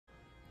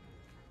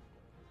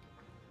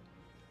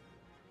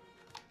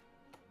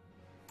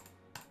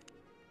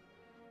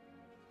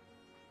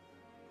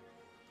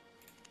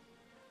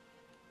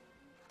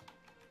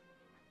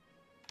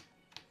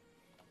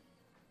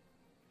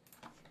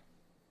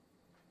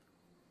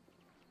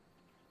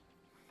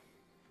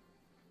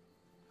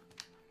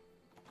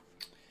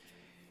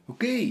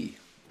Okay,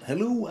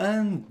 hello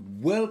and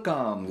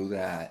welcome to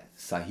the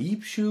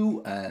Sahiib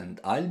show and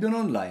Albion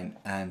Online,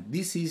 and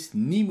this is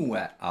Nimue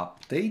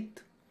update.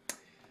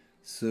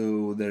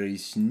 So there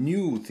is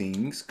new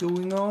things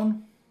going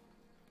on,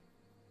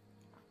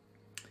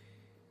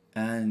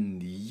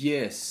 and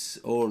yes,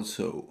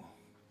 also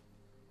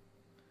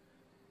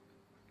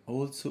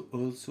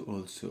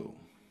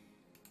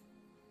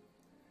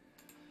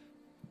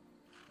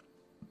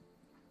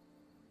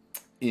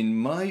in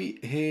my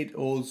head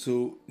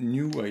also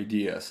new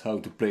ideas how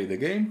to play the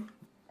game.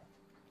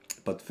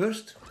 But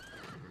first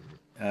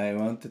I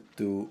wanted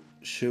to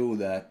show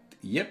that,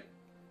 yep,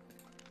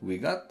 we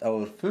got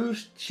our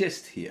first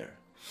chest here.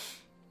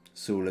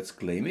 So let's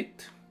claim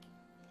it.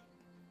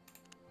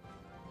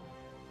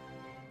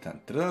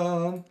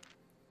 Dun-dun.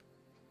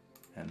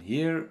 And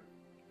here,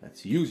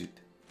 let's use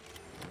it.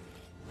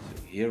 So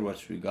here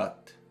what we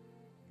got.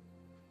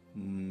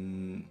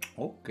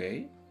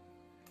 Okay.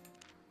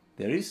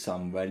 There is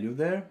some value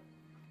there.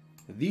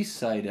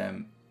 This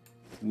item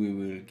we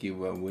will give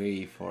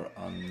away for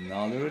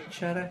another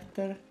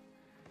character,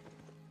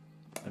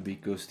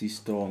 because this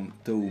tome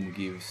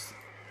gives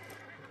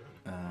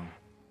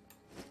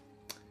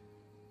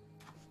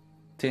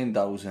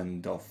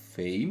 10,000 of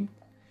fame.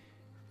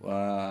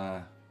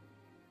 Let's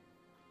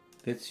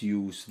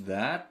use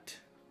that.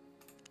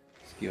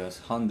 Let's give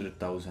us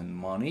 100,000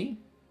 money,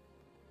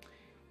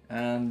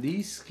 and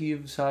this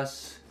gives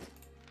us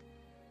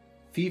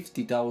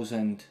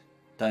 50,000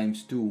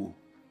 times 2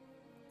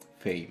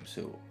 fame.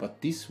 So,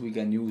 but this we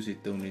can use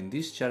it only in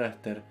this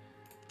character.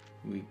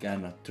 We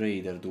cannot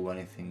trade or do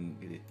anything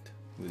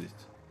with it.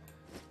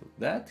 So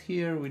that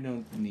here we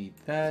don't need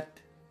that.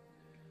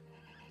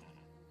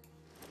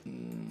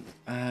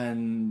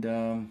 And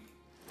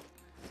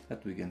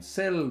that we can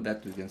sell,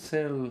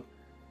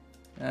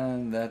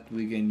 and that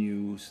we can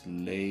use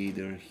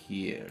later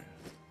here.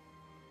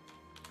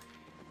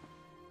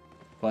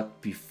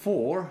 But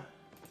before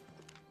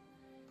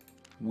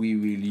we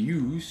will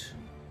use,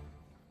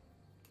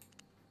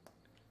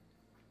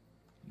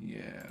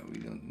 yeah, we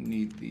don't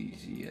need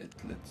these yet.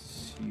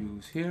 Let's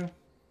use here.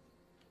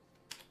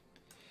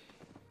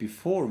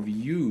 Before we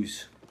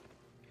use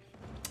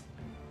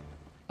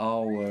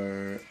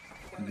our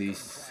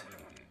this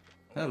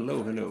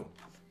hello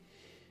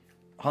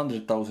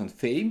 100,000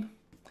 fame,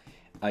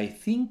 I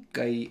think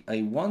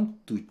I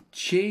want to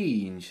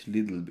change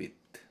little bit.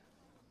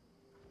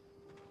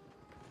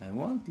 I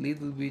want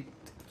little bit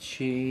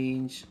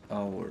change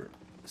our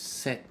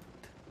set,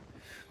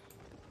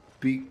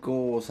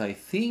 because I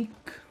think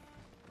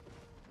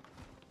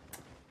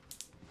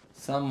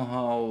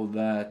somehow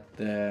that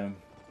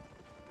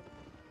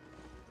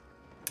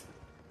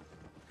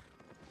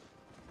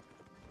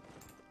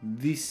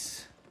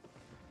this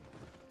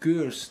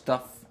curse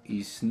stuff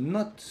is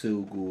not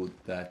so good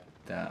that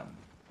that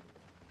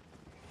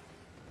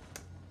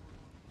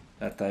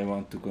I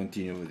want to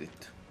continue with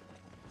it.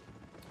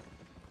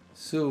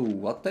 So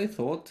what I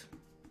thought,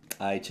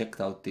 I checked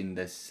out in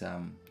this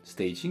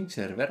staging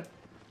server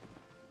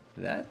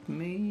that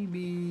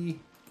maybe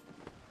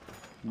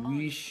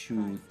we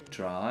should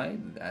try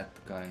that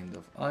kind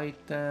of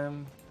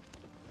item,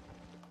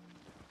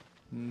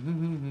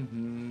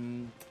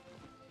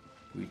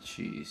 which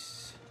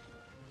is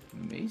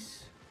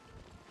mace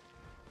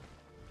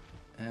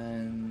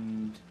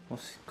and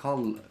what's it,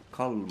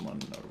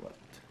 Kalman or what?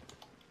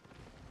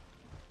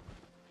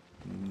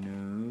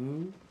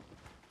 No,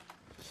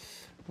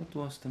 what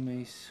was the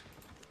mace?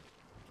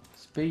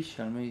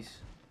 Spatial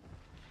mace.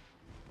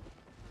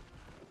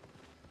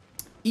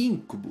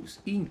 Incubus,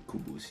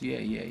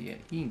 yeah,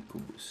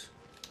 Incubus.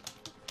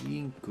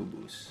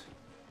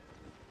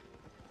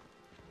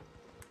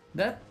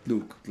 That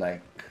looked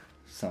like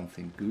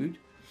something good.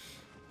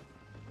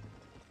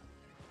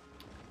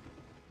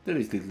 There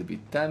is little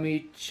bit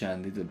damage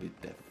and little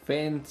bit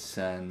defense,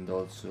 and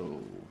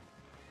also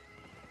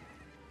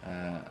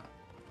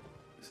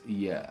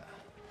yeah.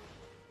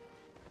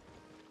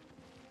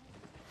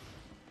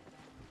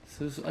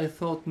 So I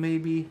thought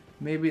maybe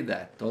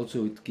that.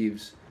 Also it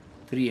gives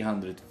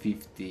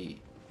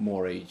 350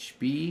 more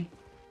HP.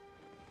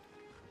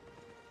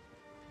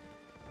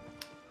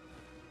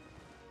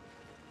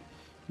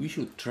 We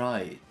should try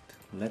it.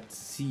 Let's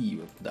see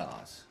what it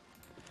does.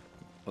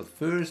 But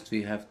first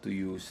we have to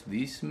use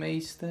this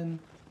mace then.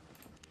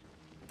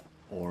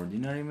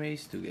 Ordinary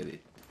mace to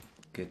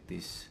get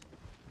this.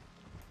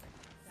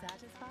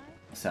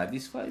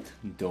 Satisfied?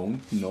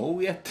 Don't know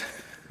yet.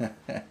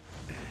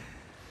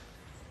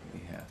 We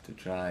have to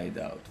try it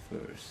out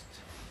first.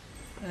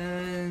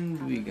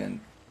 And we can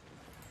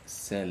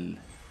sell.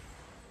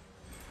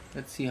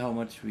 Let's see how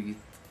much we get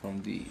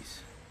from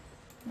these.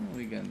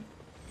 We can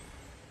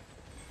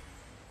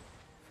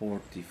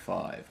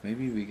 45.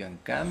 Maybe we can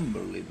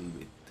gamble a little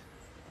bit.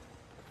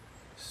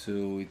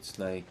 So it's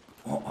like,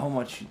 oh, how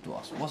much it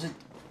was? Was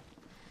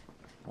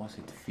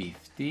it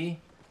 50?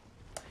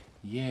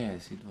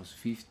 Yes, it was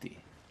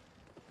 50.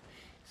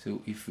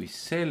 So if we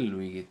sell,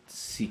 we get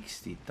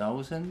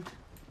 60,000.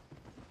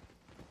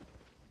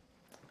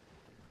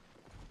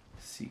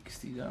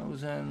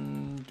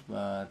 60,000,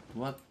 but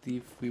what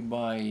if we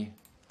buy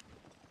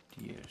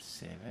tier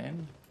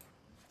 7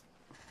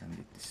 and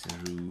it is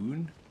a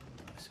rune,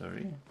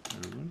 sorry,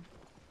 rune,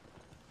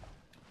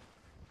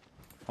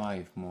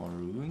 5 more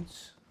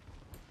runes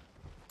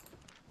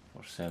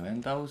for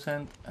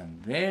 7,000,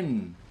 and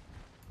then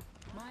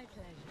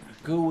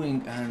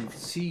going and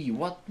see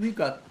what we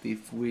got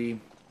if we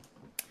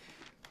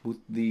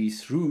put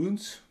these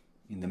runes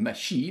in the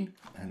machine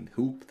and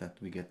hope that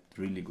we get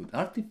really good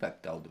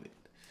artifact out of it.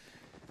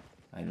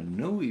 I don't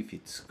know if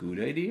it's a good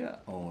idea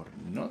or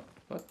not,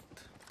 but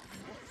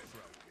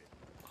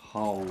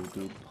how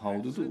to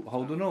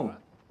know?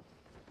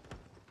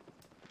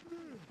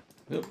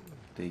 Yep,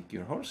 take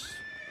your horse.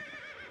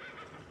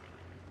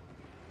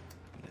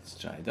 Let's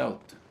try it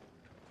out.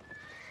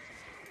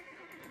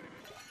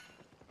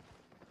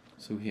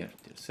 So here,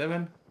 tier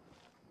 7.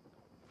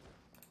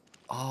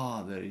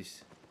 Ah, there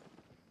is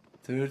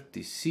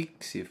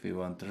 36 if we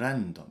want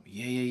random.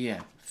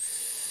 Yeah.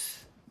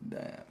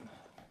 Damn.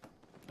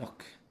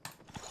 Okay.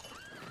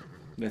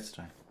 Let's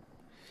try.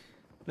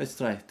 Let's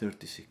try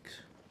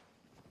 36.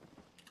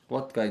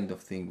 What kind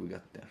of thing we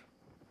got there?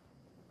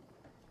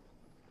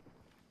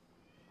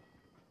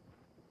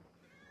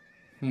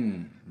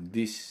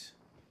 This.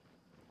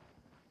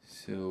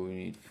 So we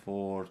need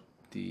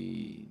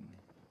 14,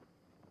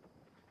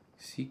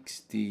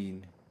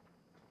 16.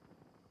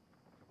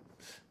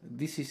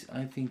 This is,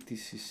 I think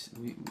this is,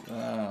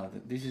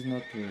 this is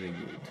not very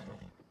good.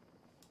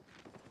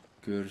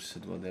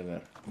 Cursed,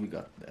 whatever we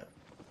got there.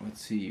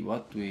 Let's see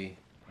what we,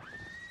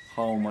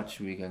 how much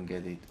we can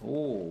get it.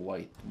 Oh,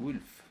 white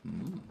wolf.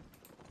 No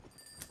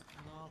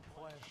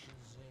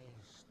questions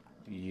asked.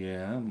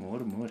 Yeah, more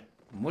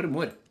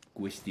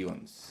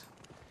questions.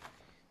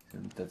 So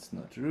that's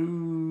not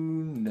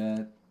rune,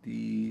 that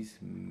is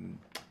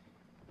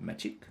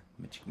magic,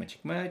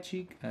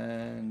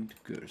 and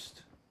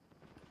cursed.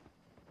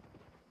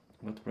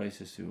 What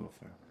prices do you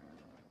offer?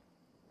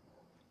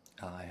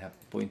 I have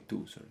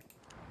 0.2, sorry.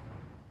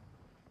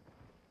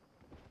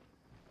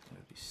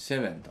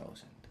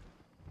 37,000.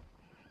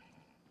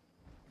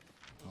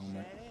 How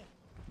much?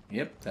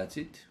 Yep, that's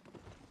it.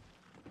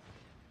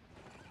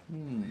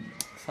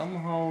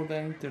 Somehow the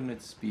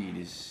internet speed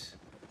is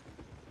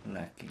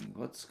lacking.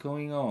 What's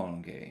going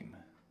on, game?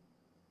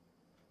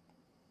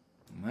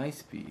 My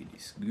speed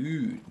is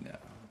good now.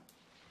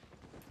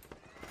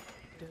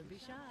 Don't be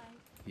shy.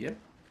 Yep,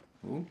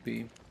 won't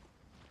be.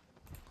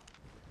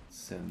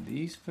 Sell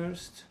these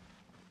first.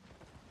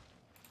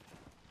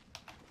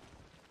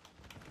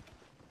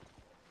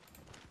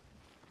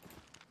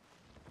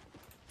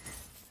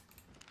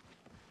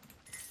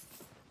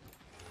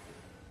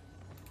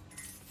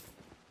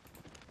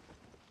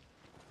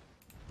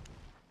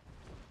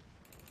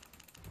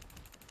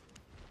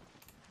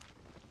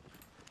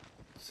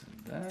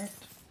 That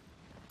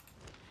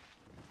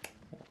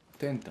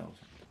 10,000,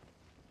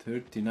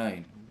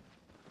 39.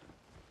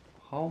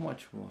 How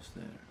much was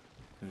there?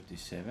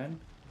 37.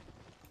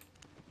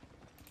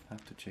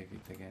 Have to check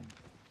it again.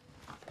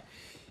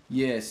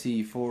 Yeah,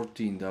 see,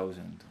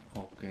 14,000.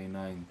 Okay,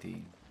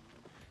 19.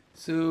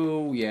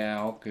 So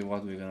yeah, okay,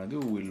 what we're gonna do?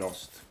 We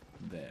lost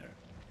there.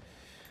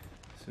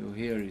 So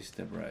here is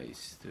the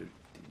price,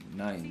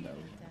 39,000.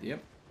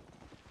 Yep.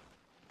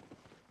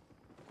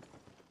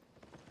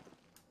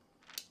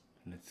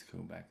 Let's go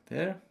back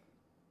there.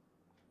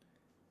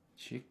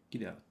 Check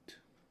it out.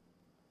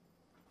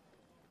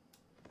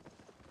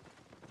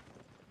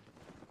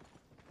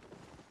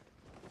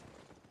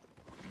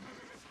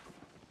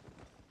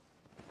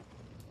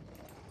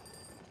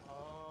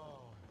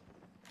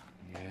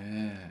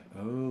 Yeah,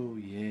 oh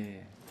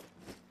yeah.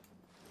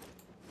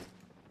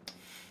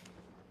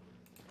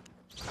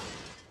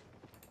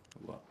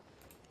 What?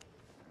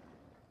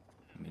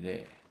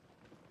 There.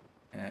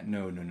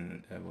 No,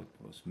 that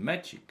was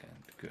magic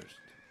and cursed.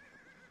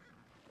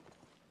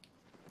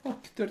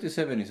 Okay,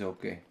 37 is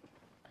okay.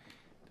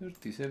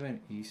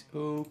 37 is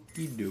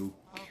okie dokie.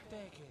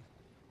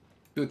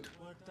 Good.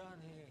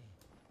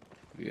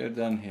 We are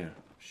done here,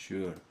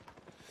 sure.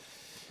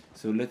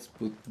 So let's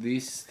put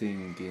this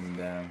thing in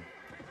the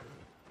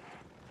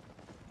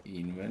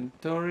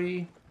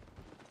inventory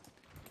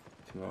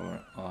to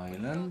our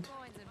island.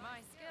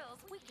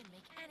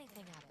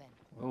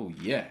 Oh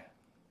yeah.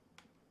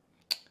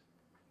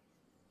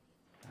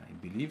 I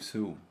believe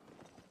so.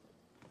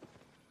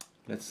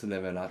 Let's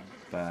level up.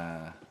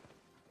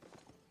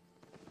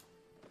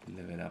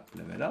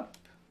 Level up.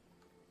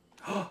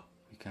 Oh,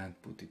 we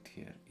can't put it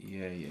here.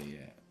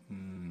 Yeah.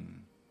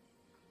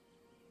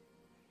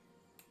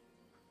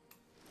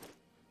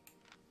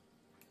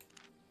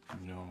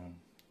 No.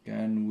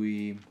 Can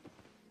we?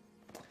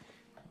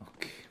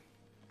 Okay.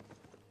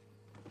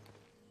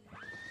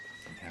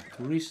 We have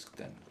to risk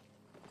then.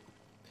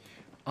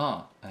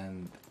 Ah,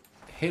 and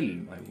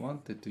helm. I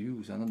wanted to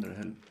use another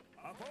helm.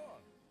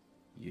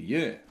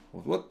 Yeah.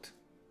 What?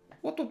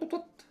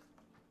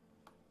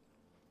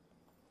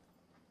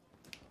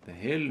 The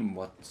helm,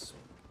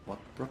 what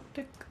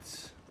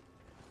protects?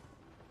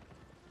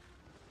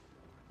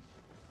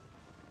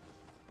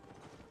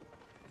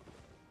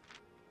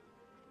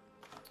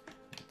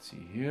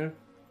 here.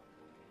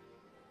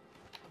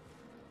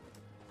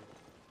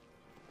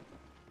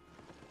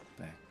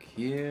 Back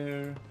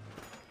here.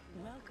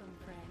 Welcome,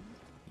 friend.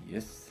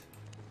 Yes,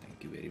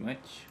 thank you very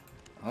much.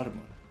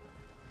 Armor.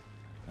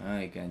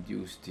 I can't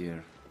use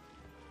tier.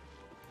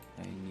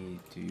 I need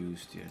to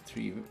use tier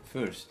 3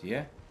 first,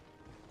 yeah?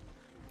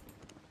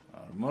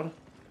 Armor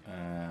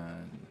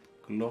and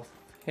cloth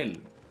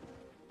helm.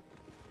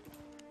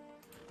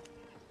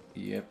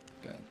 Yep,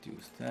 can't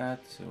use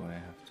that, so I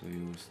have to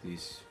use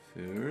this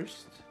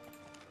first.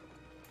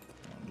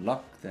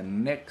 Unlock the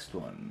next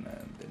one,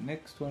 and the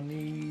next one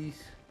is...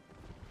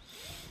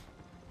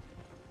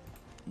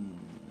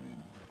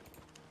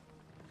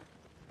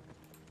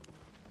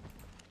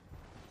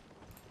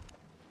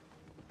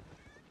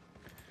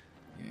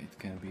 Yeah, it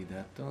can be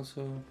that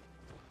also.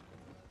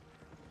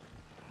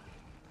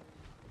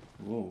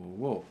 Whoa, whoa,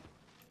 whoa.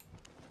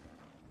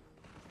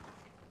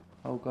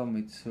 How come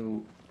it's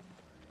so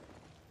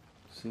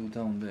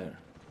down there?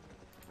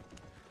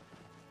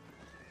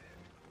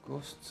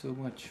 Cost so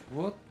much.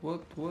 What?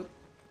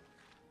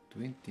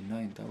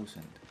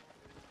 29,000.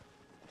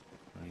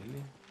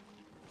 Really?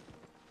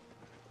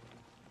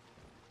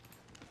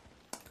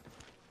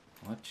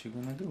 What you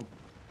gonna do?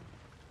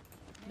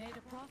 Made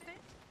a profit?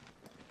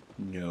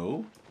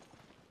 No.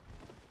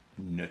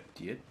 Not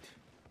yet.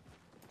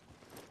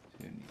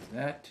 So you need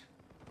that.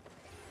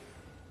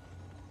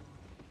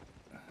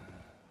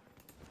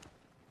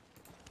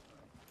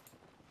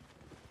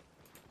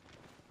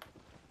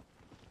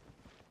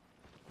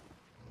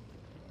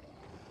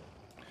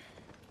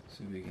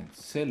 So we can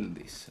sell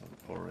this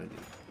already.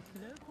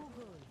 Local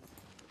goods.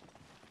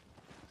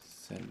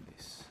 Sell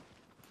this.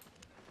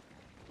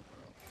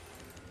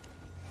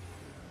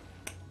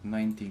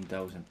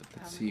 19,000, but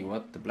let's see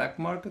what the black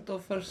market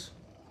offers.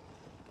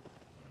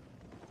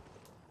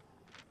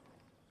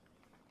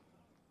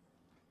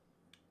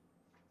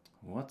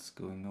 What's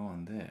going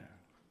on there?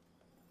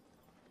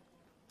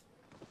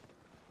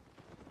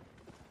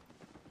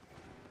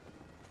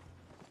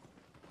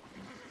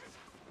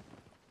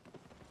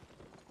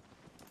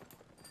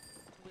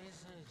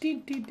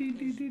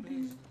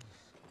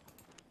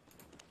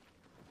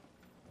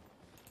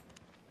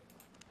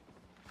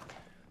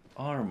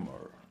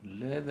 Armor,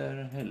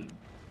 leather helm.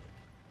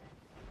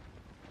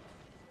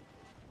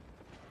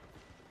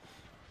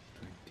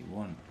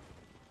 21.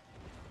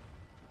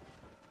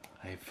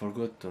 I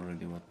forgot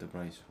already what the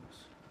price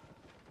was.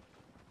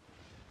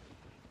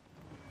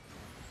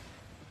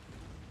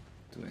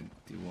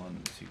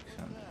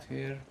 21,600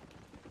 here.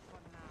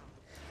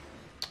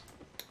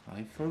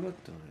 I forgot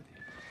already.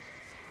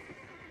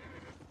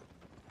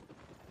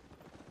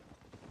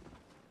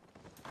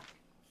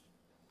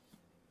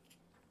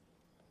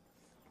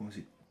 Was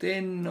it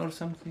 10 or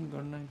something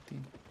or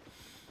 19?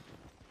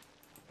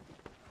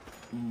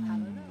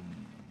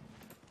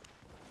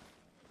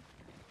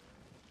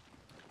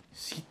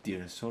 City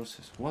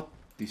resources. What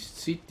is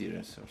city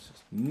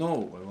resources?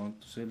 No, I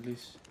want to sell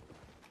this.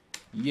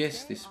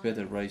 Yes, this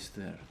better price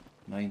there.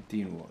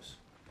 19 was.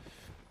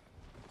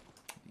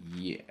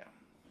 Yeah.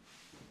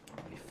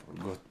 I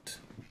forgot.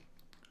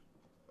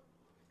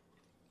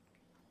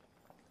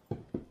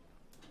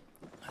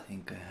 I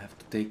think I have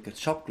to take a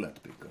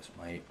chocolate because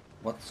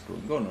what's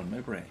going on my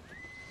brain?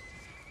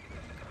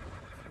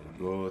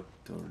 Forgot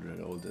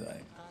all the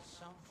time.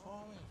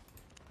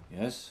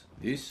 Yes,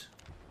 this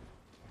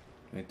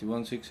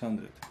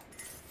 21,600.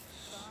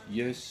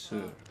 Yes,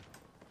 sir.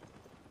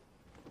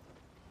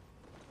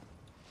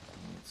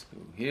 Let's go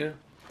here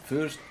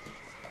first.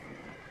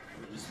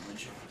 Where's my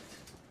chocolate?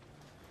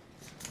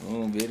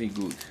 Oh, very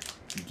good.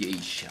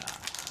 Geisha.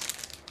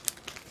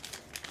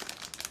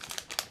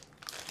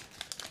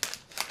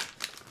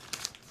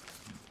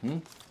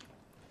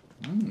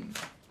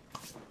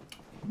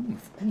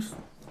 Вкусно.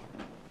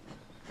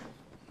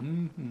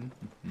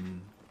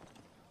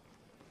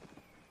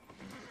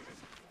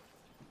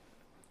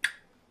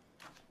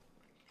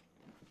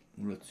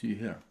 Let's see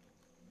here.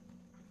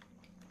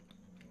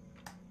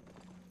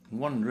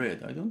 One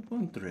red. I don't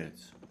want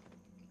reds.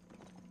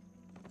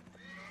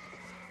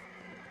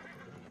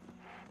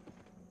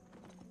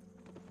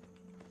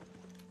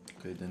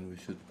 Okay, then we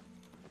should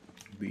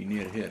be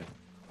near here.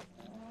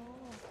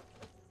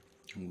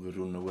 We'll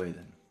run away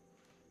then.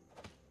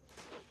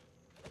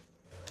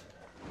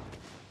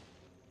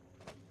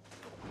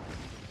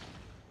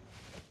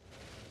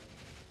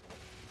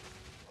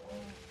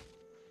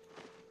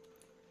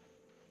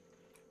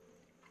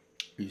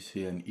 Is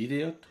he an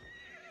idiot?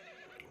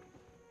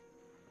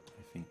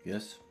 I think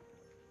yes.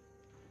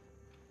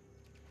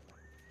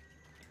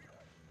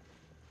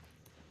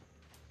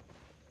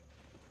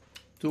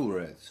 Two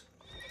reds.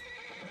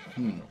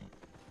 We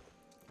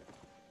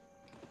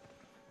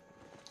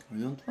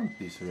don't want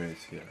these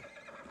reds here.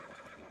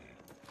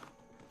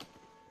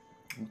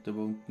 What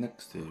about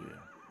next area?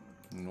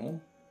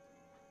 No?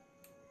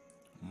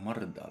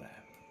 Mardale.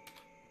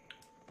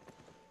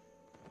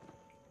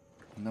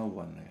 No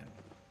one again.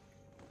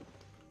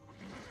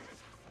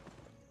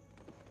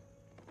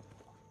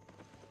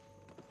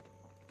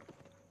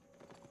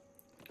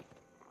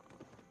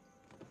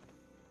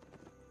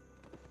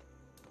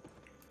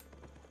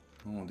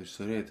 Oh, this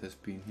red has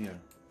been here.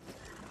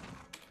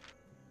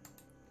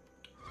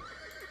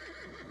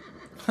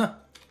 Huh.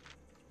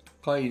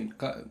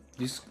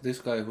 This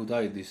guy who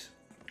died, this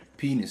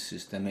penis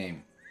is the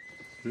name.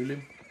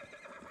 Really?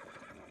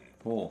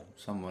 Oh,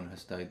 someone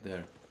has died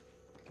there.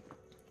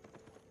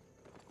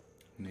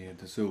 Near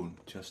the zone,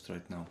 just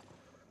right now.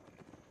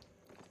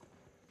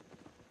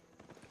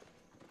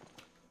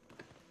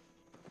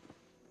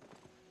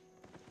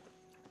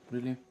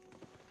 Really?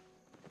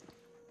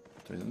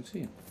 But I don't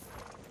see.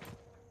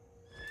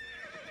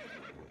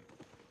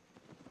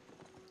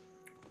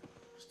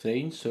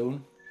 Strange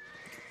zone.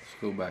 Let's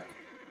go back.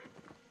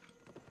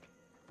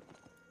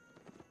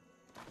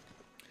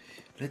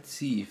 Let's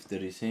see if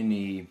there is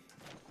any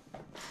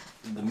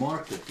in the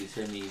market is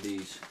any of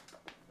these.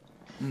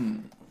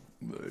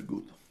 Very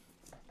good.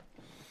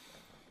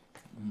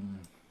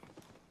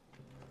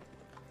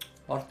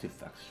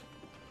 Artifacts.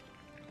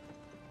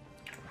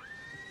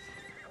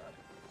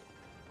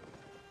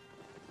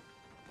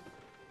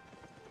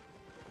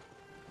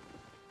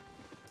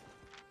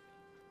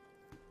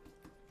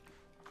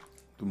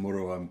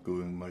 Tomorrow I'm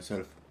going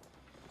myself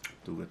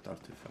to get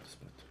artifacts,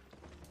 but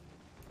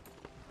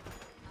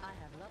I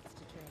have lots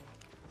to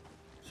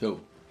trade. so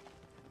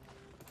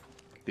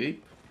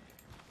cape.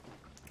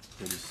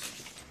 There is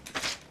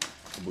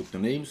put the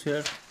names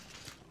here.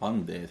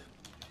 Undead.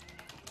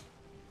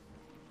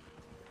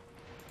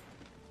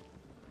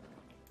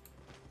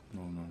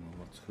 No,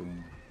 what's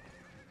going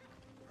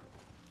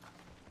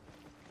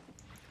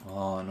on?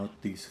 Ah,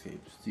 not these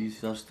capes.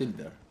 These are still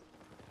there.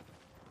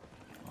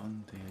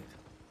 Undead.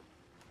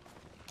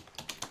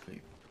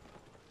 Cape.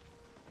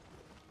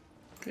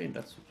 Okay,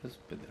 that's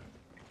better.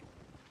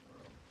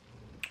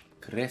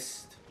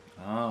 Crest.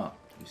 Ah,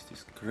 is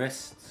this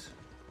crests?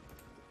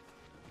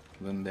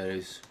 When there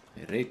is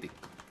heretic.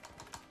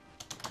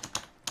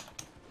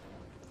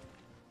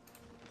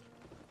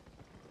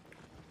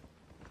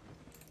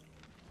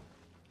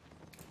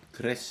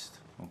 Crest.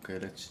 Okay,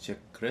 let's check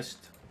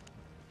crest.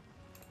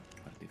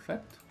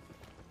 Artifact.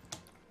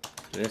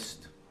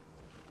 Crest.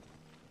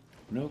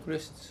 No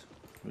crests.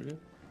 Really?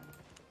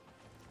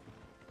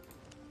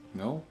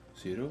 No?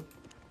 Zero?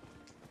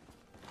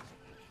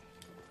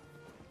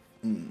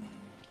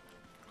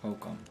 How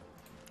come?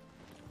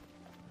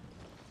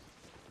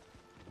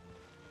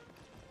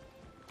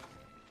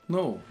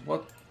 No,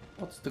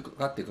 what's the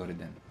category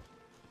then?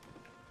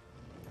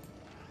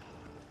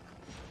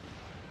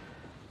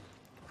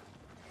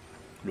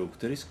 Look,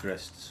 there is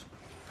crests.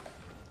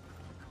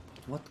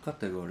 What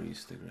category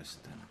is the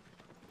crest then?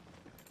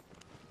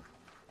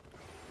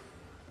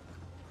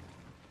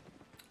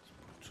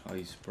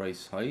 High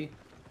price high.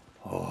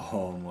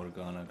 Oh,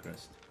 Morgana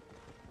crest.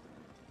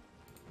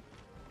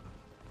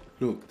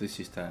 Look, this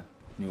is the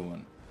new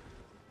one.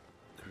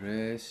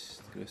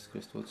 Crest.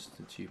 What's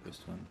the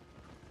cheapest one?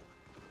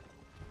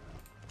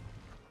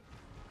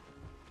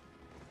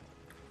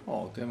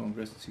 Oh, Demon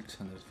Crest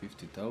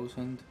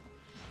 650,000.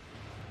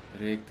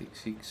 Heretic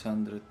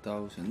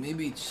 600,000.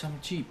 Maybe it's some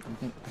cheap.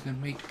 We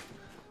can make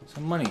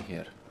some money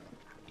here.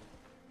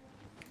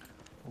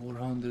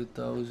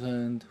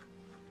 400,000.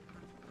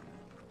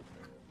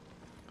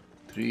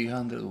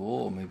 300.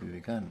 Oh, maybe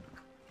we can.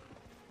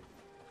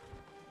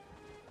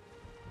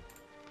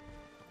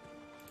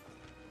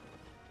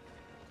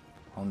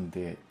 On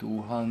the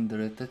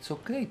 200. That's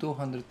okay.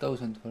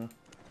 200,000 for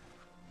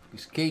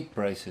escape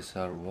prices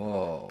are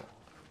wow.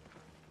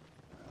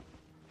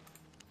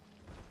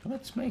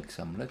 Let's make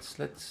some.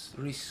 Let's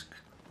risk.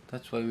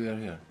 That's why we are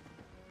here.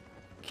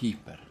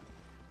 Keeper.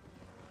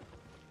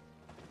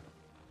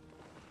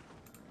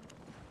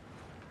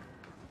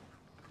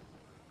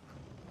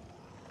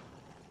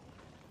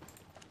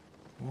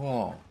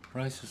 Wow,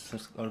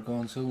 prices are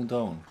going so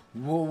down.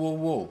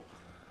 Whoa.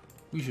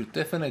 We should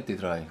definitely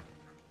try.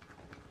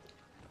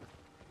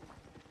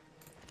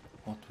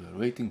 What we're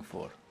waiting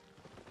for.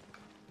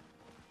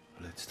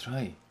 Let's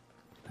try.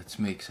 Let's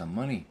make some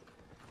money.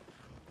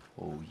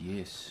 Oh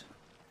yes.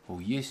 Oh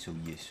yes.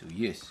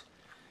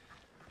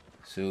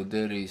 So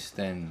there is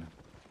then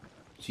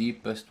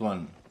cheapest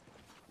one.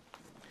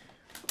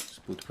 Let's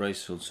put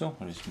price also.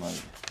 Where is my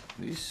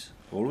this?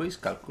 Always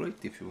calculate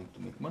if you want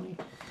to make money.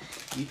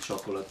 Eat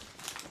chocolate.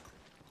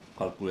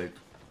 Calculate.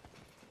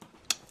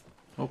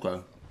 Okay.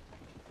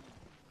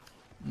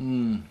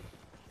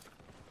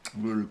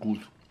 Very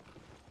good.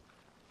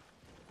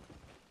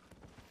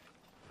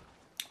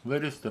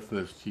 Where is the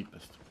first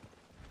cheapest?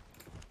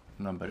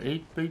 Number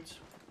 8 page.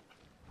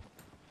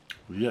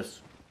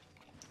 Yes.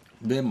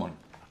 Demon.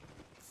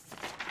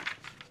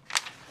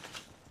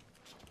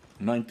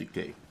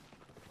 90k.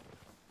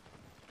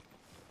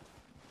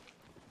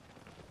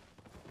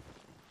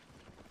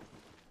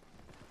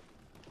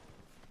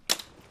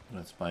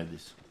 Let's buy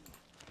this.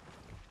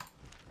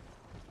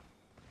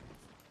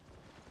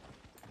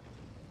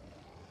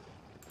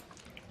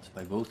 Let's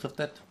buy both of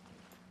that.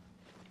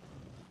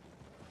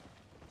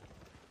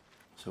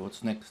 So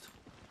what's next?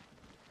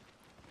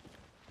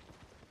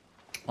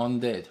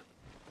 Undead.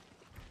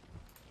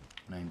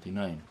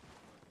 99.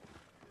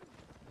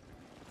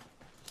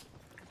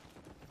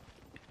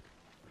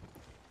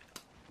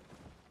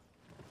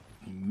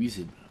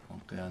 invisible.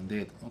 Okay,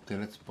 undead. Okay,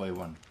 let's buy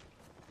one.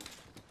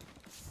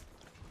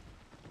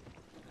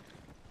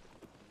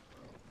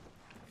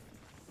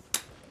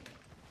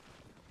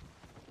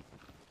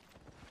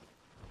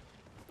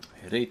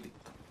 Heretic.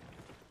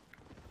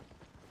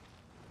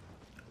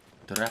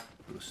 Trap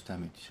plus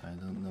damage. I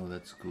don't know,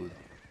 that's good.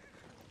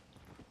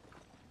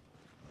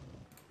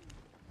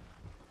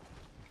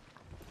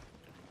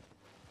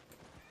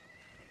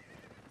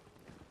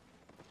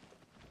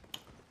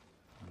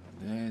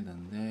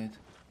 Undead.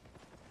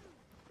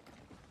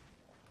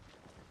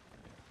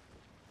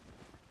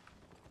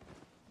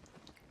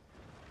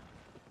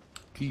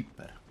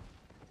 Keeper.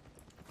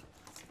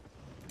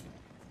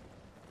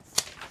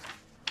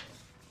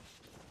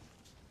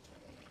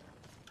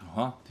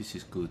 This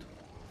is good.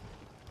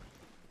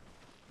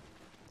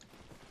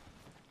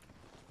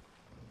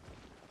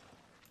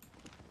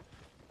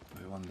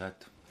 I want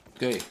that.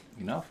 Okay,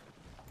 enough.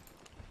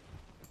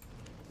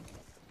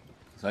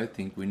 Because I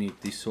think we need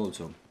this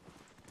also.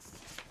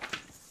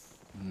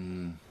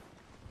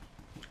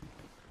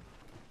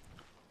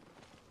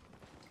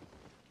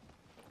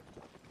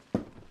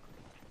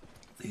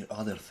 There are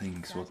other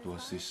things. What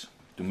was this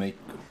to make?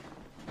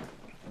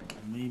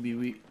 Maybe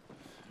we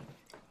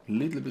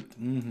little bit.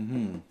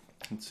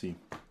 Let's see.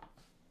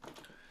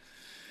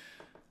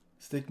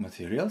 Stick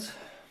materials.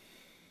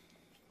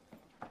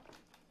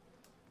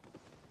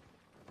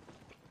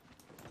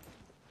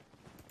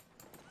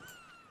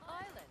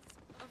 Islands,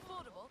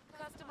 affordable,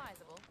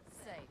 customizable,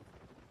 safe.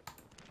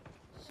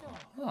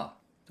 Sure.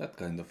 That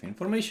kind of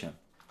information.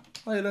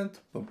 Island.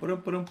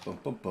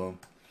 Pum.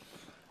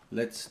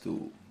 Let's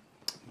do.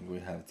 We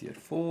have tier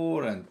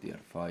 4 and tier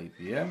 5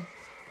 here.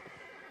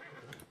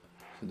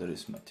 So there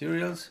is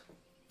materials.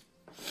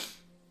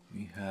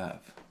 We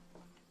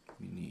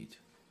need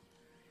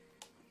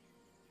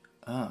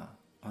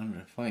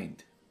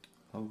unrefined.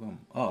 How come?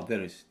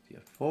 There is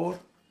tier 4.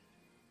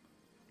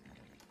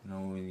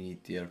 Now we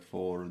need tier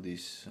 4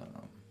 this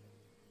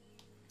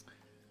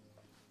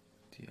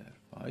tier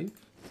 5.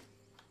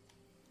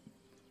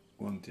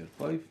 One tier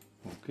 5,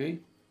 okay.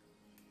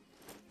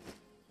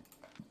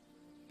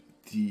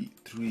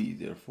 T3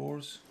 tier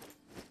 4s.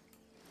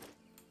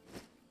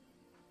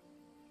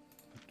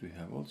 What we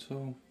have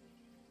also.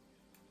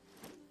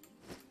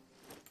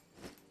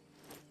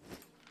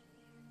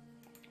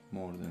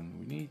 More than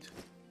we need.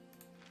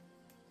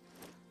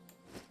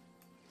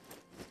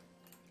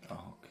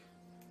 Okay.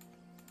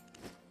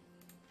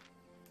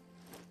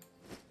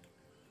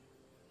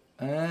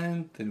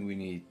 And then we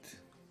need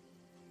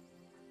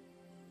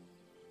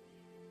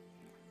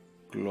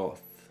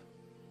cloth.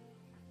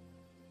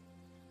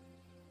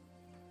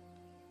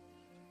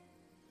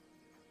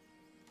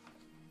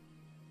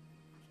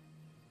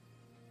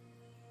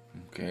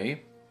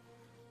 Okay.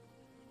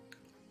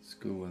 Let's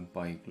go and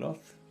buy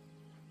cloth.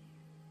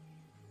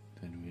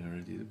 Then we are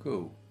ready to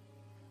go.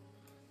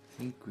 I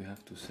think we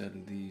have to sell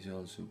these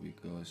also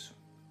because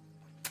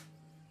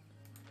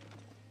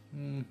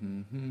I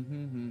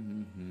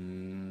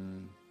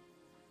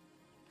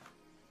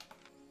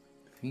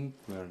think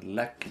we're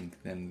lacking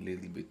then a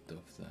little bit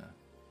of the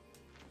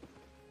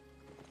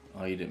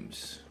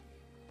items.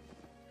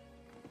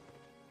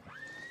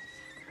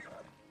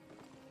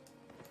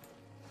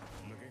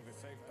 Looking for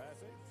safe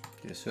passage?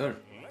 Yes, sir.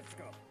 Let's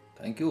go.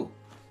 Thank you.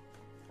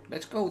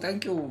 Let's go.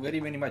 Thank you very,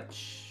 very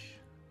much.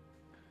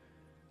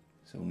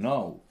 So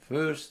now,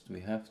 first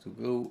we have to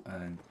go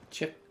and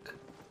check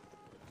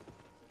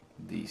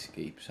these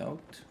capes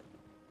out.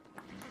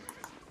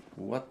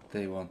 What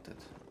they wanted.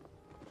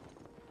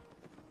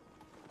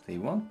 They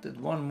wanted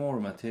one more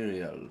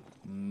material.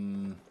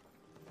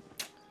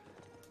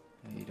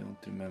 I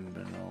don't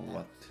remember now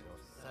what.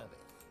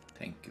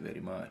 Thank you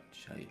very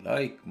much. I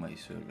like my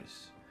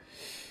service.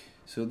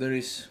 So there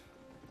is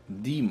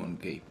demon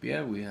cape.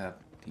 Yeah, we have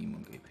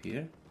demon cape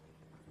here.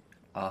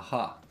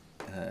 Aha.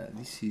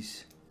 This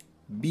is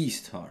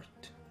beast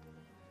heart.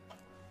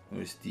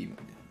 Where is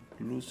demon?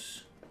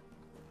 Plus.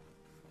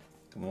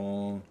 Come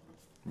on.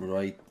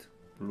 Right.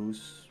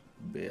 Plus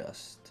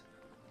beast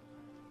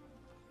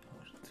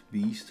heart.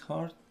 Beast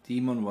heart.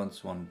 Demon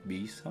wants one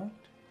beast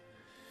heart.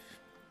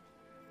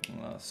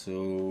 So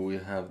we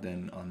have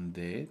then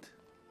undead.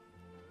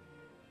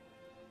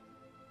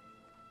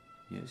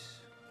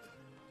 Yes.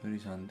 Where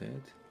is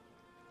undead?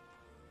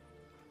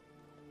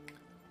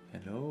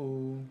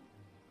 Hello.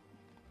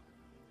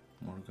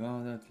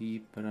 Morgana,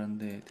 keeper,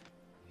 undead.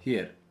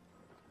 Here.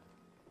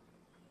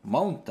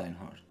 Mountain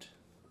heart.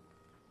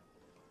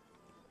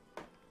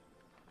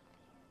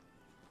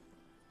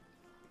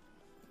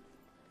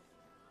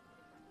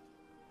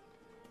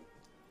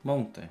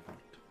 Mountain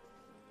heart.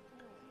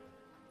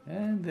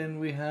 And then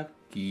we have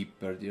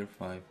keeper, tier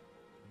 5.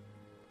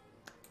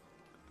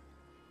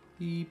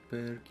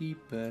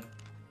 Keeper.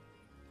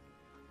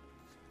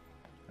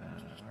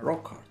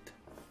 Rock heart.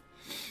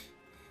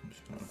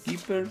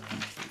 Keeper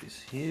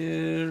is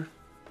here.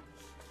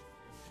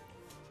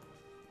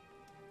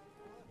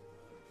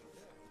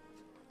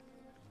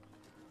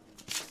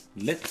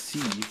 Let's see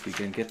if we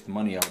can get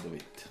money out of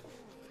it.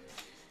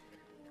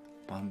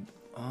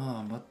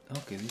 Ah, but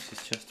okay, this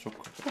is just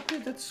rock. Okay,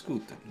 that's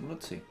good then.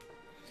 Let's see.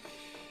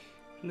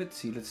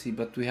 Let's see.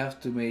 But we have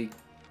to make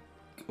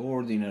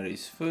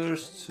ordinaries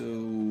first, so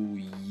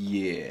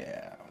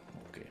yeah.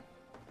 Okay.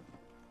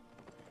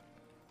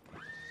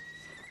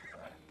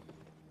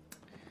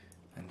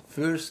 And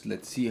first,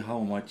 let's see how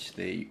much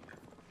they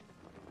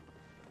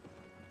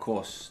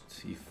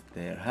cost if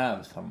they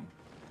have some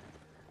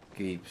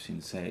capes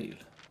in sale.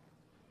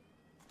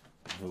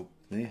 I hope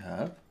they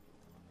have.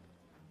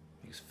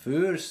 Because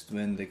first,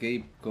 when the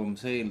cape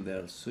comes sale,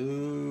 they're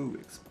so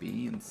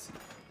expensive.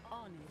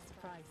 Honest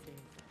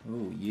prices.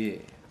 Oh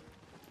yeah.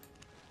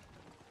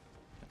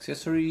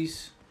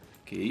 Accessories,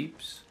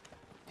 capes,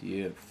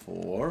 tier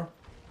 4.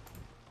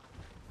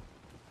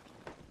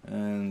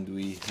 And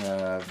we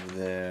have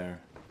their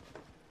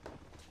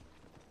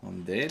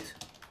undead.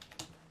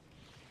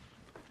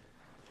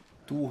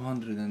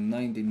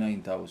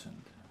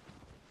 299,000.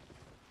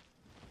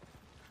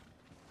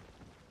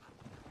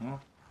 Huh?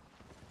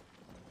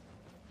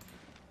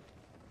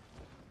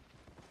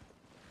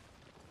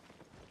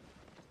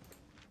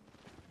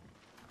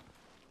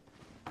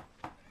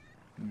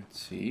 Let's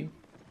see.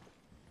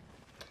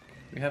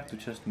 We have to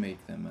just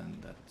make them,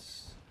 and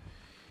that's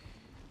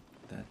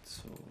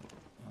all.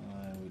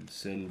 I will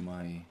sell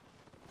my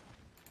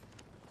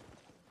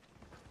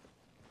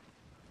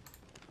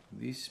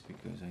this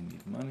because I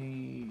need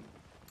money.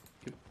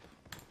 Yep.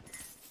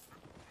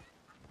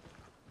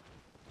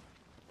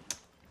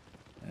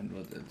 And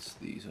what else?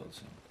 These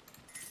also.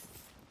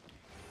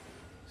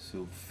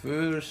 So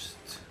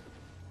first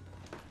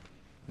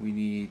we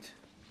need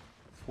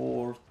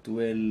 4,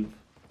 12,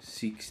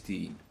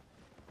 16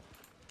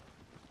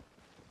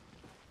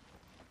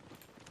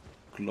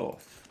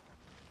 cloth.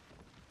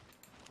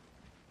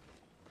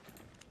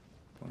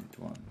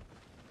 0.1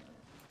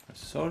 a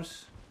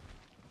source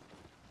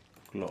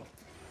cloth.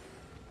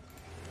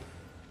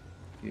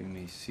 Give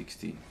me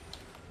 16.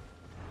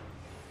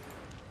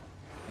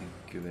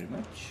 Thank you very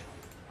much.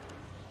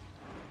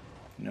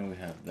 Now we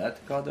have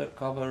that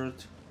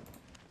covered,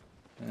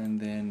 and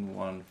then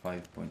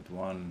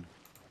 5.1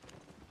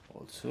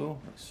 also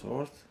a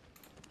sword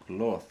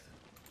cloth.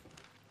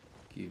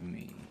 Give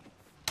me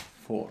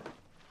 4.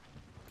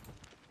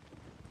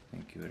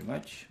 Thank you very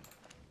much.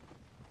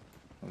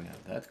 We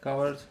have that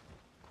covered.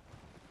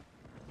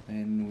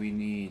 Then we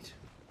need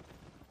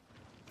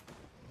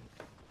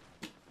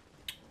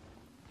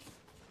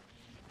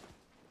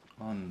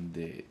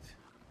undead.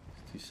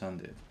 This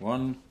undead.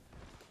 1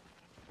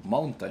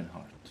 mountain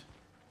heart.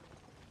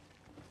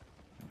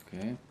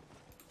 Okay.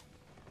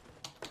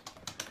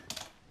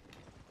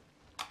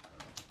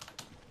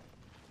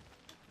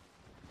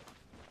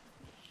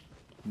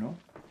 No.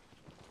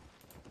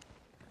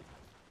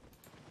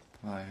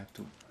 I have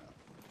to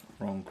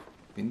wrong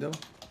window.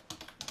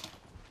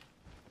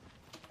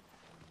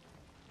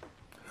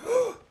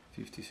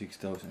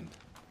 56,000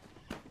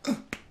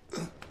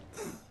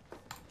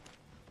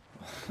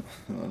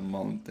 on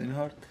mountain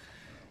heart.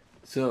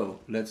 So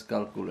let's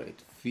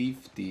calculate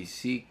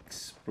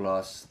 56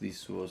 plus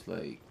this was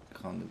like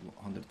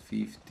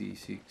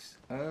 156.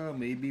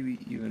 Maybe we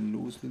even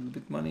lose a little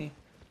bit money.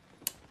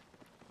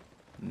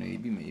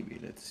 Maybe.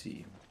 Let's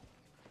see.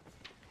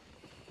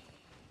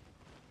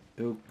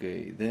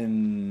 Okay,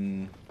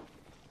 then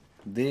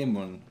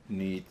demon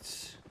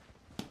needs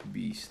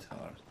beast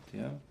heart.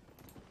 Yeah.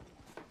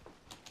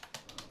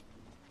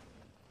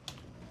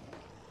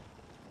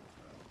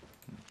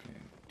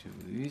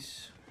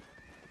 This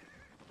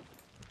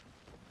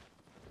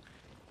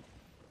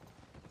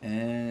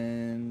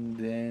and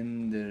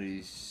then there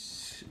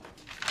is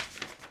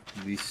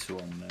this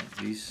one.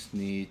 This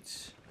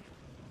needs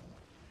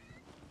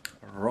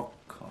rock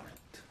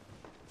heart.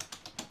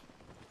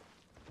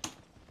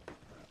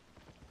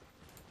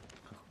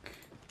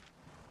 Okay.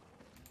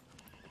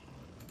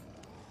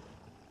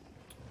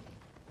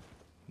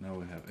 Now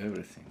we have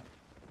everything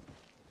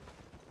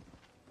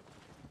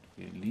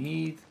we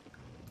need.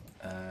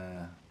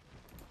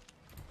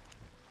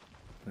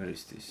 Where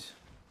is this?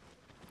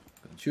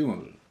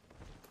 Consumable.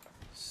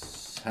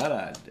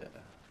 Salad.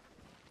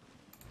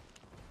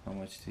 How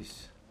much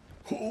this?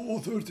 Oh,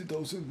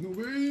 30,000, no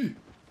way!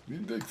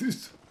 Didn't take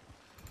this.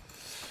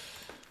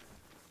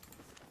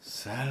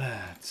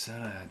 Salad,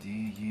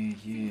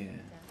 yeah.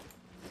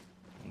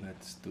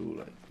 Let's do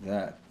like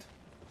that.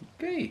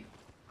 Okay.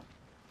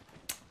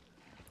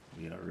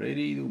 We are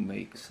ready to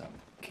make some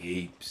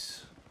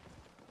capes.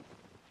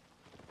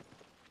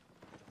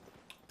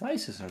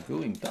 Prices are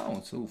going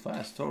down so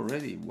fast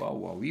already.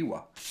 Wow.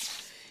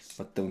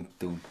 But don't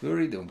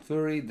worry.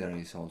 There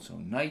is also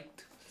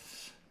night.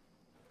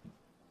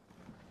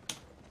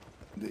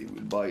 They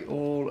will buy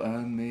all,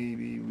 and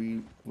maybe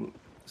we will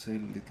sell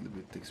a little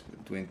bit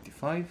expensive.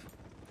 25.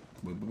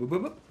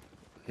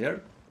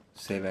 Here,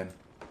 7.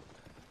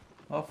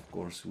 Of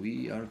course,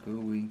 we are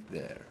going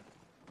there.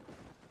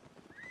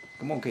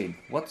 Come on, game.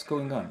 What's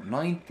going on?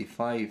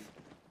 95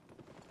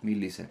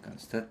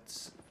 milliseconds.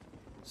 That's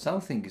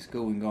something is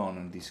going on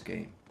in this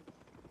game.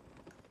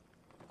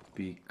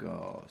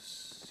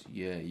 Because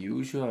yeah,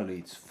 usually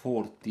it's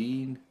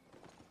 14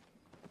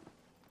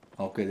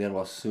 Okay, there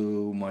was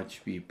so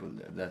much people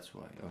there, that's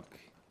why.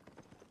 Okay.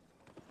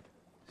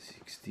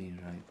 16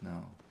 right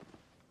now.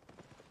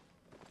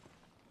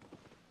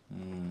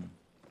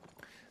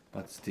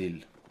 But still.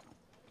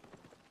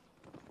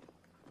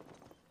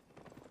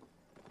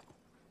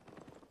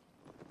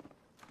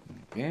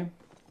 Okay.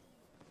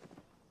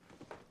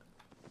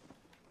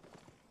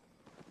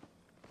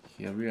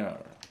 Here we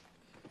are.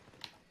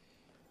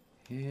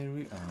 Here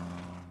we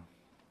are.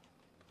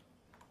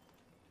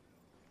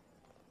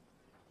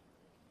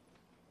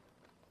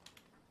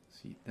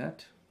 See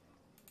that?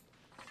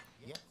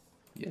 Yes.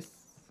 Yes.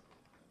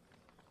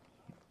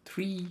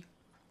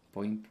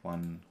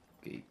 3.1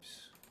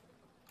 capes.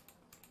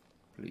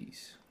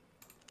 Please.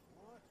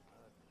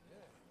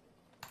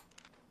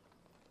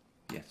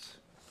 Yes.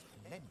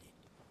 Splendid.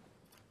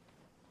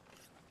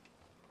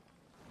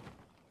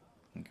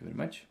 Thank you very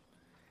much.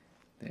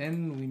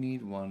 Then we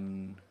need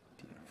one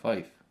tier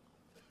 5.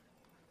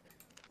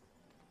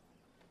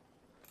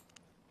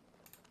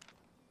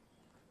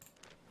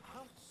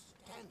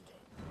 Outstanding.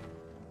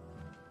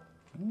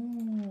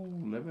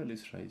 Oh, level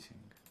is rising.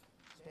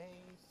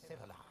 Stay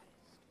civilized.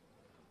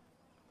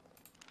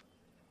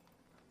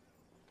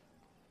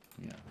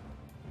 Yeah.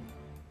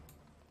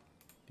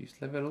 This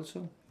level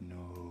also?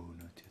 No,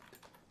 not yet.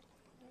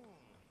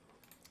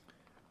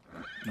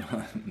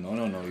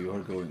 No, you are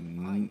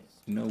going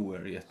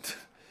nowhere yet.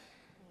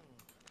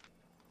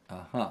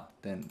 Aha,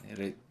 then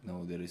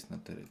no, there is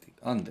not heretic.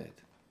 Undead.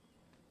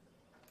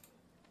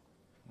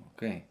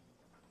 Okay.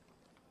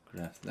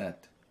 Craft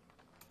that.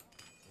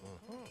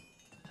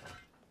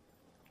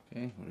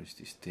 Okay, where is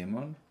this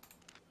demon?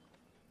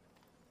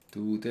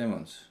 2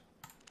 demons.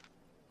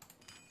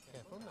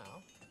 Careful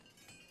now.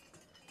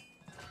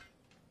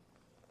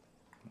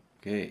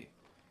 Okay.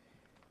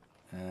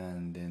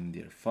 And then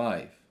there are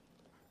 5.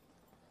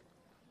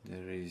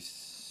 There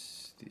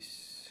is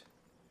this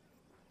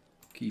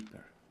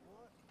keeper.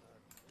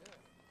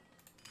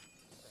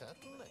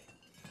 Certainly.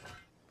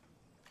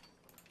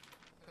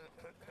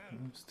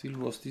 Still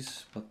was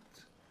this, but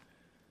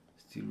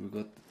still we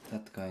got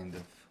that kind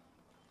of.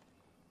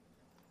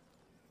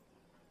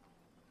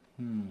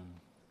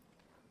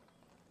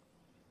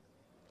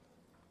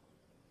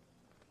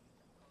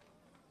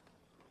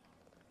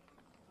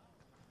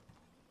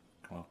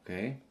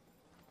 Okay.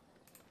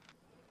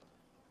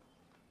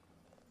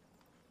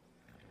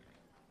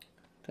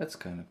 That's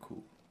kind of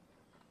cool.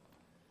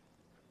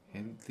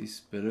 And this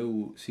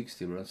below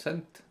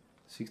 60%,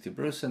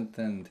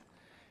 and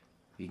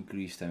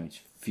increase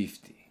damage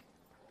 50.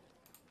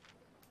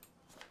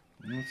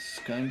 That's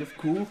kind of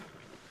cool.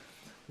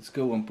 Let's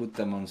go and put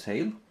them on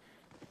sale.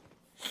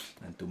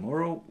 And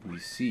tomorrow we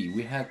see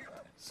we had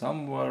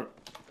somewhere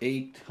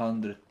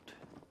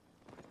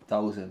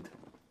 800,000,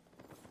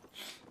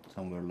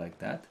 somewhere like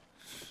that,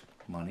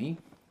 money.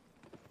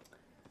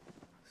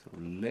 So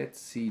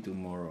let's see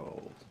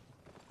tomorrow.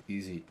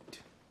 Is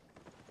it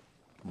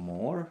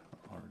more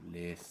or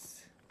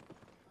less?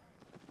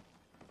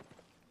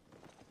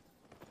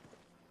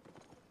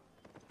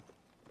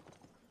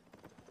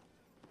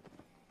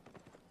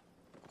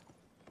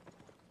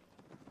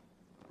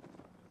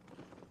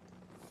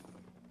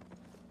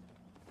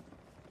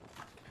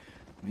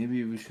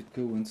 Maybe we should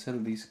go and sell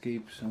these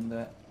capes on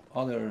the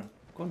other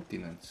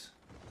continents.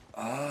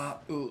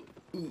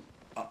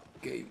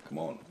 Game, come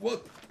on.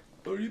 What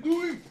are you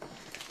doing?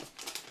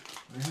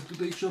 I have to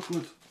take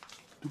chocolate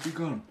to be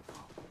gone.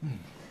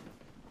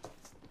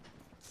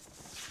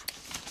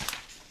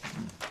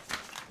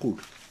 Good.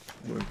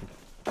 Very good.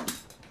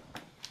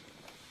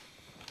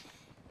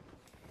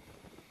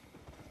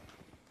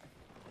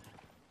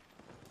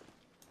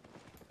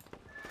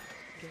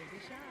 Don't be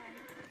shy.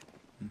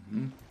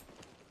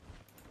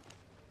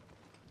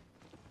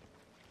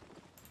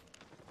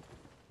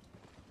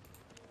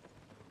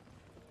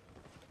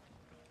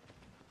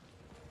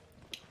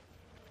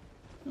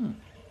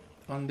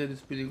 Undead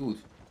is pretty good.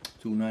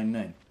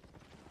 299.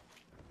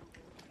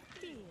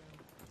 Deal.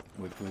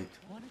 Wait.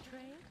 Want to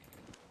trade?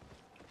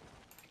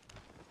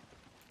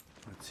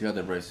 Let's see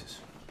other prices.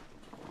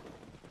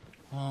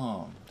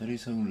 There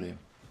is only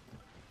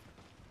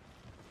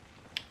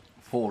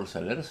 4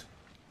 sellers.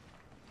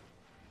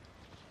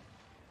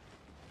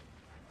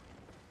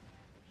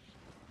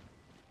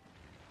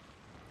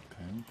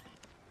 Okay.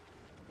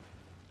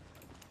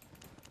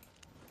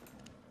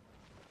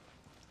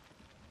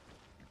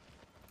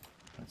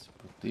 Let's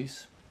put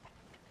this.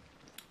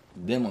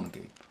 Demon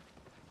cape.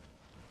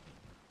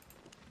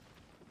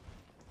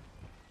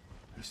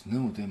 There's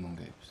no demon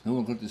capes. No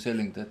one got to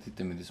selling that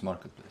item in this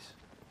marketplace.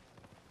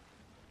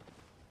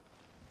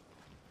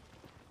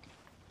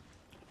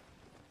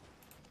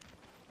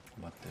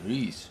 But there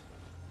is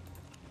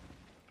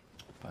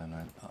by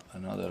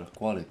another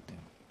quality.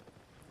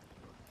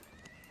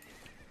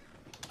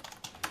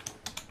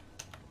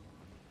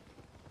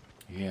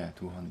 Yeah,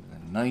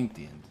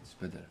 290 and it's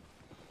better.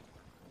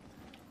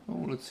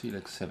 Oh, let's see,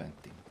 like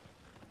 70.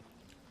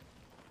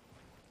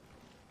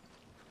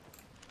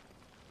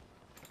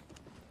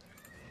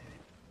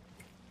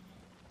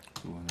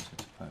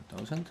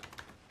 $265,000.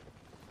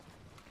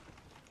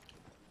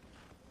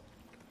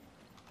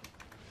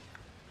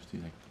 See,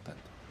 like that.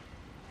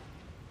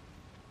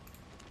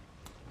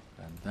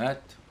 And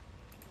that.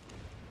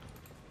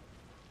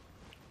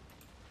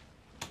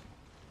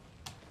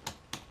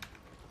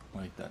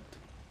 Like that.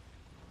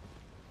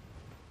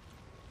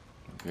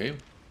 Okay.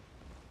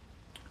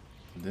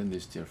 And then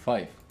this tier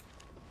 5.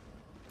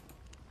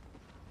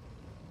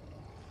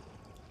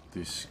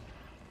 This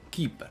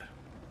keeper.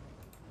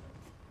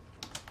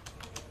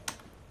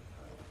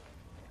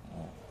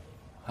 Oh,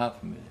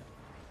 500,000.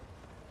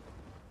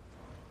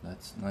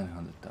 That's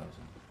 900,000.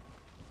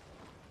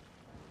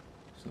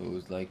 So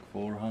it's like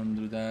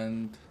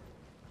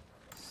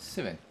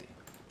 470.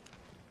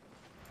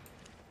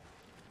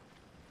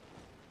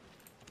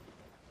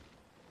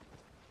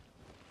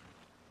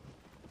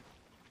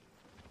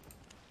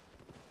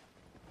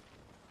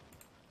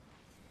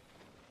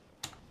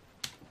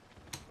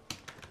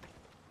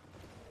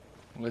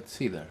 Let's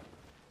see there.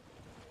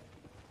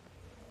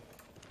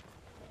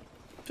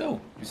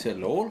 So, we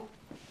sell all.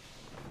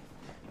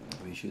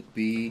 We should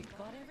be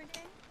Got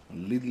everything? a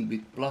little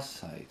bit plus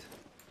side.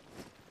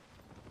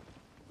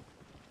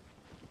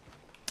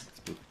 Let's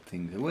put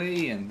things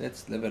away and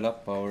let's level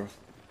up our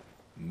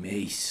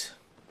mace.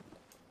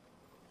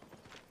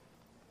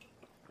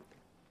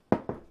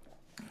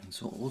 And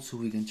so also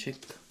we can check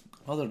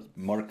other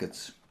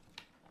markets.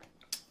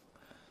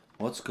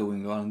 What's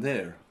going on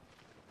there?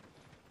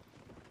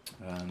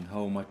 And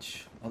how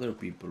much other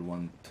people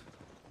want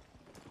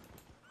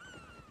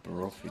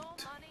profit. Your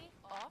money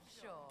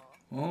offshore.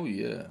 Oh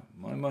yeah,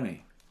 my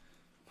money.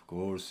 Of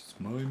course, it's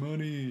my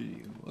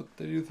money. What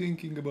are you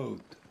thinking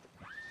about?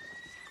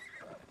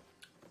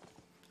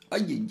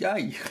 Ay,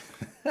 ay,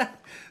 ay.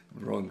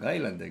 Wrong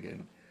island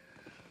again.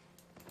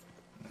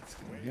 Let's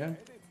go here.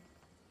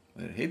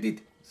 We're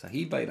headed.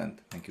 Sahiib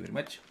Island. Thank you very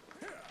much.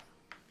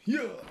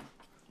 Here.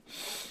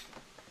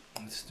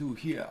 Let's do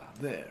here,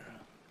 there.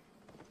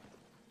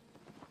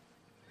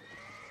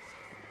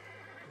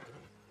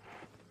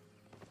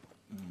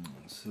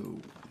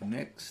 So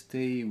next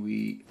day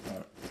we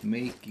are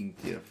making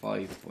tier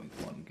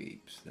 5.1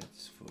 games.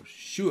 That's for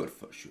sure,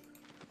 for sure.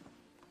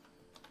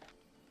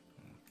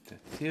 That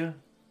here.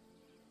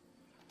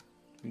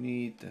 We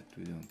need that,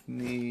 we don't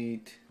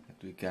need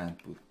that, we can't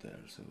put there.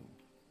 So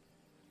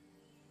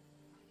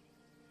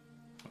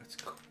let's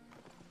go.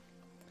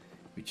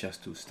 We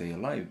just to stay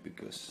alive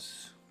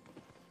because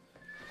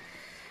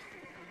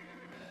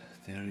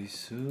there is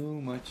so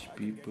much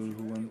people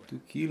who want to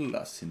kill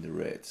us in the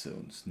red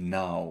zones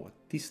now at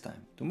this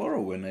time.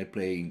 Tomorrow when I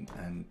playing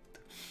and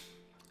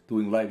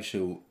doing live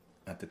show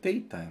at the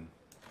daytime,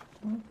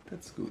 well,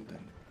 that's good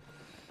then.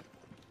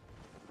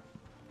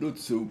 Not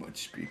so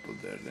much people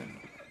there then.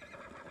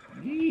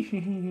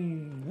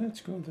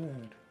 Let's go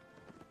there.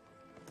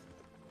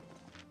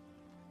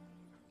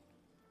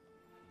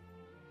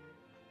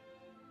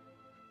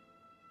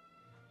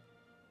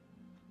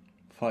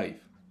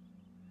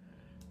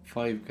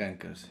 Five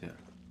gankers here.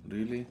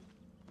 Really?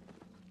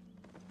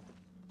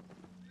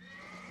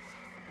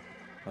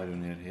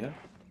 Pioneer here.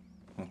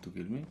 Want to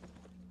kill me?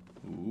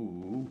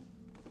 Ooh.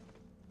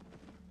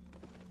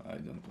 I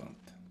don't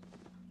want.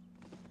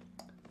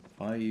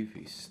 5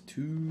 is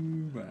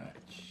too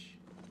much.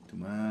 Too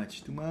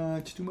much, too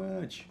much, too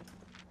much.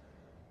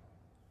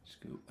 Let's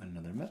go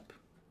another map.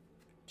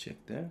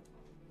 Check there.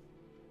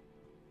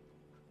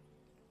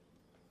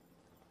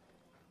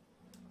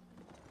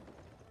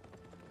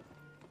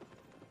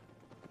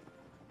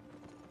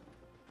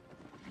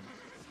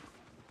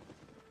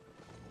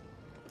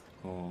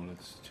 Oh,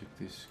 let's check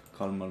this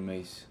Kalmar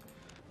mace.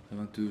 I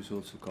want to use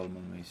also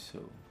Kalmar mace, so...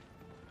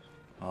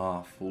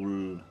 Ah,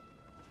 full.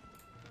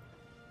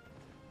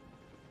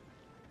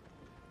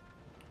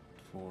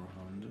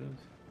 400.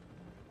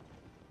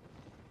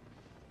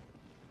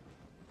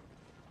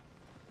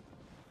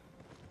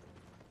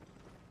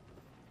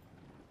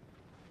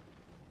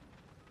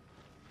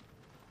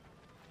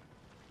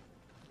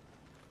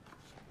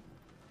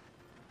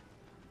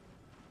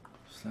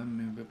 Slam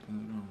me weapon on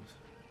the ground.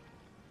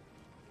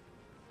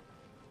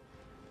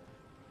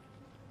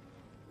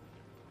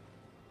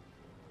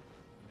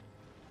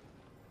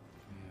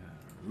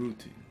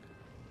 Routing.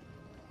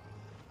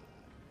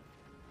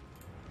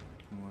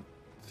 What?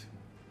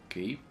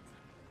 Cape?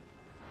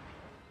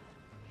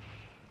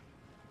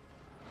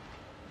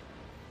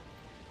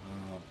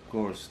 Of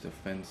course,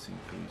 defense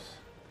increase.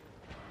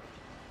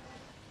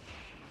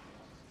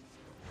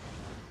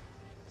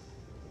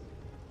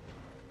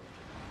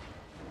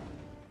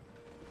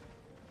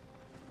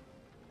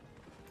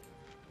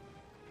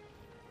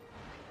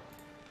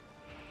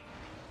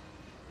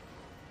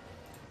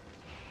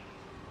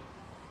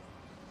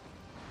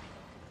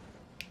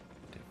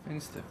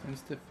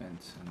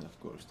 Defense, and of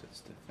course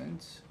that's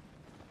defense.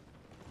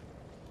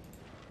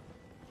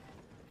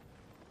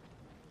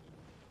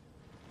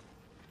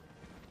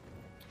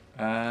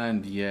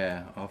 And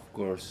yeah, of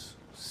course,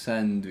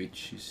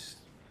 sandwich is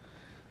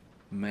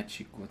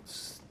magic.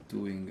 What's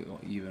doing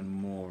even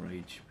more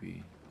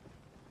HP?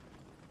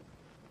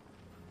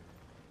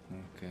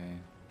 Okay,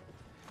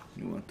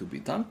 you want to be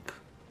tank?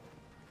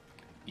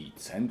 Eat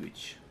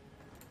sandwich.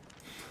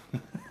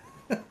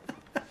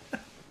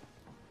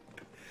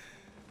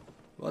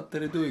 What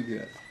are you doing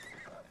here?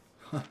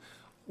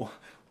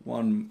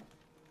 one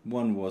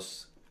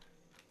was...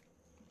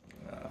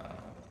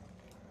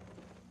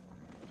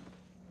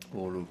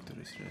 oh look,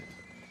 there is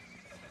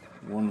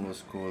red. One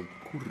was called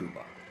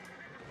Kurva.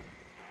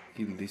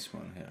 Kill this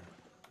one here.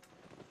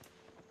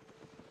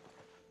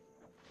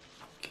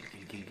 Kill.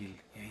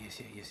 Yeah,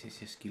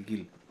 yes, kill.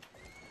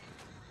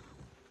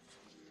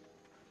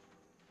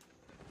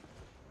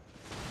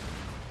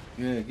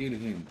 Yeah, kill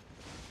him.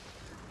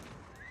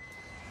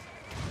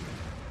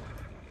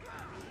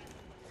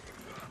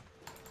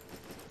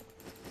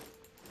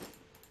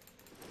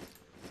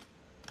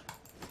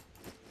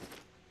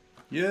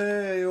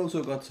 Yeah, I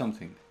also got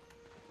something.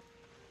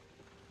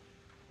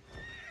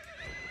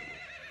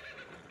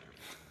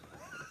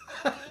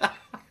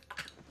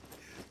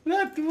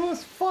 That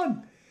was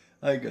fun!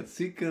 I got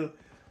sickle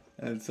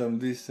and some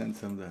this and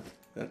some that.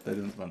 That I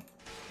don't want.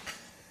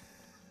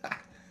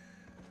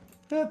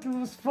 That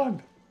was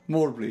fun.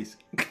 More please.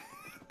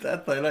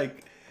 That I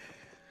like.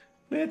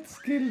 Let's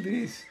kill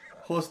these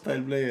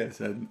hostile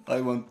players and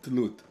I want to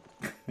loot.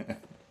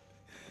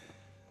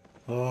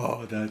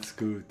 Oh, that's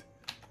good.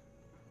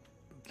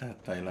 That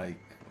I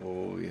like.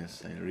 Oh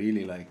yes, I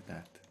really like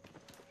that.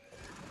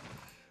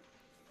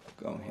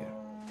 Come here.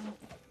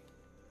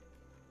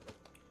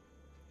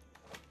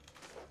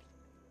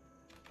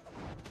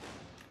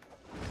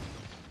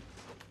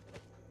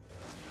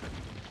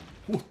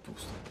 What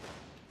was that?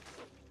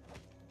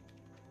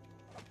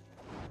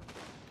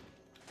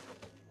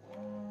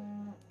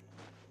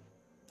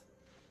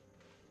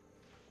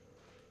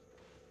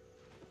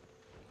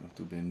 Have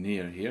to be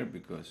near here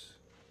because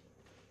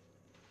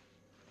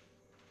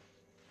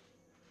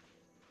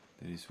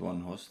there is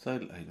one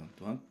hostile I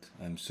don't want.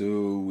 I'm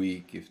so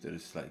weak if there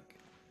is like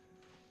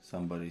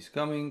somebody's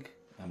coming.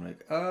 I'm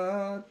like,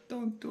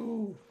 don't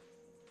do.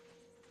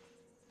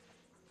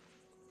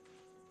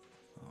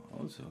 Oh,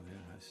 also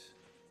here has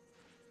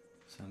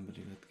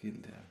somebody got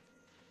killed there.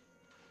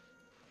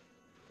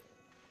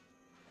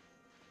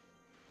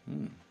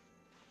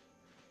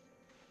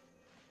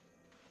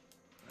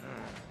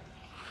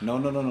 No,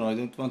 I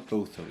don't want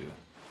both of you.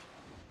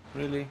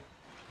 Really?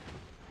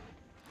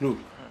 Look,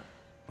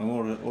 I'm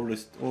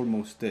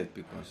almost dead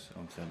because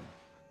I'm selling.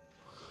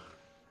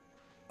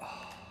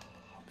 Oh,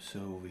 I'm so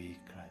weak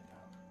right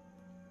now.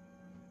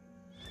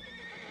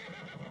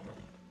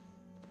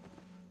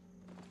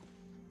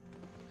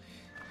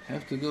 I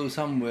have to go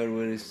somewhere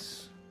where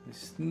there's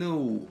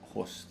no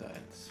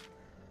hostiles.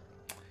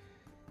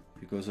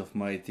 Because of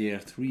my tier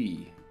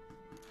 3.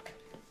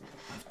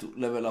 I have to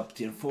level up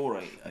tier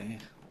 4.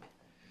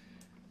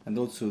 And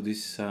also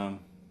this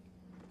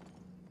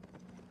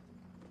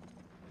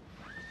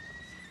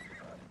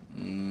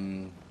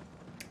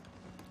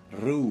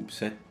robe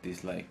set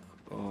is like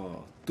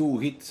 2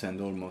 hits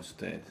and almost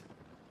dead.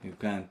 You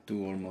can't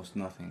do almost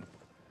nothing.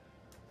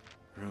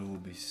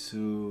 Robe is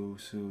so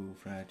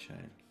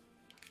fragile.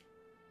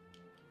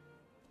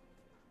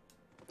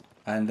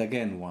 And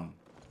again one.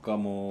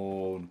 Come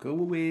on, go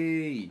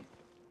away!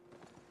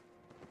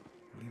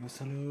 Leave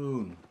us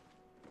alone.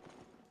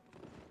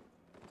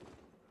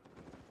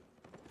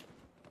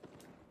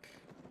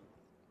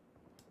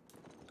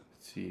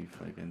 Let's see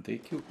if I can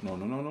take you. No,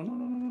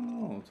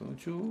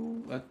 don't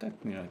you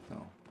attack me right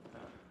now.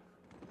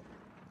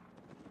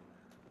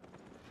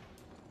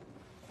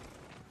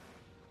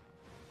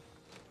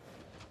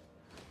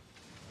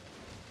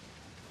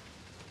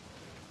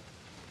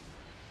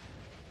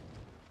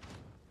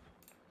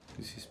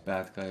 This is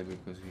bad guy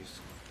because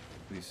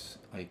this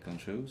icon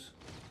shows.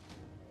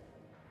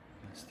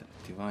 That's the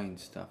divine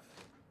stuff.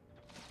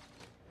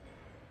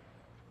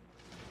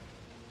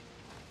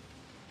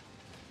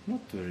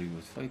 Not very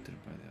good fighter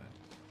by the way.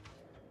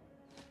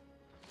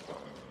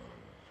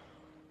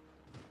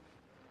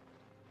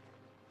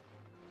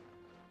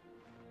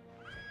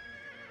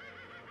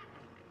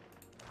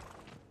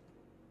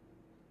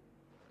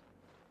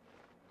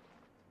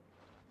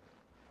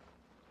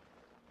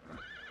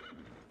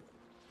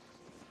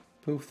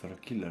 Both are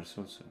killers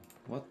also.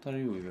 What are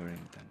you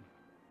wearing then?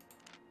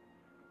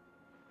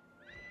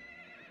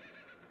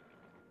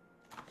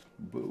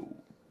 Bow.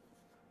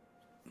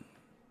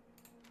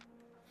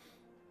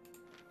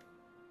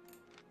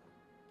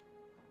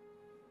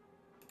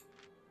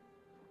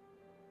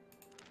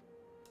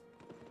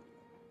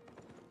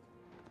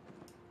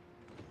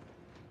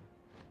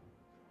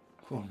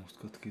 Almost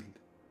got killed.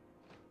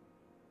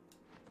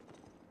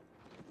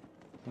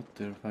 What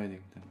they're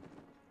fighting then?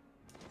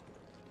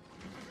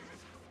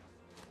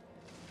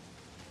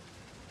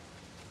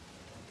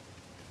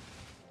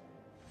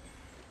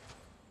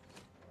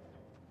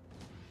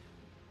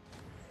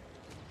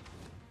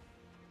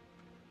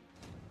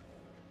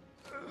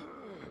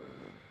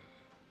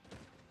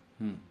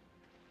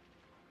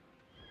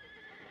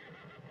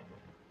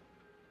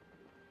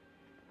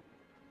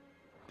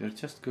 They're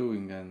just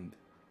going and...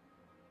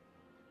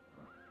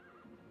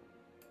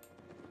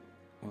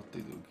 What they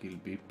do? Kill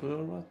people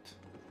or what?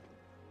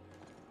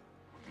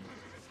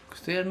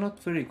 Because they are not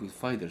very good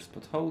fighters,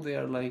 but how they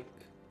are like...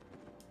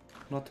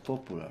 Not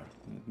popular.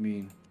 I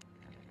mean...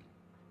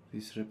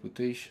 this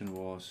reputation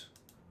was.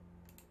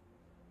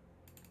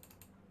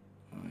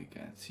 Oh, I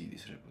can't see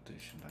this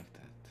reputation like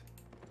that.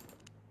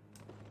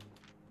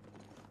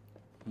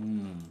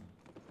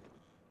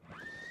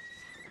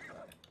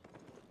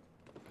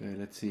 Okay,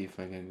 let's see if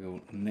I can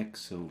go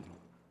next zone.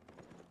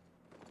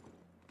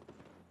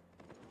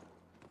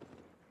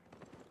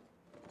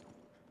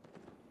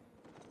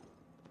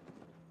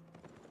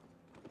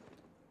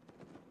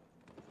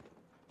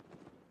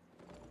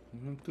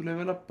 I want to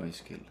level up my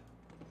skill.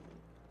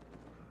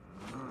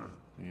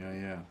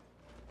 Yeah.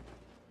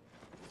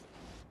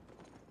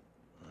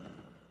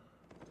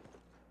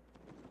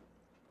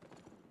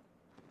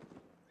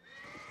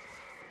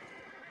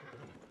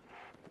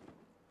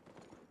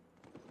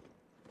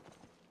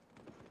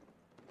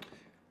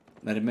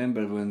 I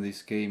remember when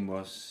this game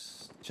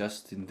was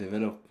just in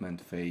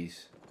development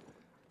phase,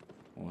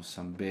 or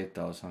some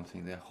beta or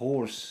something, the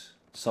horse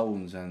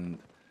sounds and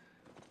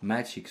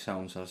magic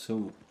sounds are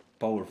so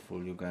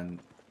powerful. You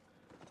can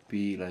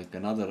be like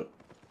another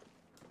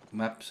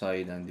map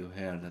side and you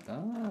hear that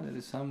there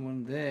is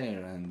someone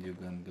there and you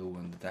can go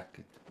and attack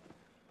it.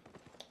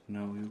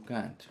 No, you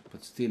can't,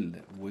 but still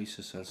the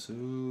voices are so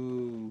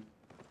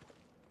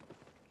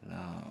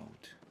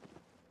loud.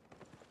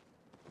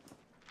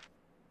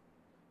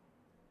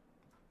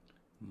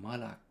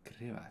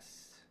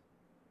 Malakrevas.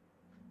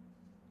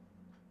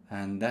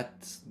 And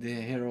that's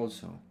there here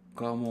also.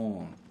 Come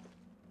on.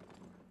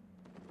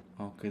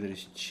 Okay, there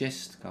is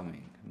chest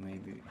coming.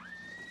 Maybe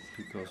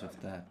because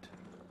of that.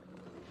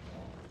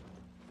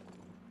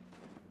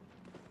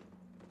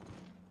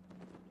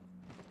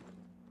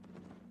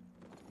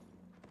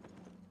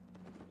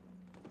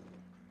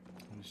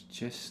 There's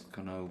chest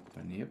gonna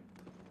open, yep.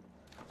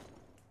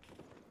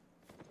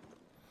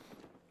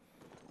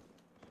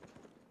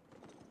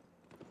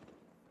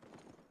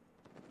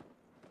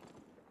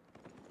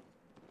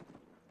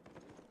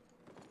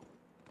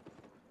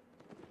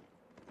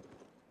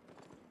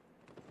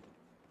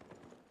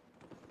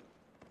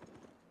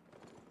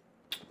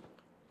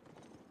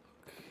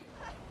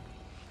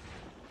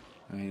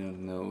 I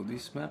don't know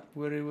this map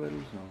very well,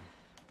 so.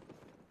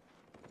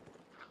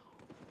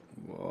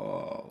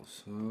 Wow,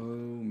 so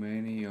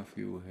many of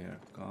you here.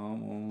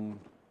 Come on.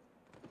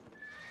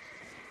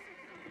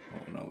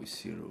 Oh, now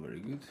it's 0, very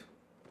good.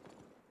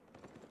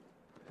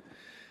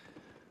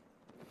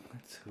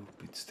 Let's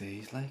hope it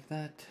stays like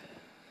that.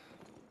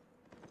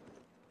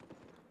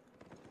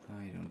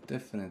 I don't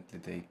definitely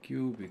take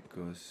you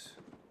because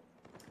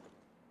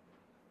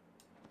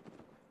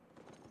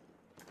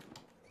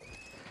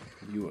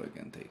you I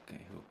can take, I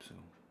hope so.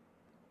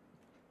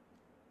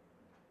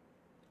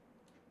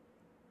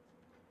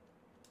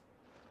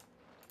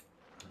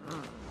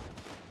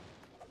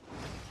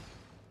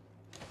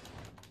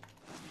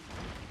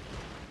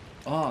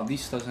 Ah,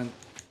 this doesn't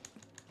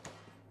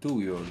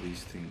do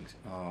these things.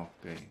 Ah,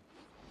 okay.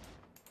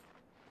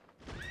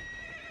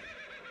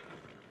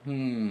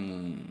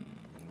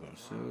 You're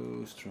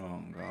so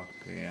strong.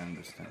 Okay, I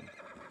understand.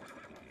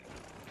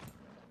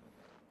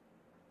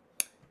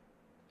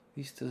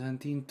 This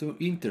doesn't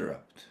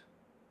interrupt.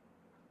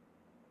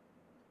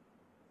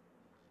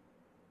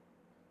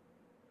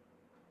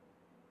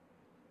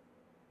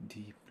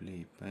 Deep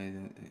leap. I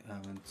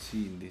haven't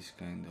seen this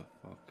kind of.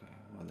 Okay,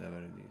 whatever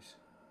it is.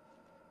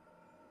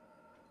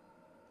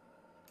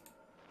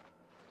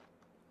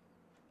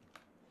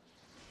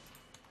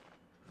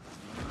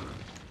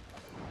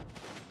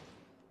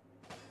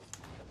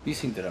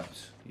 This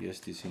interrupts. Yes,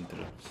 this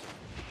interrupts.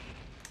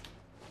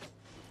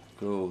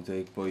 Go,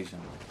 take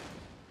poison.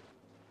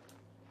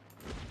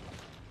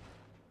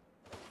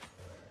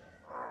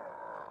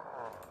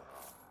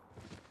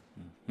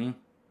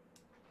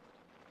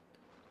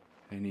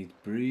 I need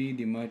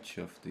pretty much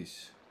of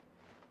this.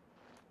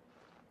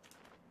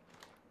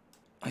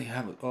 I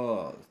have it.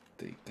 Oh,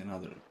 take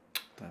another.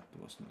 That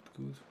was not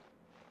good.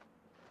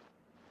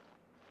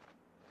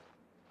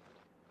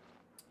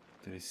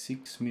 There is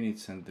 6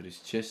 minutes and there is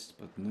chest,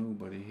 but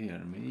nobody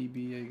here.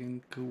 Maybe I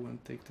can go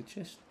and take the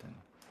chest then.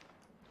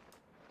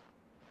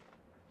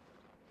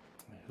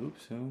 I hope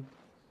so.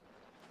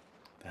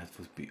 That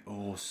would be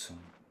awesome.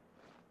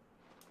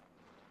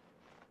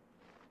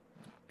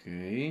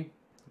 Okay,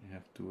 I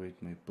have to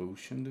wait my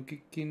potion to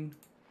kick in.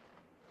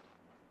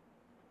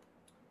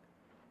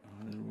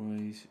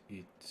 Otherwise,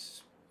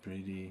 it's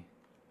pretty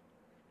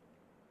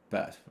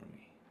bad for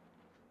me.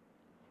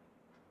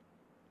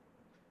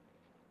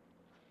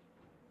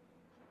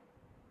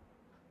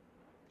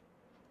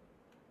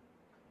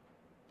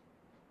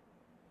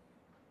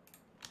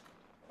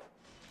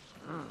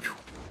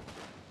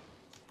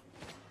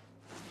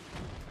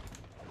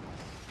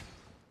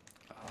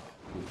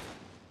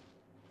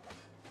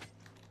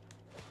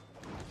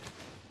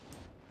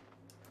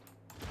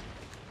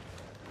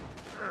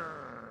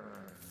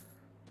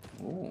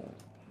 Oh,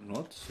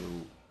 not so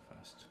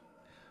fast.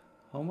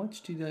 How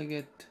much did I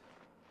get?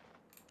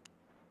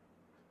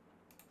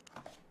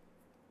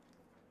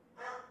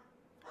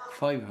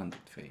 500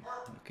 fame.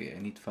 Okay, I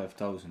need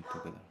 5,000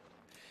 together.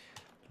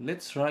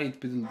 Let's ride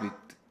a little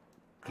bit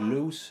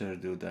closer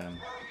to them.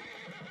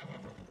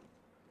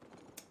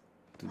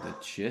 to the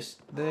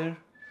chest there.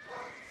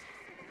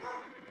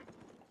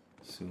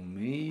 So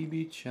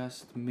maybe,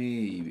 just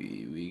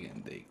maybe, we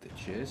can take the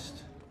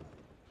chest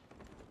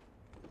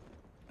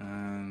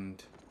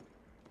and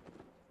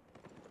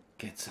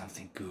get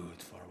something good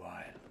for a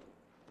while.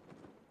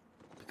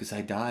 Because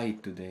I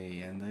died today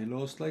and I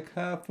lost like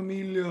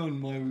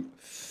 500,000.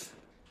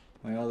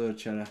 My other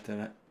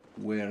character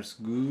wears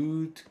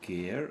good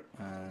gear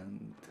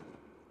and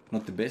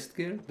not the best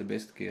gear. The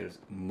best gear is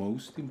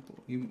most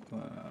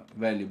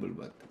valuable,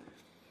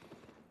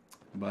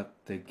 but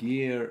the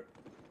gear.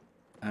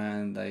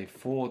 And I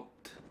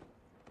fought.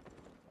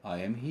 I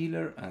am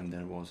healer, and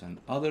there was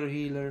another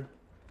healer.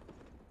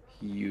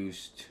 He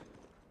used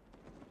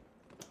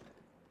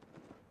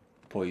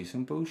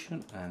poison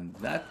potion, and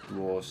that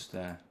was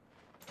the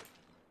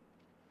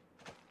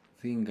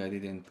thing I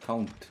didn't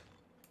count.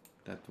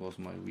 That was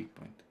my weak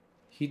point.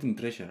 Hidden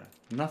treasure.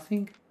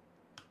 Nothing?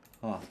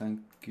 Ah, thank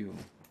you.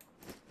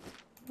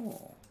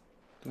 Oh,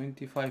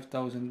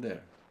 25,000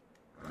 there.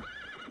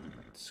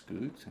 That's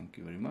good, thank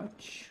you very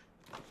much.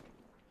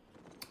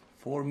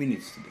 4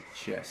 minutes to the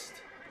chest.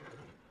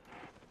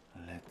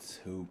 Let's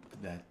hope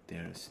that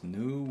there's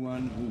no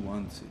one who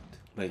wants it.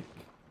 Like,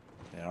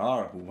 there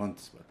are who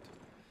wants, but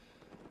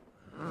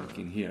like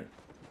in here.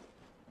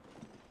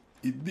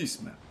 In this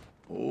map.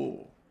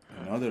 Oh,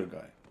 another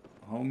guy.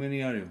 How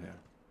many are you here?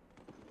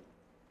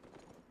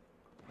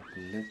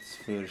 Let's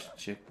first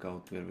check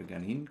out where we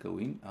can go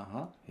in.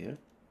 Aha, here.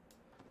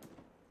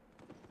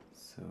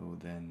 So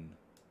then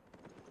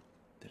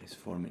there is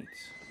 4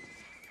 minutes.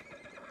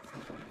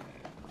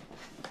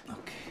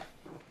 Okay,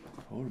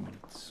 4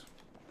 minutes.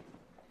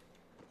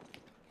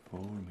 4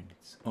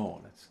 minutes.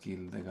 Oh, let's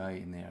kill the guy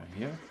in there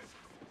here.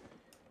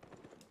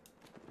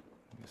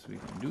 Guess we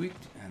can do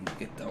it and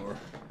get our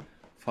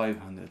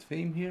 500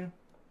 fame here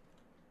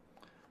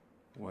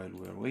while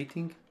we're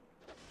waiting.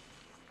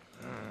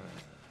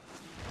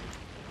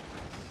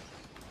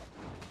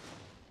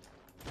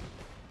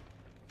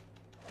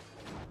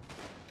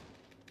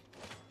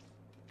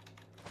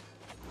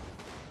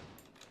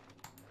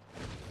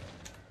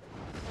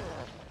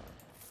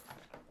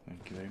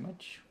 Thank you very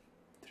much.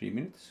 3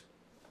 minutes.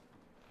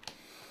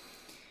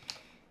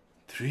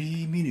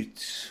 3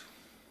 minutes.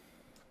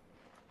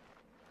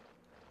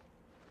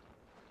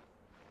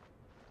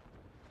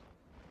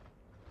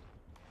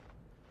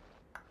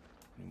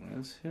 Anyone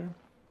else here?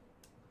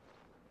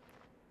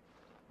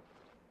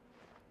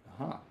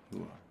 Aha, you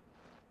are.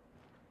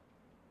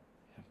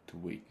 Have to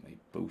wait my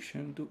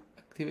potion to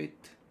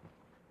activate.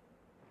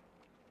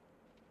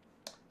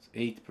 It's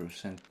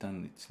 8%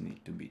 done, it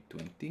needs to be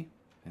 20.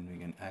 Then we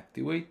can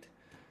activate.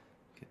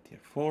 Get here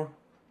 4.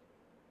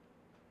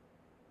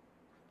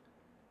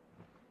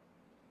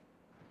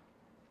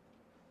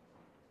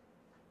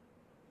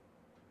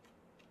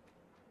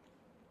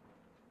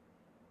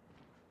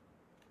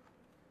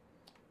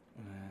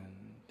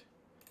 And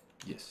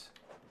yes.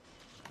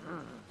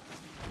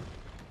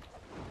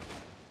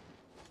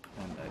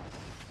 And I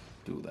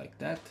do like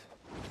that.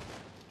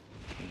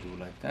 I do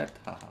like that.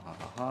 Ha ha ha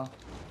ha ha.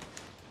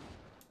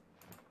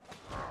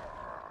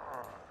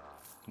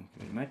 Thank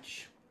you very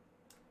much.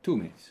 2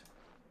 minutes.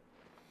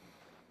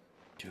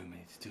 2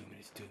 minutes, 2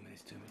 minutes, 2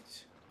 minutes, 2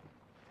 minutes.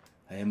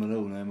 I am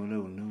alone, I am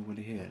alone.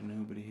 Nobody here,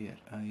 nobody here.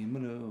 I am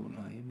alone,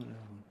 I am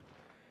alone.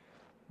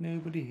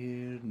 Nobody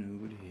here,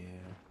 nobody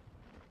here.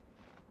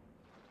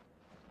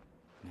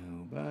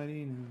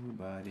 Nobody,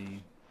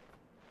 nobody.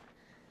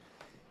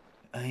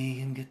 I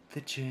can get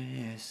the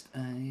chest, I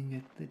can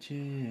get the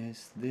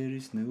chest. There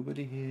is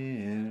nobody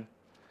here.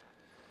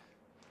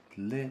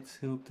 Let's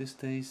hope this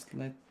stays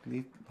like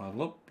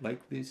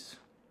this.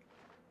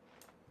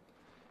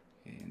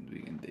 And we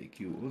can take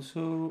you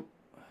also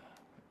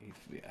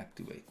if we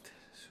activate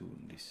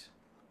soon this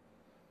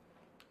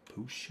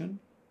potion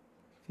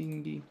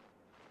thingy.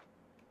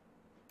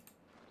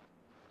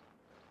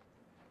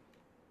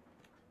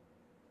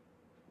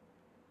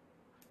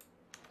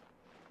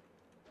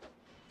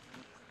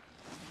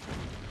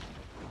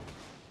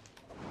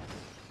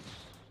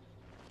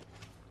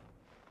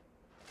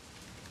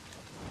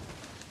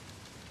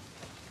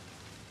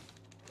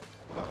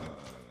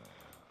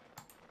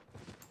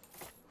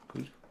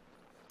 Good.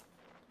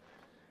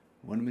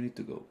 1 minute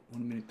to go.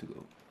 1 minute to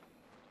go.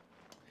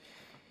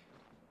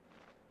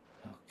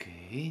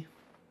 Okay.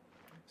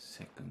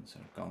 Seconds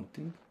are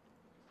counting.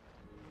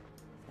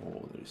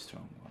 Oh, there is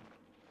strong one.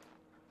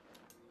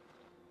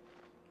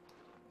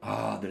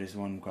 Ah, there is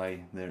one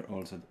guy there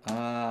also.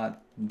 Ah,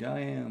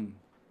 damn.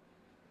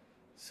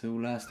 So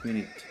last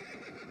minute.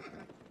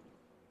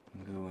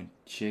 Go and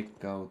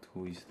check out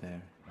who is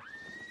there.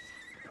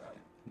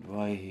 And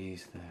why he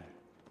is there.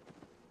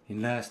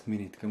 In last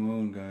minute, come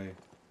on guy.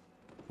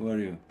 Who are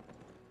you?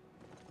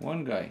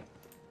 One guy.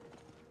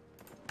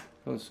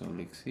 Also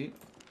Lixie.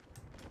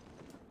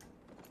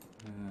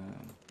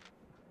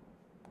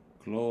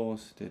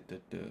 Close.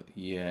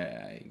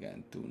 Yeah, I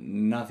can do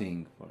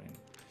nothing for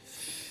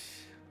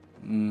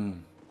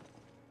him.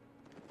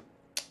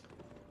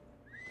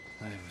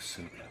 I was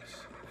so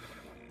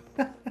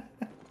close.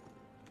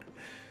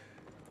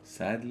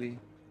 Sadly,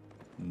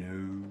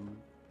 No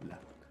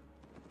luck.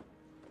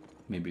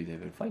 Maybe they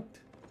will fight.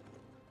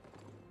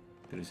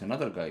 There is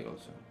another guy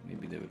also.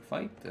 Maybe they will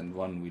fight and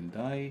one will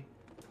die.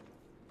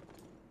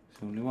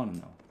 There's only one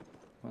now.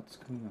 What's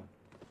going on?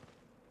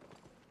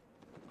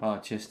 Ah,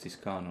 chest is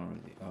gone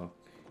already. Okay.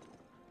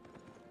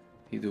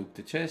 He took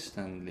the chest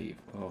and leave.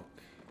 Okay,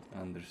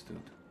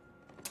 understood.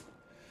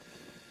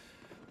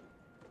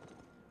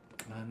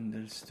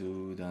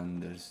 Understood.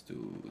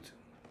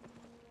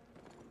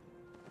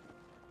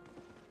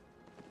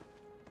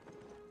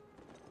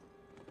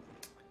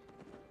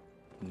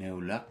 No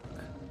luck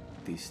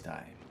this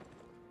time.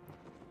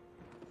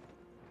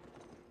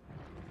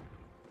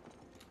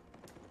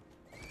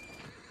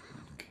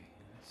 Okay,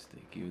 let's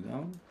take you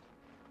down.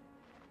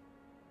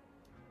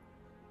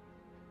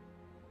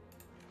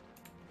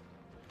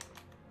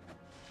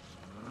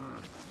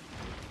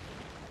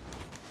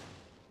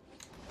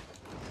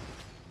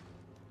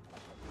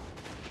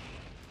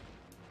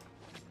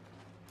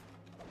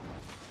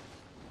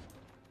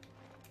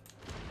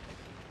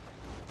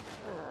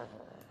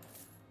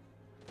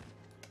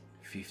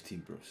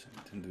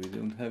 And we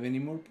don't have any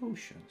more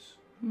potions.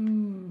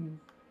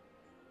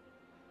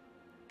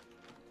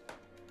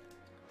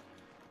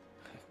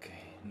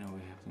 Okay, now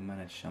we have to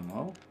manage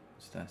somehow.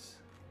 What's that?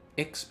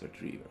 Expert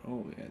Reaver.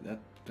 Oh yeah,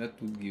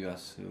 that would give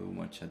us so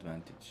much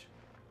advantage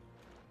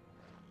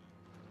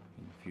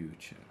in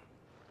future.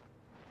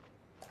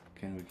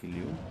 Can we kill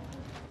you?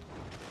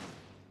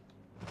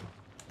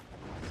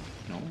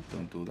 No,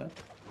 don't do that.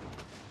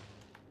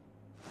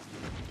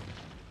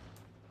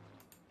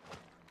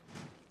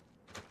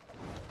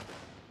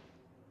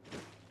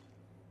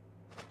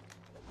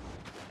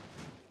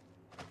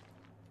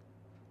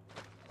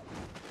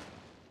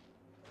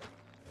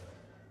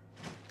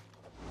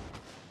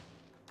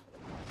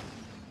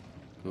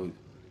 Good.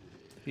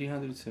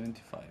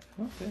 375.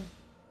 Okay.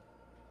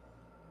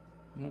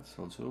 That's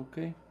also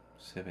okay.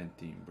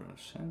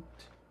 17%.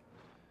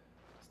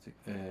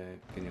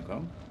 Can you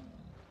come?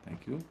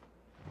 Thank you.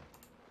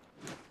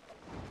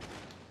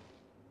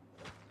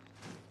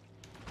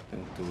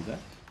 Don't do that.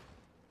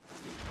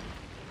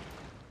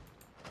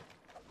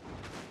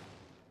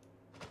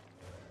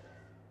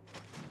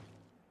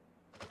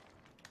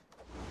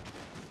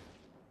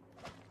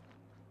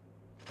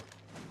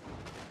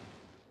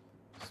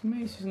 This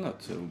mace is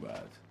not so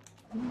bad.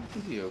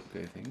 Pretty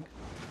okay, I think.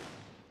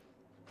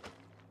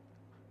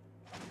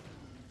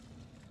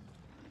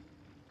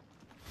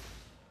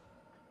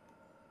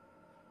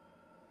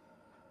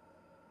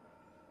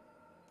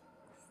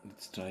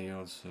 Let's try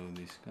also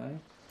this guy.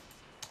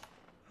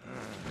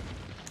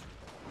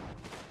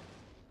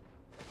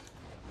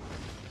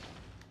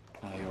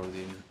 I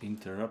already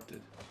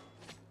interrupted.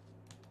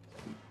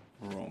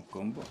 Wrong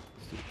combo.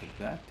 Let's look at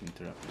that.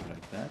 Interrupted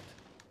like that.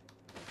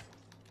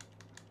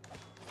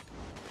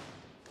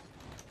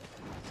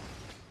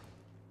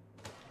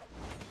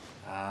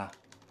 Ah,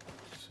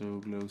 so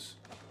close.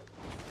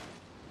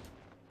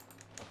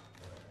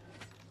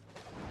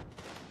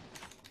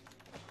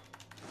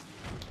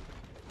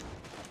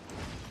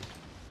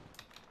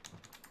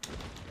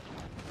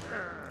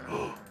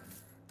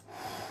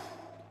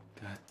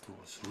 That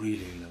was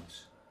really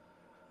close.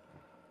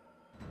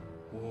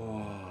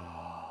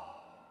 Wow.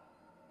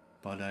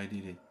 But I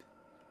did it.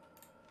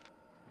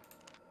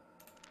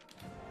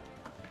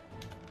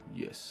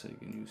 Yes, I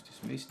can use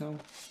this mace now.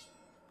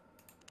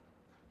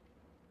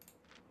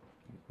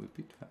 Equip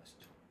it fast.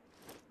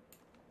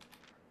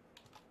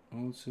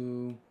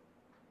 Also,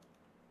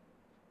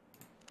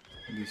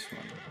 this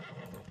one.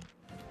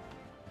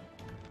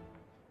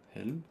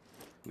 Helm.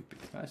 Equip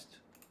it fast.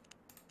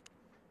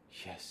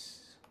 Yes.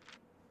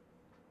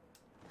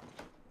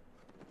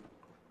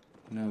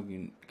 Now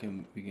we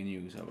can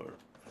use our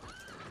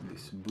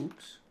these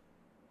books.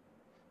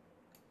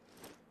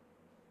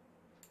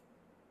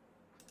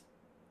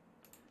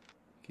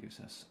 Gives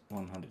us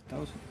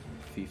 100,000,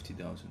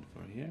 50,000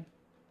 for here.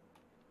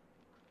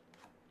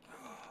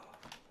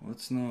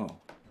 What's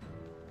now?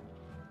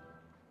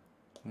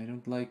 I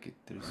don't like it.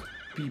 There's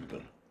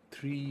people.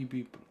 3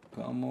 people.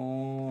 Come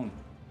on.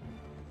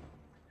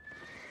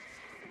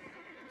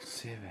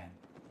 7.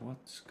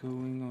 What's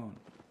going on?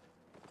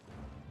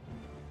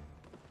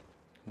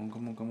 Come on,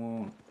 come on, come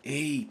on.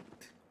 8.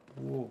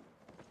 Whoa.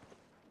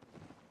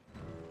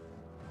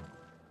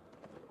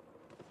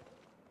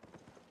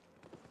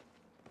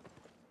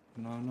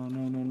 No, no,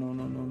 no, no, no,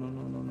 no, no, no,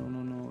 no, no, no,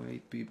 no, no.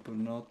 8 people,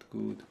 not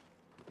good.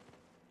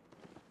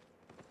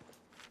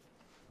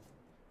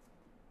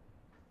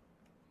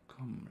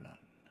 Come on.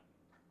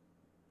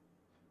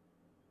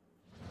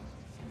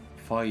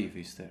 5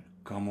 is there.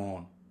 Come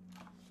on.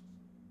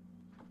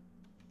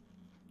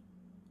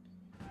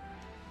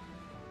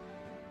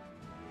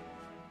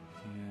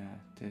 Yeah,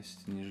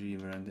 Destiny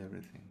Reaver and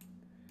everything.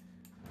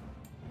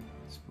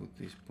 Let's put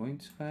these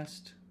points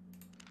fast.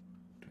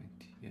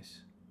 20,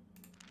 yes.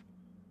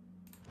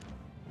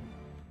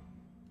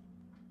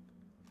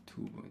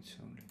 2 points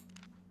only.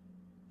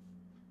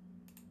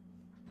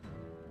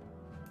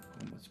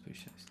 Combat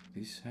specialist.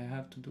 This I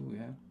have to do,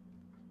 yeah.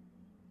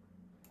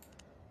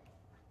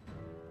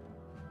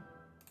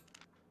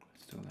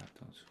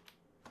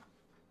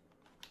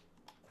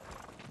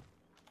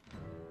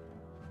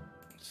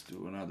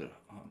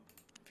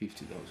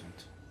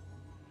 50,000.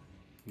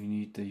 We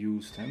need to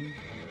use them.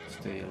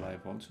 Stay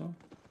alive also.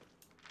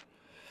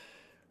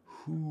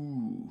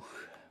 Whew.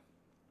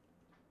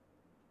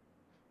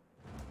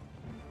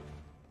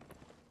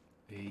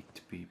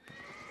 8 people.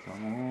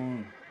 Come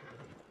on.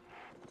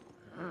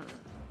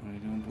 I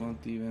don't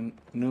want to even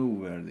know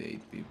where the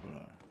 8 people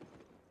are.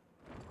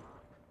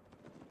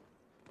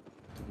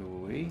 To go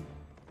away.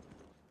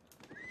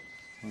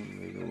 All the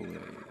way, go away.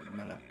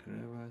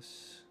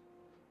 Malakrevas.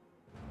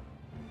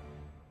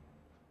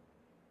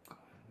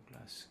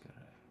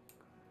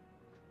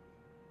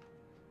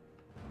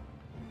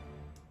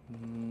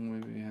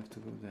 Maybe we have to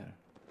go there.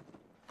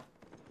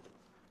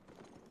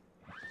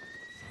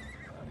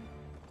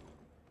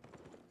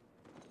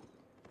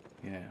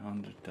 Yeah,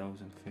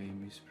 100,000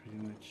 fame is pretty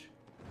much.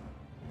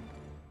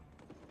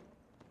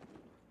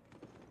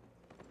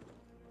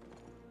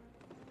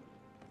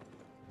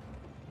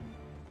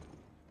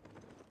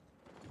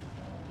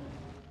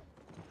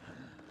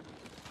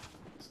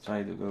 Let's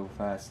try to go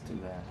fast to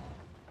the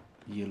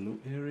yellow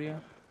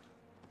area.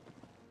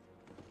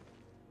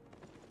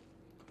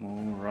 Come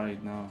on,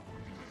 right now.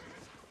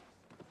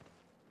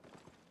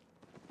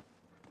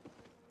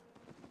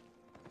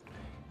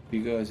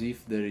 Because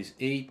if there is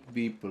 8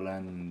 people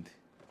and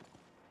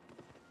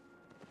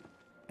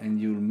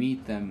you'll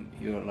meet them,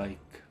 you're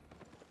like,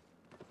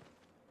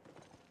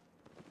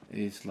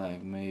 it's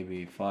like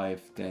maybe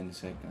 5-10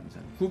 seconds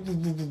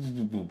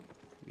and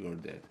you're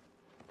dead.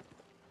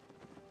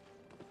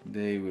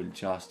 They will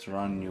just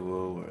run you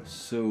over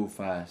so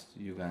fast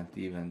you can't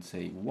even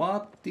say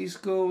what is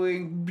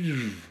going.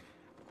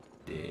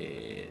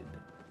 Dead.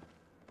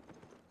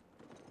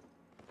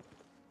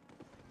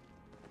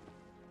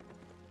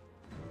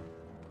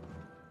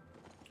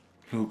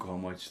 Look how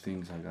much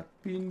things I got.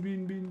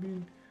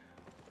 Bin.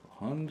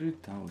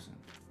 100,000.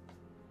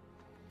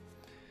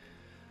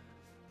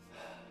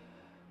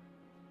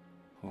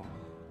 Oh.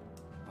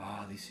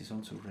 Ah, this is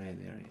also red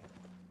area.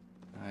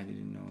 I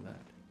didn't know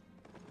that.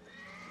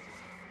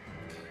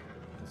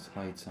 Let's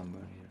hide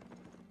somewhere here.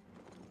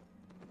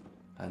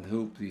 And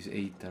hope these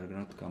 8 are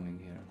not coming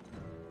here.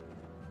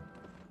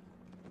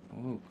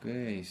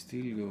 Okay,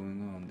 still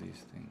going on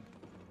this thing.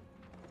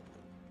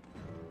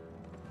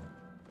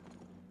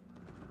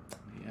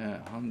 Yeah,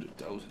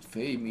 100,000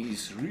 fame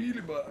is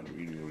really bad,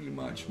 really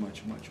much.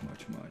 Let's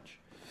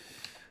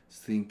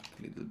think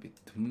a little bit.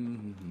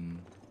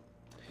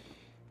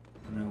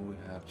 Now we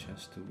have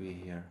just to be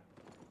here.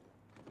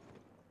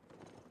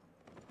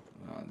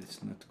 This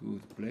is not a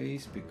good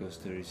place because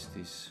there is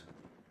this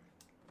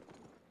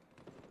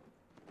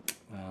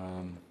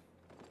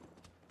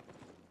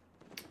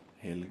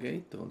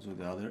Hellgate, also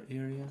the other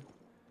area.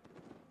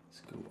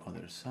 Let's go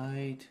other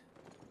side.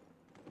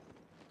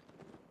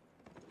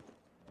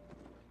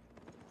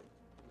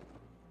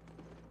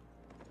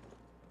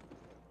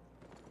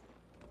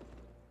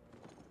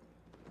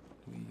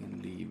 We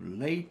can leave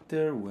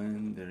later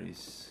when there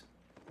is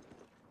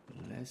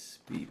less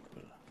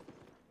people.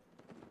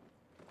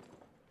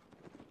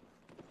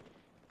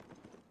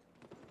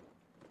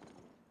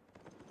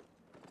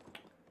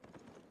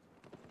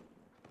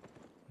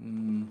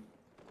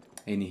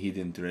 Any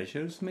hidden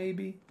treasures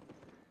maybe?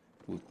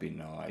 Would be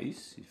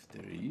nice if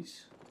there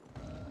is.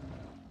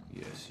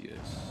 Yes,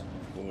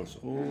 of course.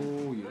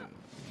 Oh yeah,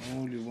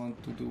 all you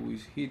want to do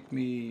is hit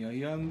me,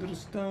 I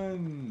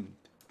understand.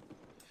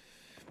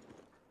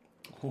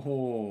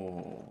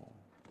 Oh,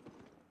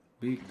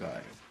 big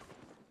guy.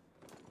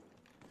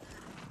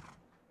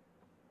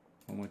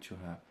 How much you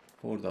have?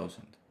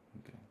 4,000.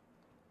 Okay.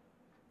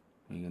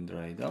 We can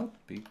try it out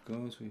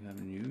because we have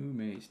a new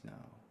mace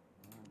now.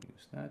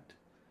 Use that.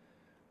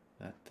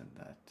 That and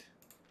that.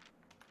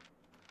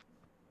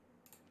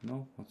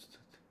 No, what's that?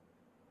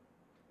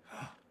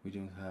 We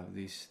don't have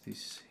this.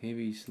 This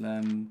heavy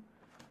slam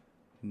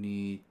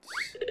needs.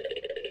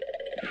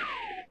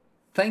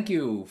 Thank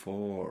you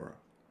for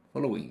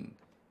following.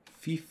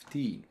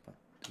 15, but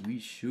we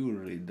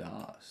surely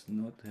does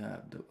not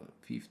have the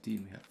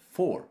 15. We have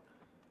 4.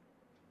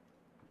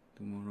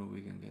 Tomorrow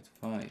we can get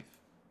 5.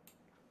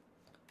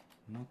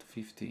 Not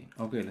 15.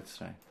 Okay, let's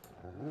try.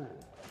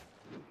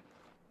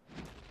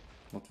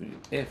 What we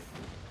need? F.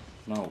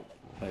 Now,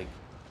 like,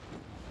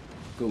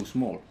 go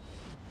small.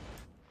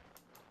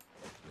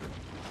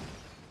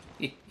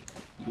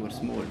 You are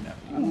small now.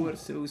 You are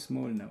so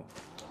small now.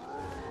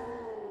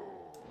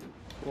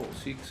 Oh,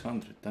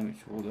 600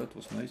 damage. Oh, that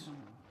was nice.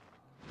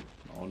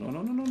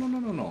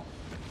 No.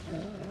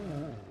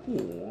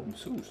 Oh, I'm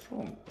so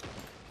strong.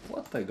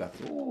 What I got?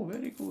 Oh,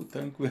 very good.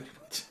 Thank you very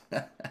much.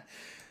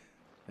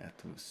 That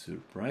was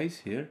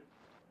surprise here.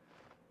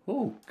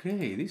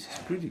 Okay, this is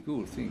pretty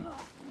cool thing.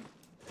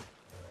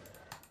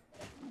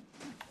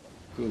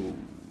 Go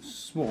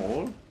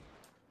small.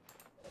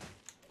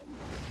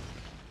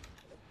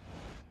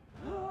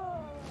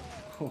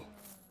 Oh.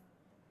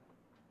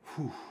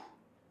 Whew.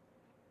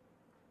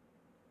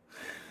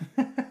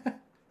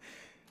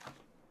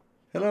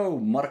 Hello,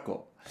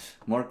 Marco.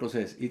 Marco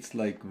says it's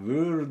like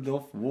World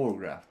of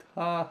Warcraft.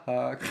 Ha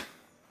ha.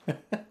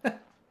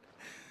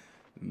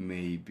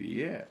 Maybe,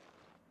 yeah.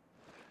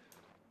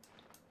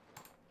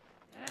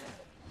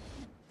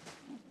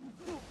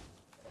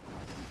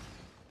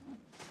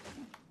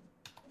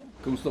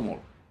 Go small.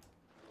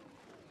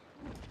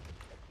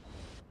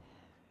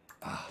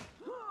 Ah.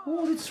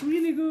 Oh, it's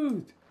really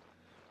good.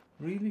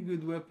 Really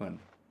good weapon.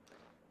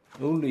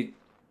 Only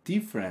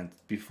different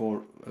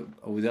before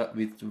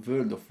with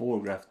World of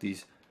Warcraft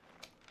is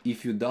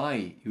if you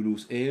die, you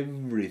lose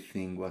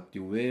everything what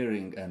you're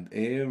wearing and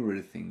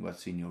everything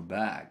what's in your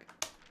bag.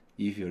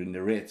 If you're in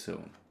the red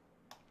zone.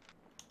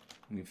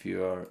 If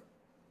you are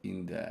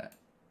in the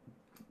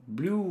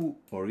blue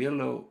or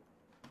yellow,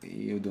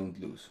 you don't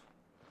lose.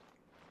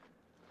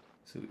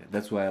 So yeah,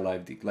 that's why I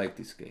like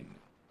this game.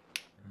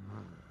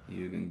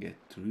 You can get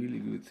really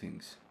good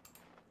things.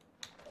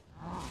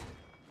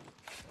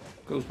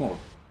 Go small.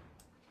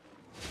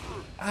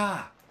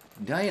 Ah,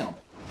 damn.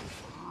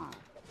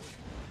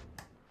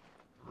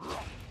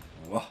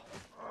 Wah.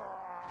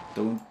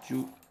 Don't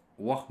you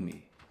whack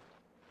me.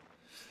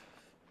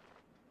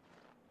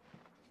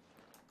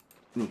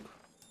 Look.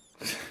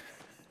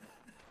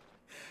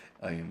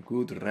 I am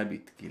good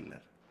rabbit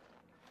killer.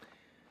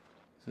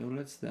 So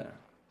let's there.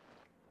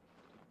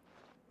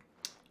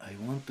 I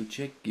want to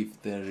check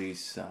if there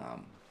is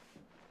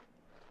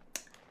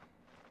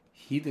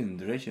hidden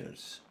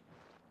treasures.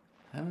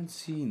 Haven't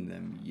seen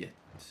them yet,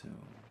 so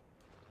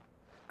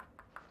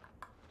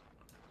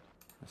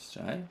let's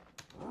try.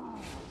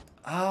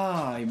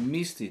 Ah, I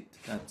missed it.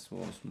 That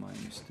was my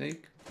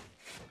mistake.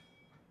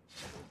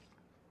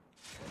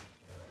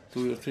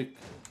 Do your trick.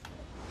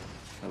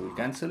 I will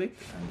cancel it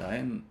and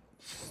then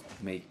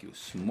make you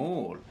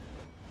small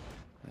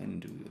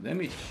and do your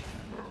damage.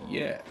 And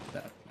yeah,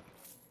 that.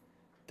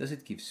 Does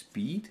it give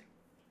speed?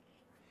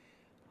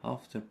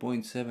 After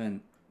 0.7,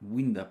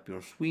 wind up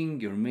your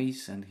swing, your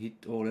mace, and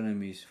hit all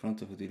enemies in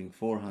front of you, dealing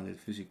 400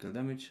 physical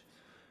damage.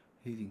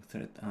 Hitting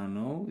threat. Ah,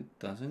 no, it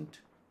doesn't.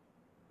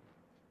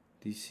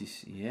 This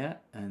is, yeah,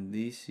 and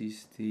this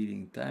is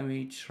dealing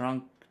damage,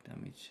 shrunk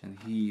damage, and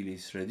heal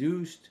is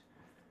reduced.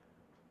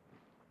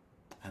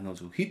 And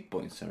also hit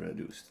points are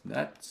reduced.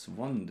 That's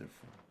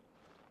wonderful.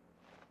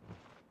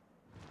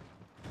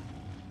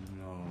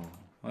 No,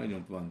 I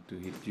don't want to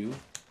hit you.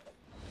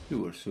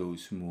 You are so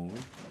small.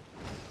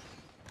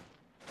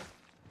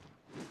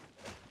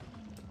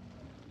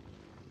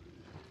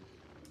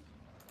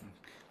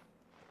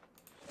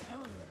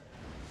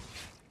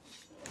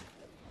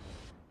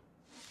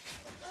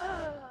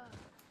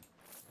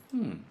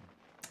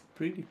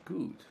 Pretty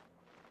good.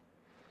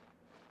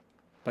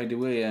 By the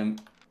way, I'm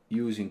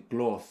using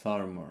cloth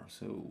armor,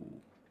 so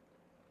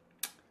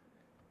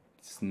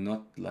it's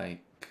not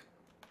like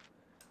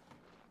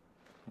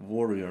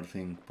warrior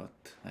thing,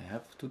 but I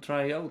have to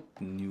try out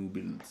new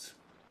builds.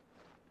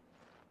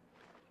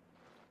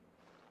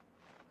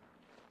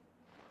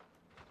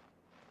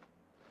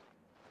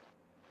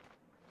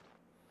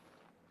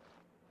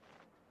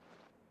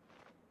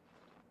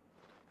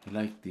 I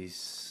like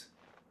this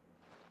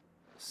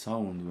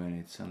sound when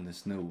it's on the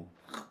snow.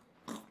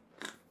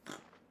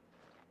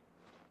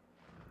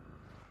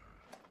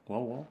 Whoa,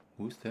 whoa,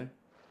 who's there?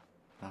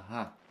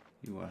 Aha,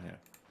 you are here.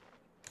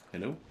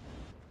 Hello?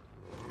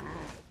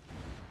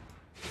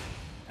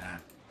 Ah.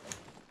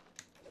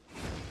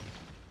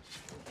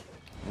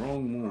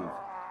 Wrong move.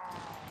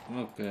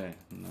 Okay,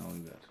 now we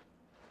got.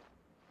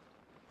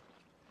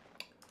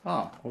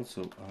 Ah,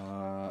 also,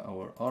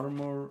 our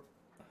armor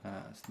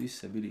has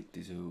this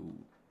ability, so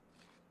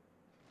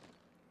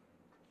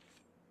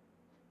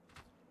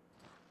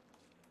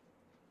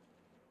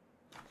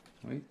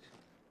wait.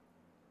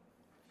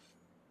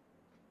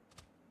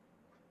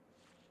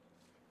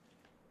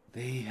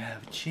 They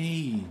have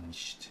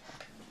changed.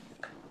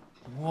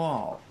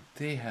 Wow,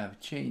 they have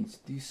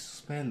changed this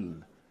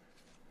spell.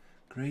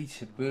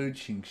 Creates a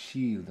burning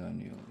shield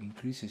on you.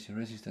 Increases your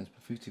resistance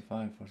by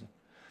 55%.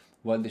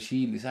 While the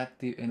shield is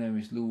active,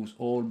 enemies lose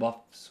all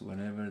buffs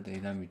whenever they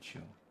damage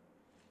you.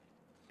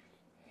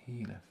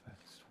 Heal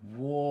effects.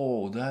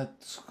 Whoa,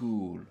 that's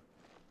cool.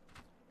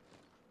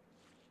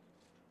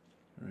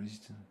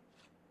 Resistance.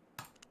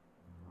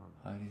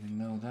 I didn't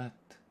know that.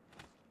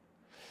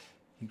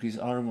 Increase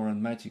armor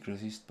and magic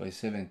resist by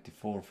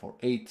 74 for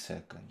 8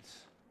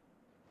 seconds.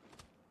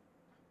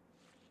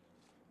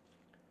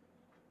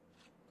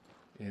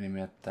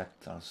 Enemy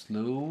attacks are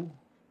slow.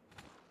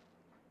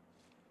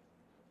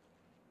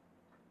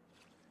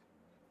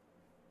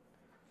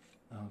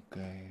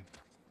 Okay.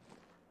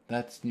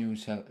 That's new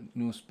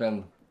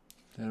spell.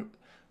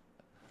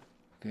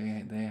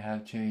 Okay, they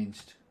have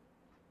changed.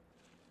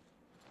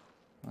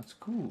 That's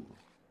cool.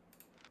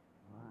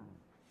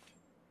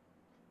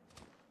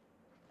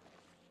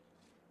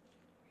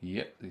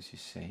 Yep, this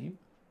is same.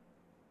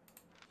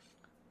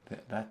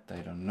 That I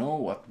don't know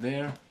what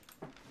there.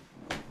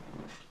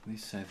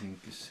 This I think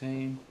is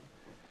same.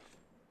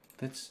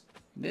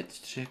 Let's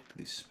check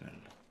this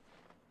spell.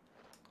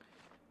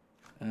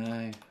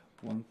 I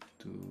want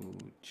to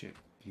check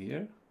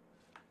here.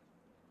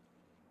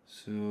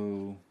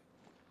 So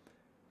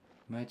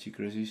magic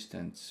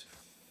resistance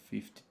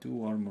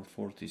 52, armor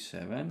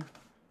 47,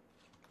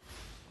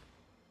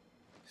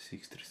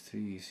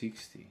 63,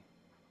 60.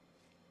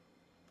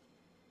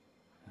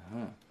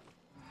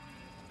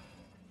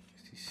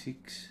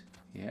 66.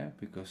 Yeah,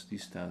 because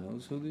this does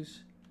also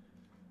this.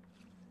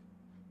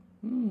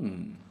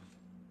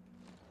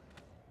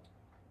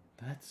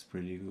 That's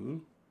pretty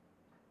cool.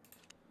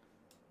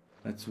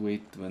 Let's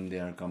wait when they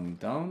are coming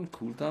down,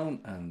 cool down,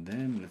 and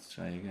then let's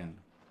try again.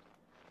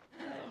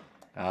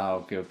 Ah,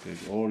 okay, okay.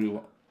 Or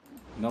you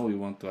now you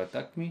want to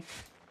attack me?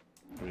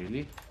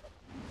 Really?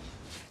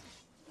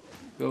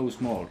 Go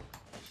small.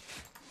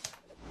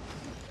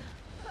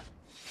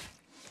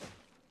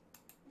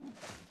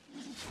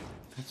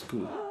 That's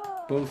good.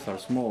 Both are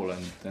small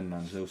and then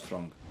I'm so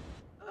strong.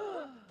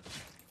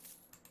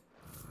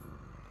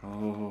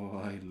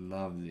 Oh, I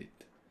loved it.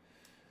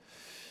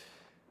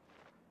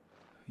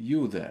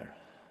 You there.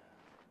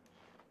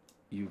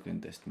 You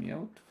can test me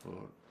out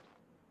for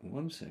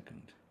 1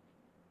 second.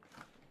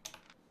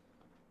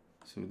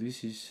 So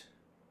this is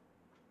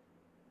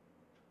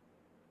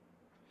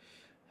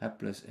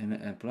applies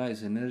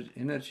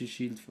energy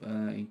shield,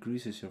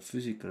 increases your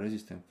physical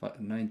resistance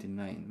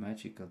 99,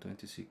 magical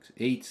 26,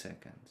 8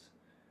 seconds.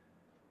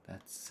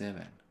 That's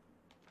 7.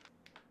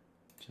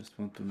 Just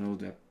want to know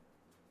the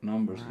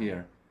numbers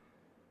here.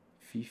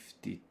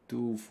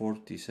 52,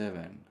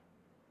 47.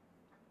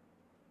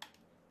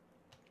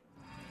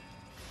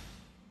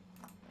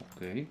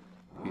 Okay,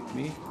 hit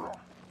me.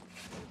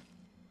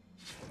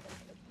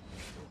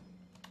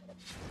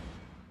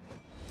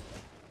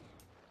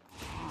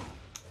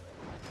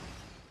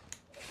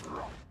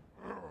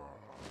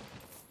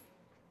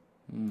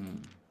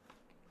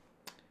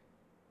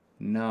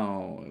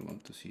 Now I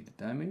want to see the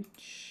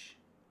damage.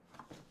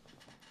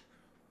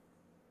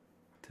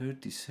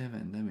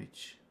 37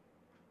 damage.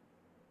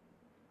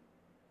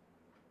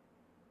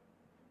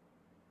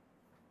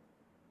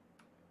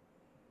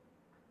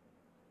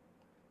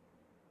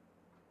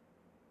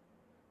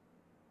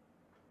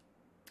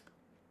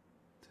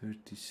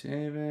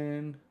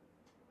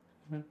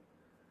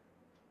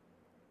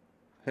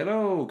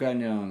 Hello,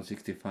 Canyon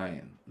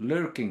 65.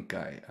 Lurking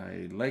guy,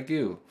 I like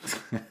you.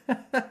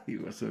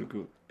 You are so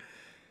cool.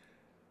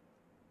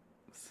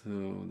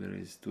 So there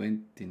is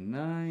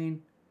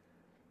 29.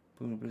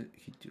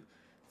 Hit you.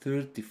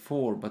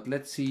 34, but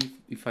let's see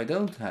if I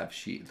don't have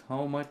shield,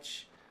 how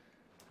much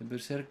the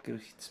berserker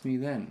hits me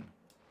then.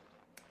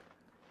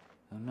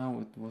 And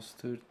now it was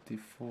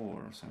 34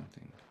 or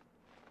something.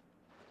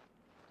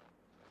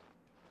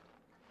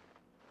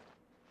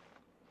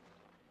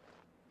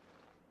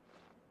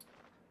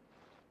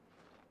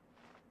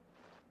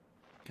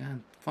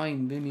 Can't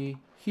find any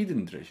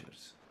hidden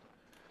treasures.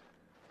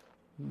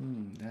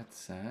 That's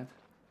sad.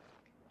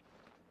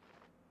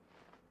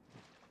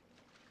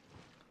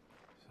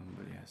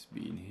 Somebody has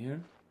been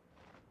here.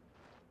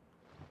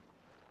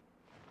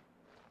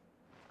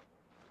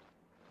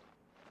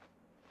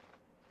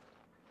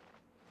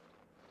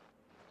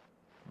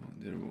 Oh,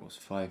 there was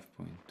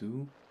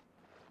 5.2.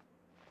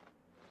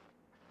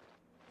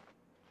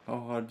 How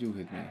hard you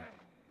hit me?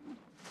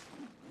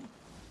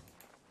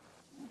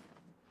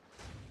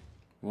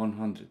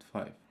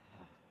 105.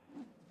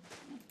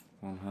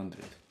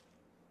 100.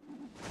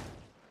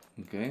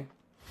 Okay.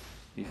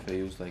 If I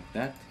use like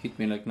that, hit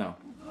me like now.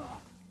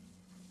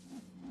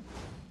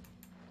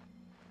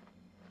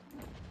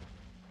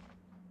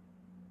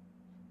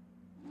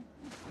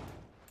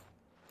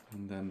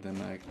 And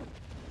then I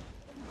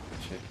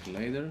check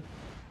later.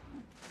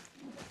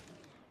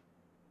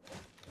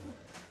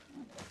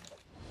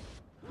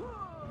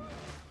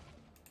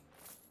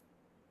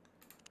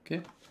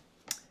 Okay.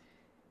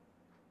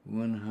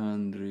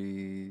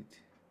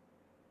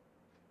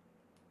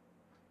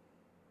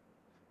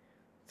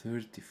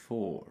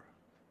 134.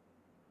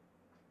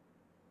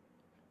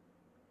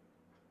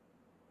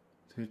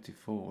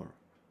 34.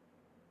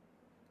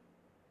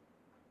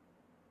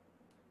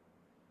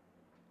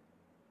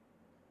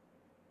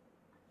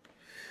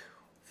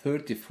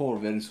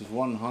 Versus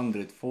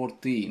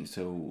 114,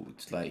 so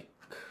it's like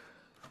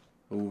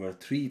over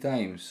 3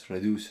 times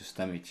reduces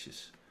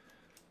damages.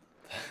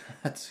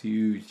 That's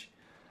huge.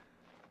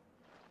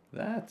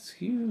 That's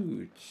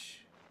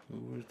huge.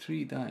 Over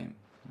 3 times.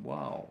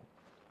 Wow.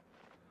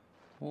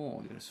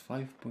 Oh, there's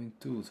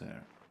 5.2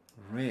 there.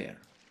 Rare.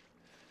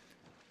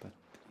 But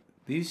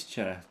this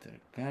character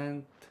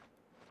can't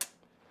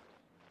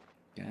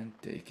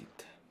take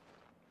it.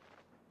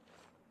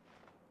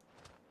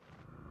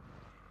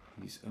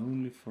 He's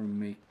only for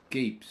make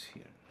capes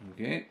here.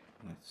 Okay,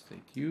 let's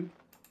take you.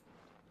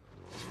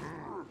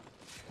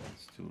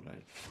 Let's do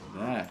like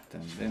that,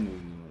 and then we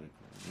do like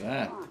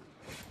that.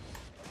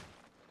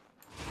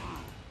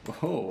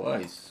 Oh,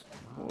 nice.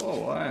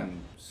 Oh, I'm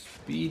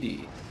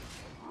speedy.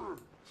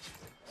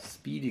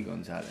 Speedy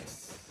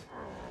Gonzalez.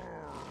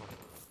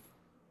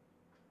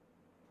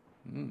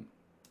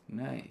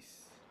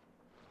 Nice.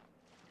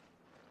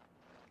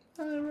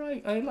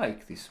 I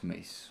like this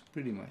mace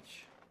pretty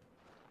much.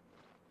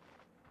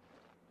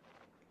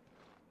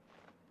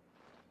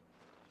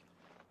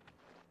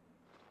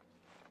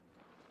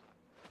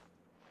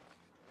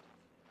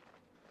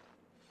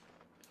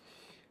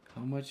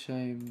 How much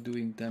I'm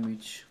doing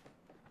damage?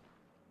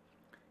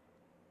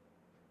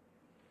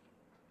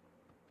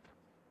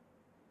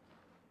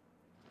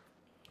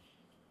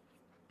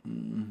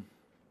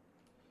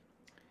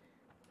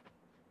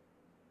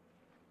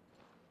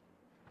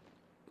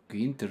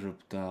 Okay,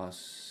 interrupt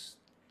does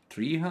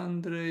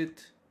 300.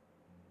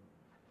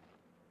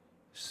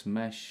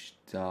 Smash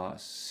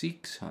does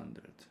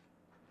 600.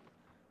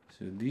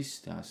 So this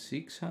does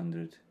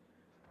 600.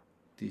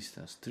 This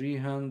does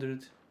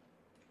 300.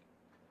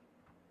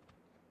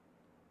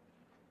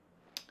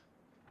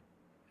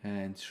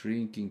 And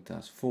shrinking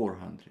does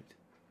 400.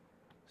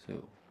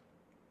 So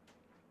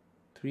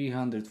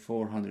 300,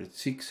 400,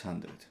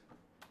 600.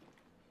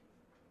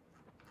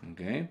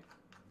 Okay.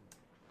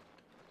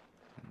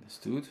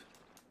 Understood.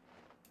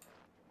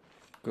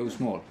 Go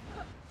small.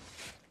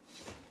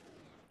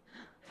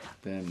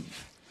 Then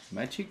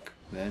magic,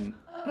 then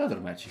another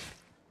magic.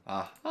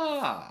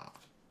 Aha!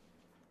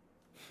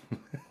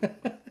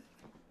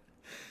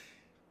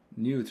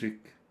 New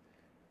trick.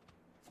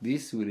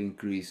 This will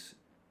increase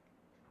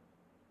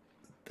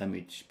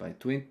damage by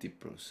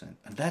 20%,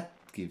 and that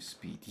gives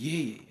speed.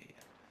 Yeah.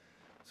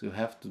 So you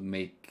have to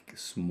make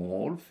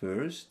small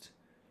first,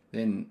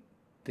 then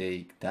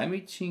take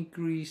damage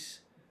increase,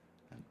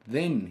 and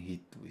then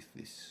hit with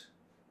this.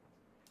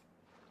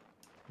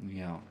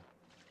 Yeah.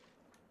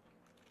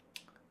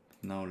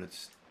 Now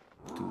let's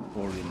do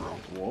ordinary.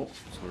 Whoa,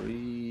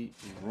 sorry,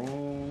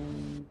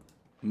 wrong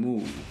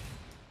move.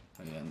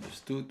 I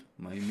understood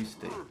my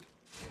mistake.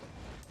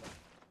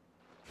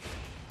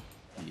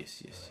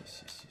 Yes.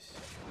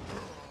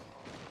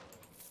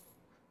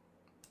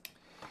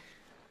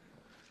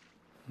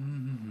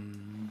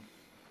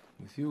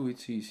 With you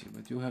it's easy,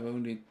 but you have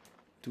only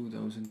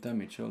 2000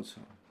 damage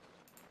also.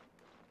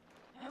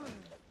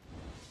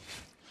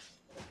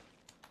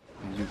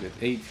 And you get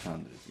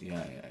 800.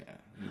 Yeah.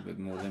 You get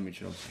more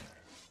damage also.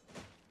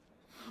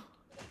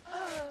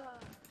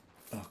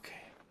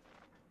 Okay.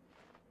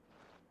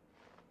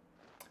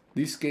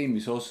 This game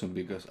is awesome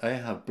because I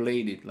have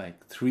played it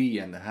like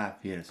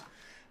 3.5 years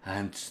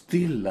and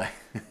still like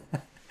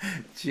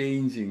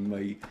changing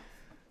my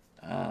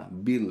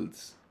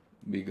builds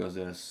because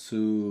there are so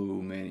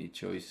many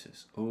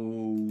choices.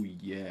 Oh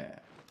yeah.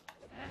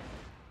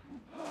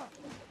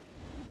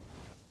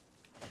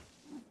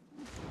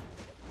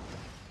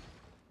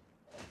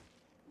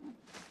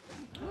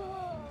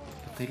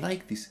 But I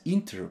like this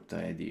interrupt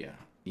idea.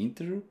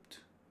 Interrupt?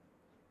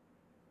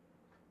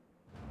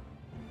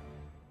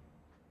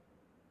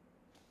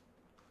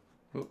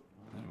 Oh,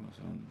 there was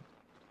one.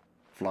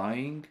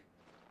 Flying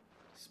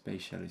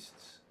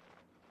specialists.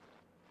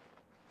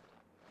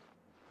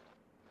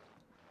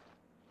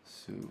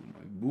 So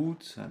my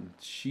boots and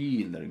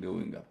shield are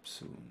going up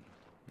soon.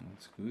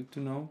 That's good to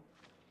know.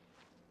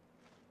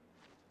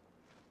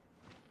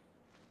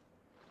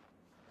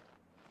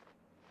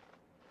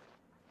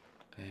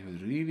 I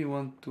would really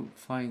want to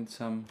find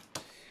some.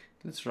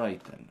 Let's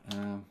write then.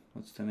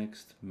 What's the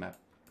next map?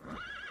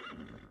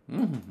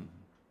 Okay.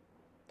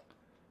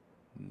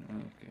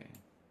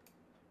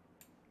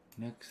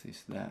 Next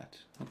is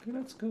that. Okay,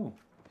 let's go.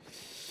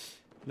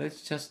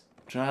 Let's just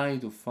try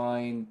to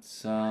find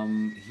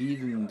some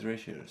hidden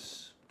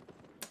treasures.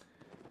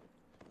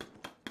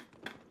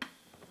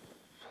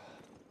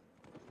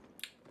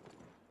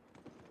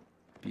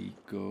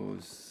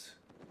 Because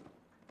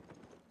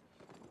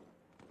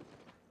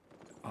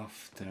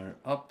after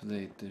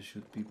update there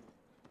should be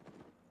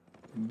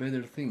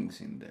better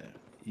things in there,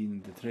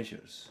 in the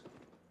treasures.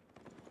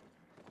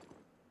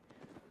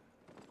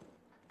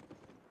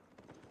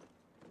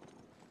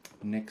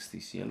 Next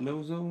is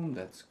yellow zone,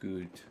 that's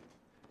good.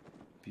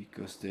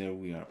 Because there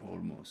we are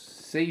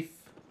almost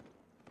safe.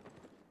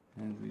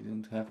 And we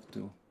don't have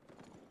to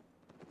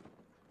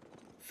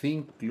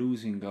think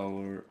losing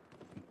our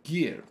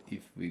gear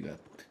if we got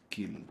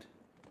killed.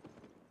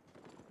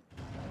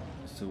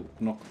 So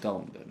knocked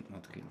down then,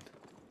 not killed.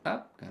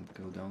 Ah, can't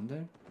go down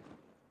there.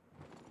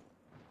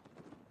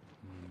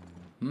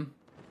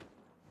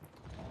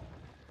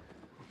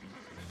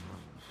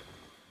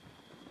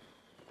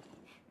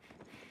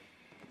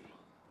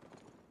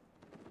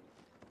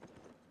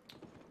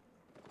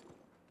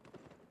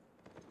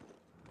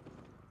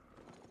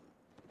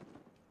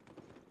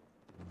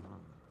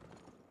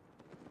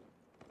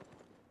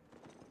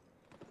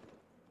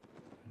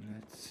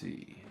 Let's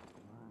see.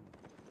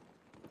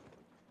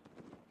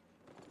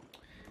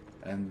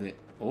 And the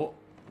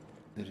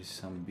there is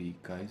some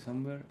big guy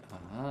somewhere.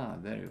 Aha,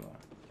 there you are.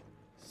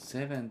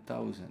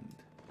 7,000.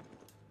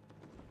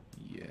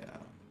 Yeah.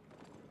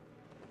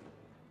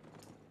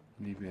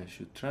 Maybe I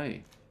should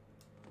try.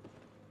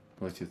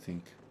 What do you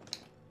think?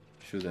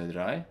 Should I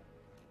try?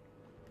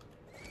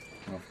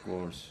 Of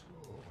course.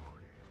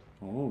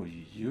 Oh,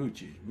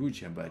 huge,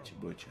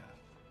 butcha.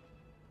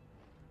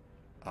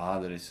 Ah,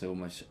 there is so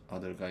much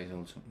other guys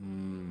also.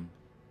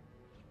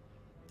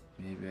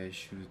 Maybe I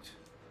should.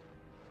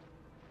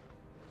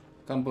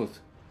 Come both.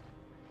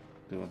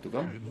 Do you want to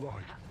come? In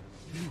light,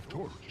 you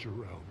torture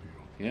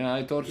Albion. Yeah,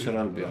 I torture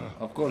Albion.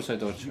 Of course I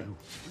torture.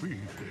 Be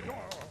dead.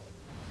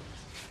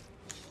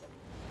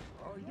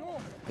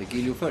 I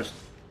kill you first.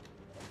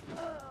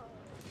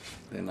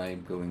 Then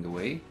I'm going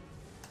away.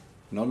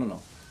 No.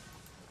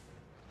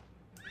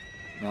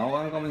 Now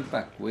I'm coming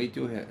back. Wait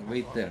you here.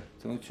 Wait there.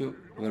 Don't you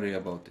worry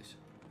about this.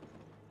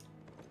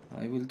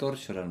 I will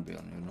torture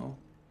Albion, you know.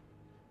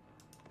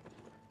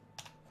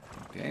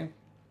 Okay.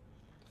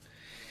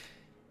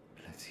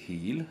 Let's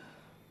heal.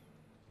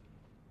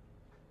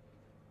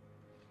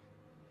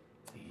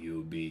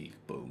 You big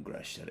bone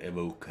crusher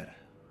evoker.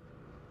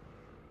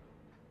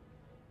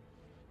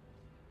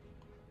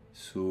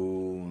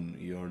 Soon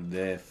your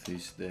death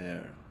is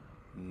there.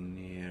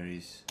 Near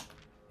is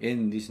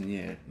end is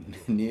near.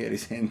 Near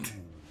is end.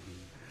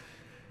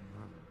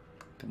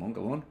 Come on,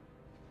 come on.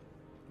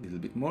 Little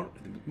bit more,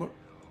 little bit more.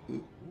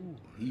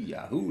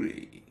 Yahoo!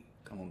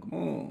 Come on, come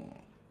on.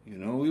 You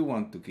know you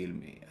want to kill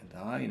me, and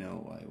I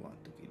know I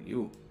want to kill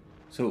you.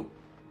 So,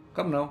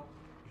 come now.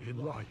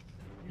 In light,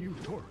 you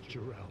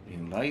torture Albion.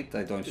 In light,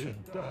 I don't. In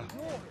death,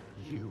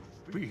 you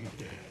feed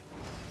it.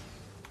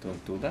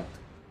 Don't do that.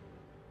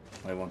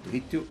 I want to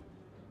hit you.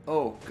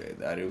 Okay,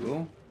 there you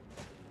go.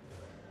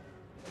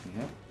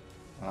 Yeah.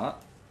 Ah.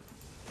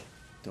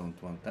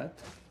 Don't want that.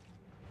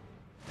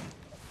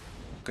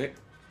 Okay.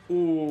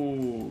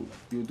 Oh,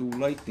 you do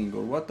lightning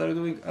or what are you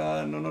doing?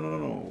 No, no, no, no,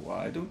 no.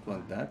 I don't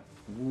want that.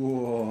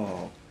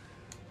 Whoa.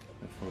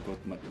 I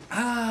forgot my...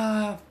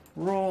 Ah!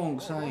 Wrong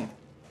side.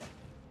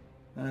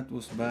 That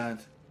was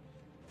bad.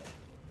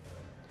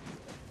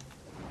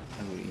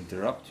 I will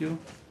interrupt you.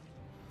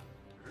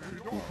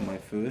 Put my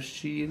first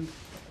shield.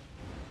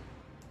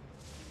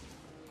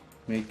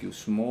 Make you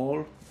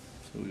small.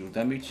 So your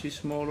damage is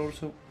small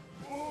also.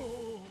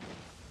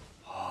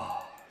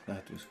 Ah,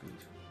 that was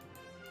good.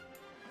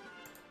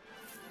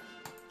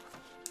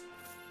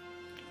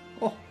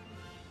 Oh!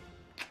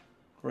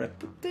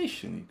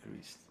 Reputation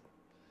increased.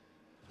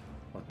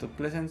 What a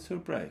pleasant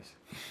surprise.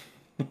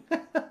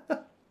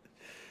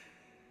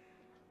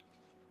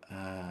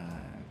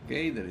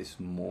 Okay, there is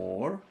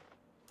more.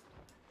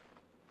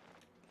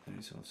 There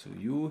is also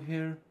you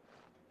here.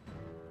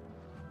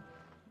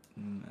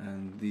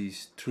 And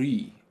these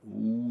three.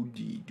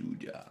 Oogie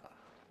dooja.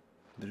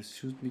 There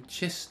should be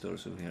chest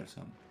also here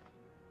some.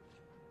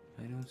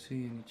 I don't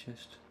see any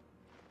chest.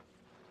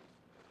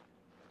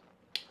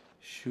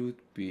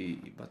 Should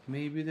be, but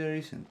maybe there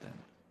isn't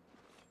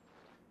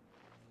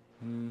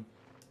then.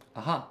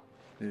 Aha,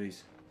 there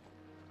is.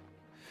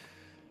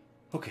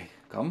 Okay,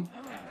 come.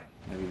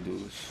 I will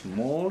do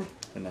small,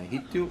 then I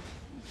hit you.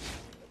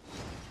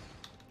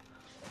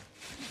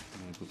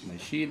 I put my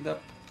shield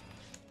up.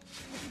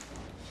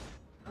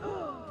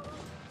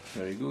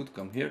 Very good,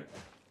 come here.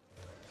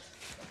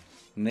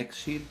 Next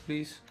shield,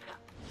 please.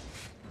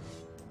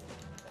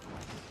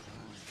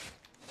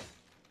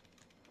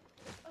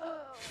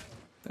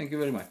 Thank you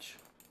very much.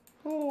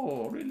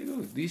 Oh, really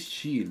good. These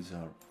shields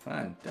are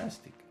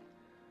fantastic.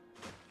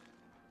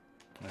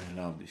 I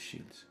love these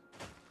shields.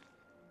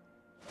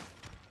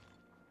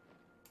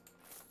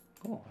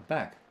 Oh, a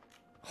bag.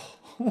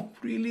 Oh,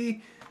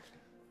 really?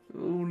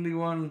 Only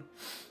one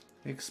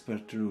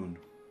expert rune.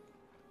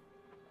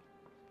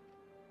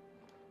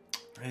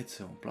 Red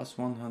zone, plus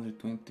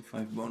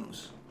 125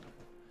 bonus.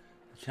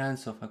 The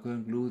chance of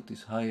acquiring loot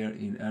is higher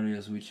in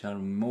areas which are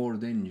more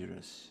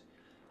dangerous.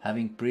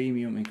 Having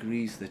premium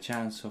increase the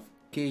chance of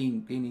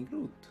gaining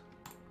loot.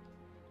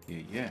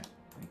 Yeah,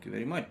 thank you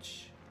very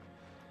much.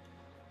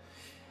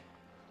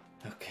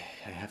 Okay,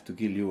 I have to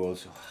kill you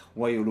also.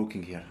 Why are you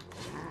looking here?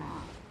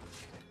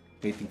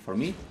 Waiting for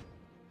me?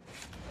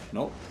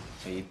 No,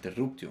 I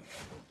interrupt you.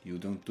 You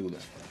don't do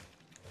that.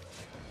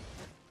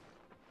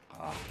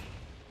 Ah.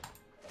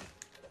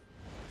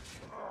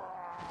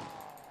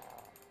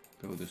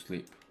 Go to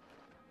sleep.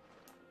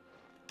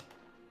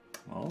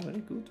 Oh, very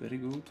good, very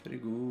good, very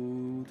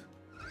good.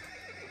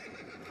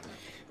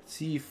 Let's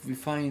see if we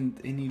find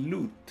any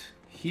loot.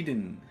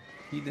 Hidden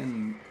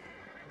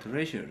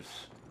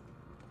treasures.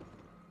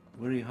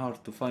 Very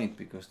hard to find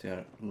because they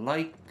are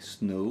like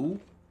snow.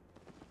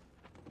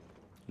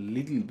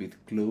 Little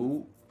bit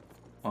glow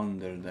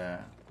under the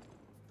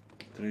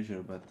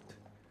treasure, but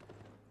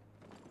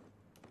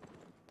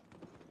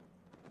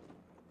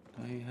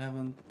I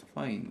haven't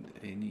find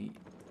any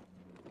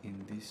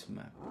in this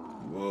map.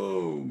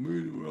 Whoa,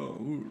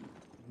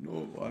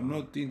 no, I'm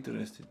not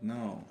interested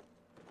now.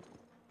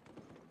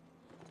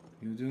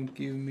 You don't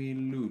give me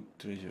loot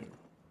treasure.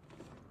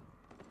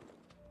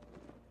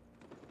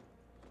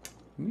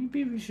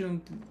 Maybe we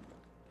shouldn't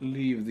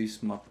leave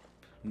this map.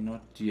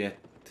 Not yet.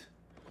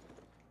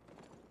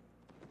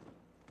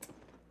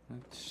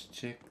 Let's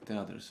check the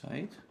other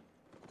side.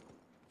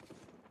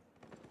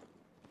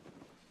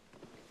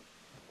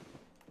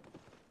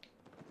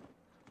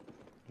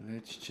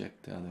 Let's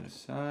check the other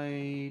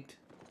side.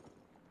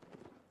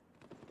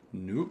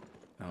 Nope,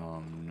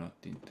 I'm not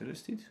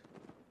interested.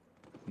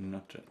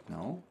 Not right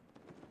now.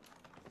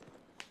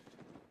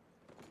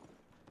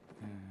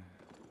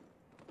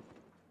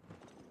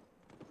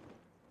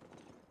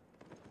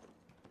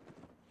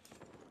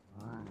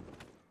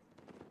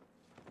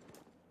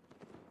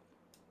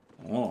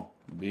 Oh,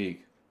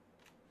 big.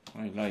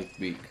 I like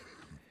big.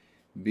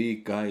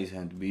 Big guys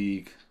and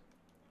big,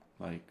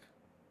 like,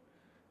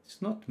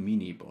 it's not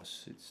mini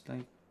boss, it's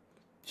like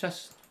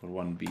just for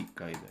one big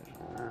guy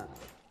there.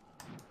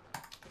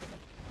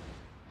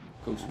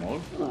 Go small.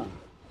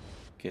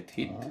 get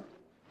hit.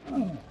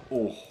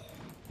 Oh,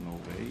 no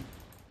way.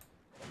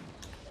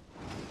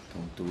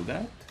 Don't do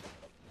that.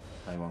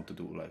 I want to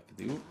do like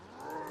you.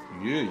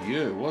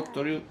 Yeah, what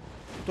are you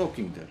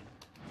talking there?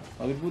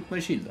 I will put my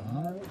shield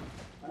on.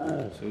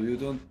 So you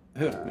don't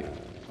hurt me.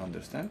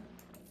 Understand?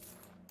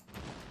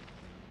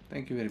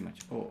 Thank you very much.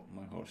 Oh,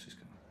 my horse is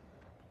coming.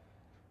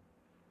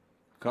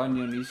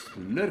 Canyon is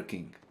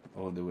lurking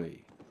all the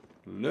way.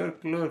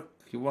 Lurk,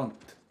 you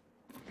want.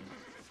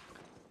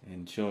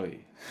 Enjoy.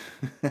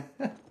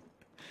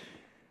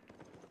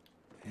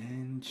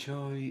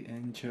 Enjoy.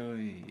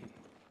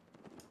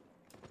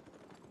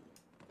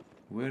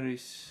 Where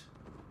is...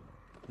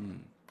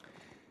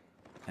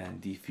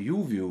 And if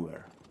you,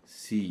 viewer,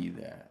 see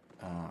the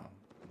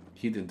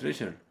hidden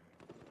treasure,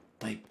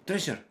 type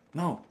treasure.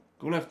 No,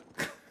 go left.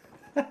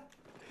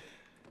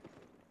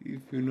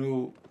 If you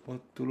know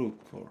what to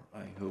look for,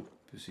 I hope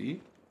you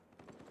see.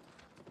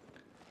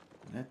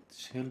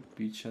 Let's help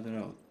each other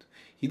out.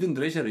 Hidden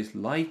treasure is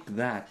like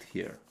that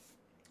here,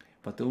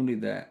 but only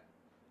the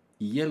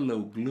yellow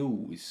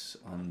glue is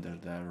under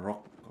the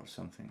rock or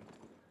something.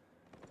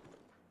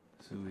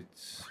 So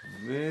it's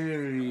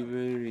very,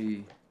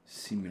 very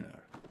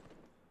similar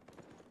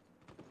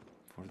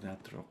for that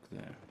rock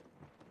there.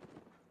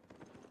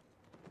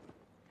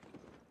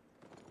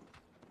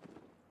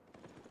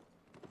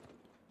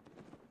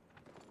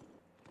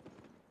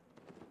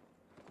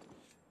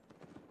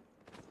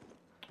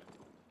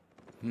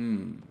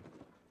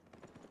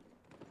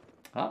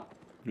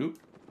 Look.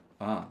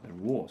 There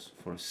was,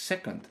 for a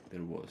second,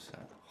 there was a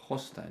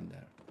hostile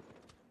there.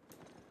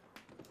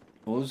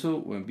 Also,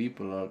 when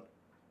people are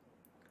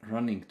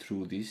running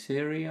through this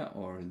area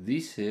or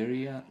this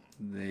area,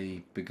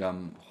 they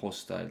become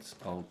hostiles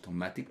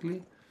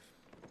automatically.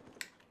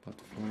 But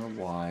for a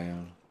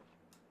while,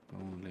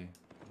 only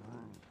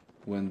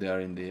when they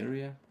are in the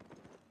area.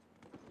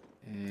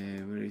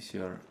 Where is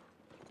your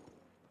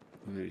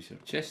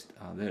chest?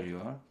 Ah, there you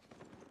are.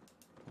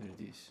 There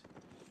it is.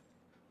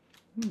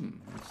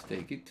 Let's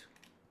take it.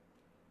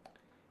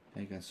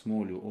 I can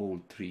small you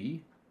all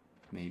three,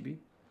 maybe.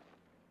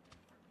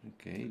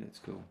 Okay, let's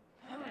go.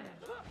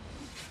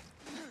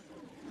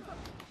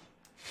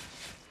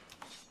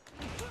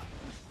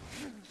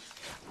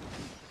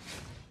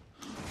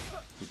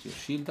 Put your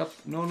shield up.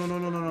 No.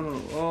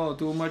 Oh,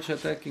 too much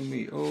attacking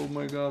me. Oh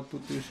my god,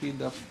 put your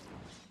shield up.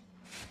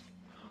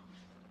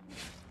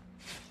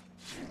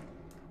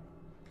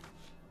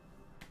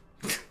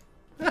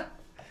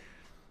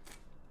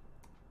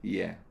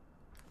 Yeah.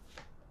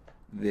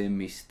 The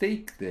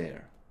mistake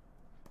there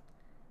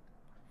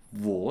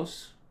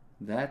was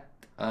that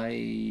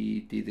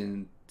I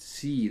didn't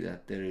see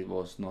that there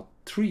was not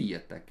 3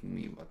 attacking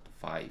me, but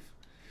 5.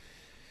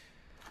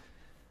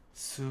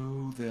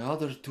 So the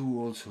other 2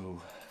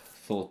 also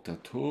thought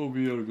that, oh,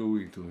 we are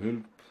going to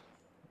help.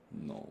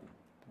 No,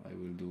 I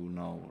will do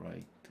now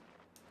right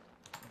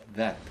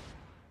that.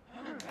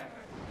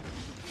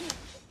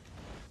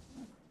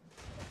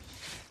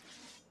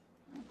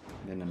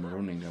 Then I'm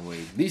running away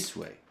this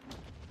way.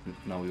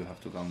 Now you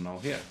have to come now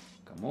here.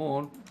 Come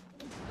on.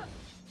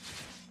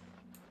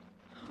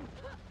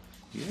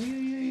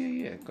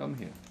 Yeah. Come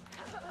here.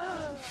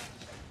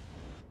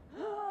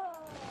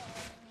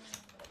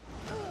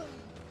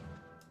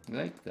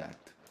 Like that.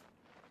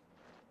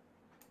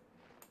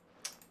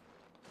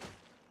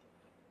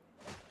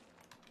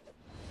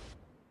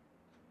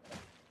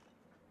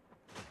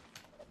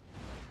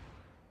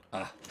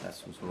 Ah,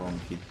 that was wrong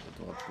hit.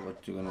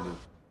 What you gonna do?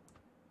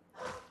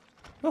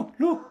 Oh,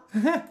 look!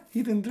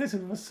 Hidden treasure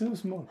was so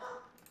small.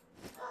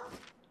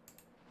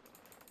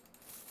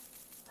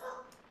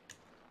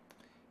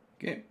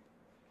 Okay.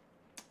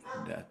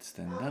 That's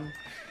then done.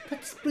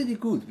 That's pretty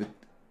good, but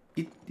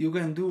you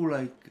can do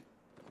like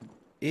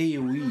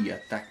AoE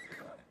attack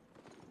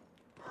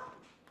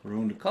for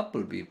only a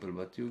couple people,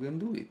 but you can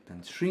do it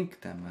and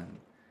shrink them, and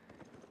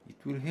it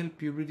will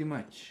help you pretty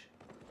much.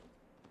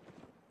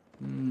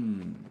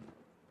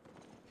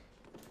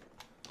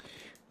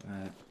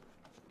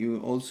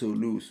 You also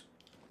lose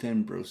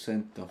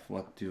 10% of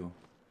what you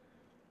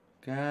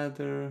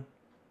gather.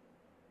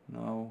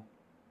 Now,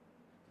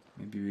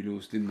 maybe we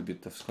lose a little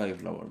bit of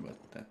skyflower, but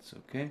that's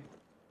okay.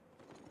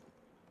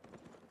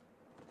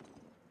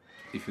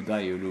 If you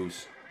die, you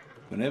lose.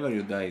 Whenever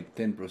you die,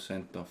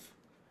 10% of...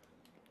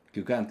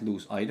 You can't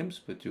lose items,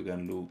 but you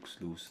can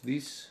lose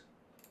this.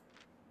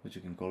 But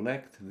you can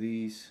collect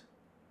these.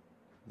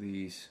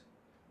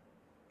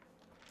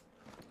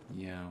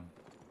 Yeah.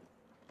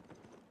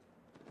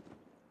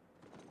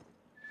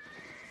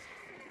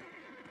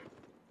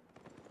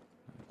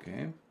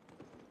 Okay.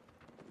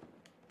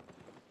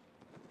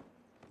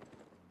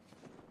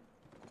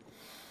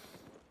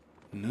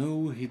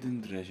 No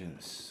hidden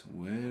treasures.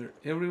 Where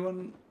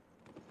everyone...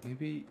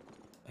 Maybe...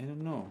 I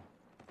don't know.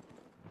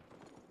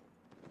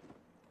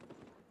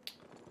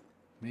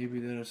 Maybe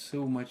there are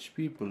so much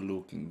people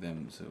looking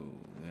them, so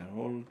they are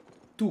all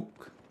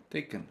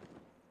taken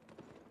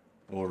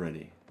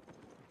already.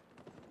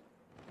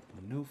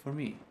 No for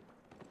me.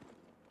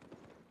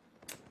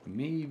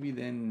 Maybe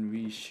then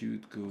we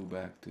should go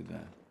back to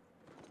the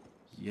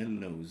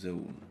yellow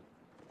zone,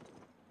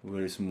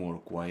 where it's more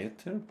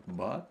quieter,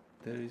 but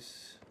there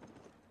is...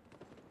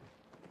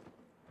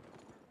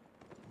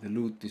 The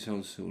loot is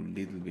also a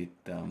little bit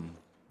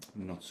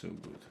not so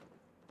good.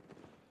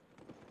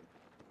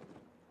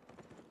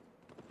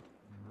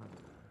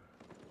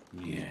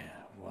 Yeah,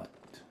 what?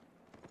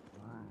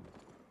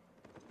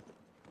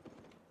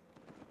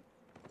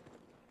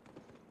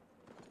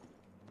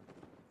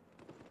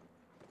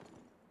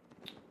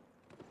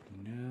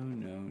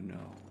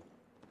 No.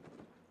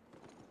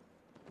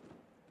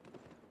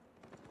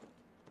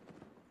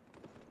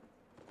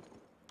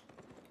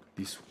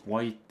 This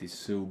white is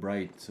so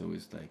bright, so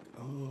it's like,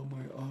 oh,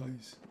 my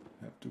eyes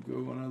have to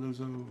go another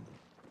zone.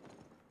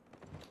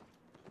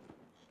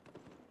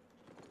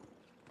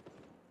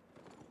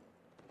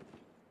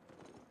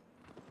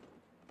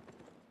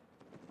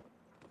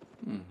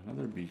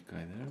 Another big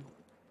guy there.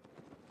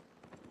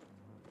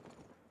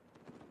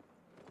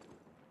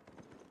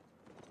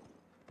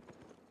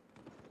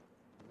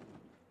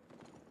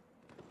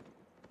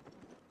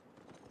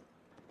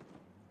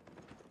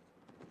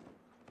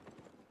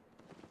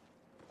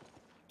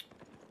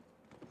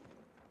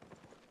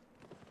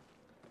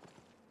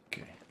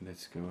 Okay,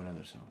 let's go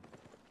another zone.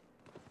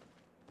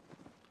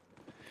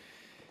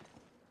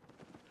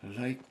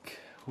 Like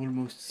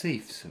almost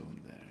safe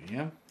zone there,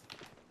 yeah?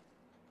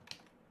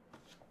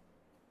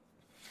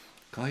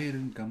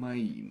 Kairn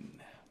Kamain.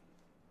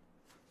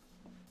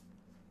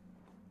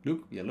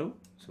 Look, yellow,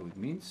 so it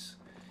means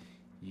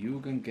you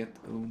can get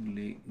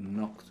only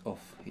knocked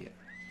off here.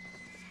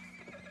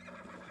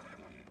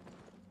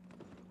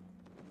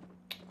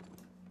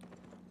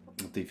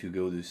 But if you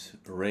go this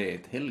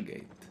red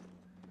Hellgate,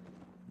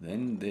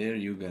 then there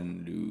you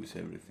can lose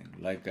everything,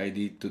 like I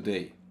did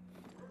today.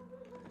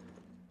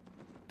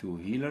 2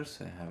 healers,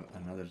 I have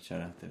another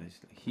character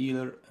is a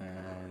healer,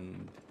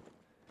 and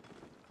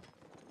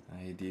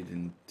I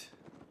didn't...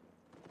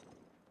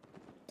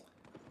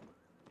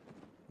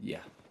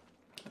 Yeah,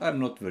 I'm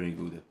not very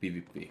good at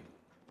PvP.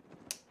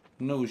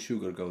 No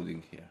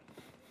sugarcoating here.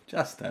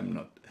 Just I'm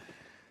not.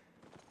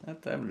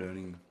 But I'm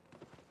learning.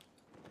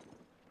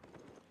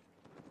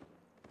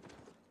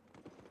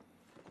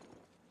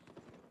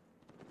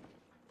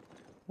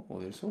 Oh,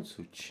 there's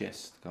also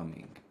chest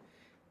coming.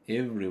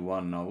 Every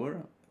 1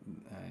 hour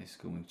is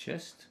going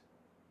chest.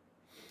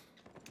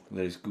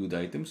 There's good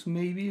items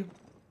maybe.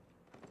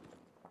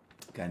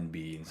 Can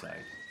be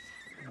inside.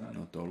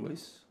 Not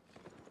always.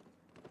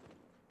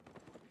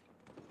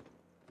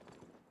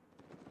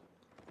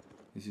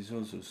 This is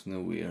also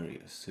snowy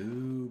area, so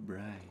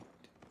bright.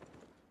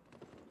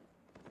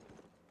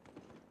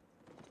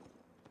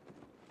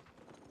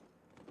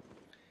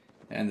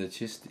 And the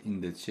chest,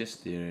 in the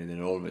chest area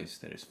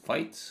there is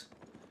fights.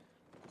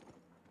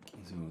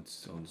 So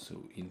it's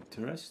also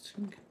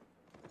interesting.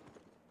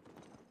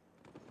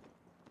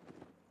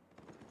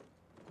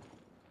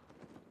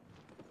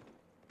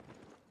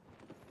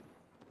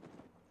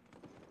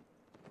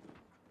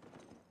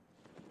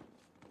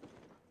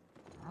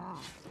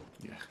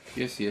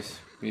 Yes,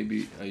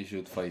 maybe I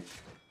should fight.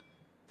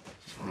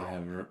 They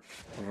have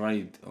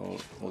ride all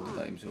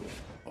the time, so...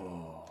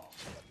 Oh.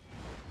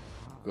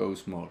 Go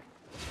small.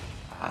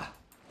 Ah!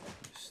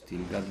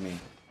 Still got me.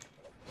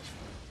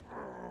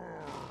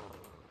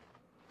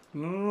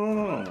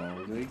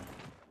 No, they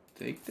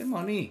take the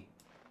money.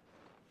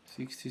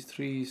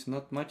 63 is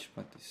not much,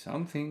 but it's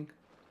something.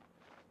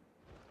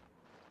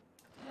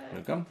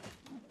 Welcome.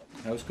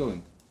 How's it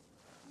going?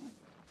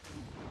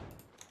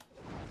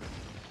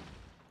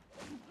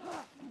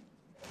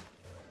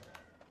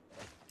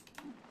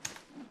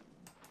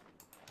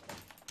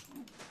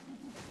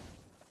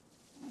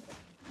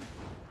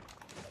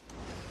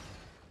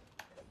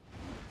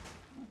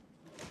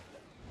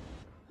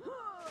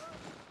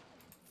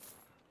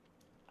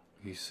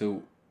 He's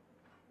so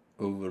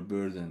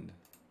overburdened.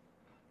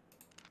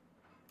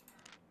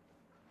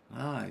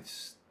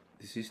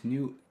 This is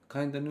new,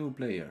 kinda new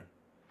player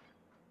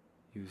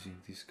using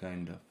this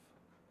kind of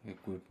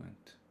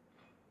equipment.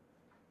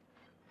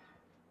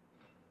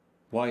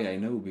 Why I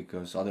know,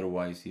 because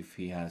otherwise if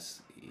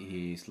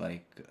he's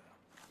like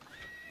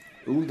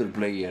older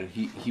player,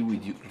 he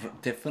would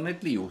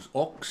definitely use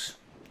ox,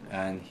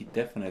 and he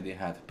definitely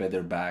had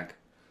better bag,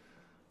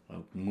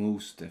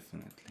 most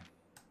definitely.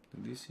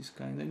 This is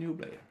kind of new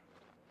player.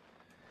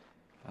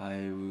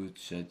 I would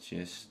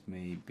suggest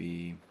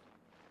maybe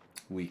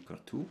week or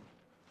 2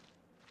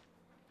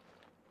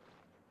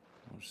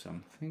 or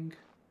something.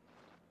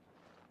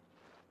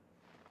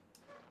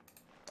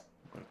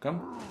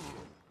 Welcome.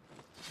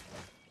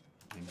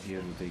 I'm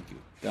here to take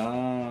you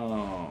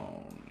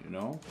down, you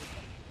know,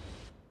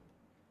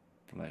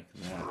 like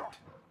that.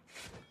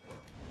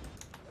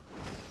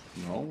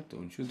 No,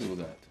 don't you do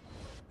that.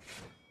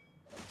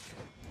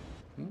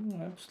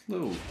 I'm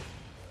slow.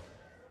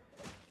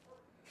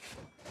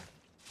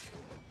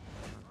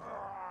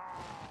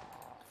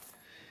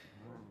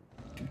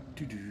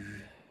 There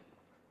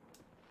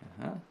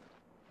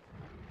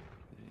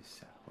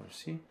is a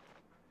horsey.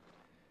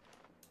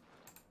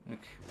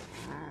 Okay.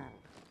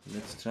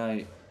 Let's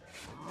try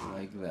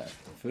like that.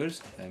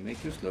 First, I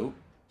make you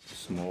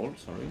small,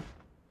 sorry.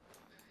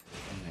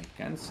 And I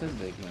cancel,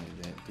 like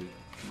that,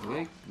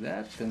 like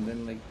that, and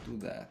then like do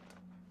that.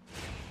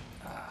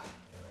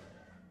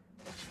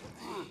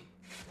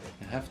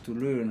 I have to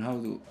learn how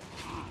to,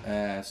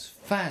 as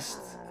fast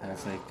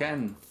as I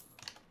can,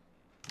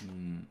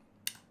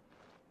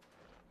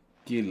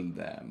 kill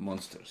the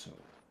monster. So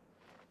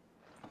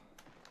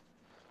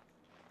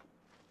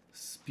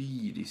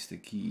speed is the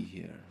key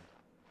here.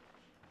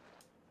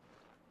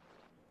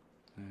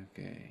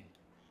 Okay.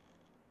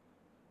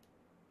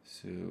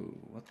 So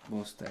what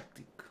was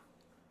tactic?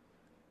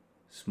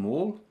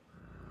 Small,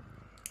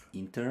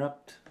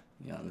 interrupt.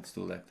 Yeah, let's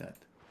do like that.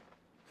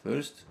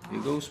 First,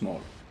 you go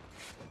small.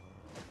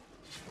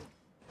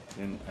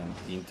 Then I'm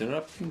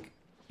interrupting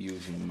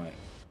using my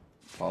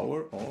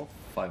power of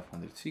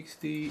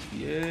 560.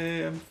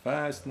 Yeah, I'm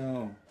fast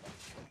now.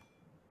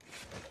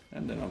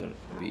 And another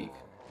big.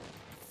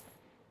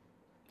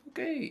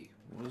 Okay,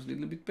 was a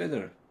little bit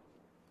better.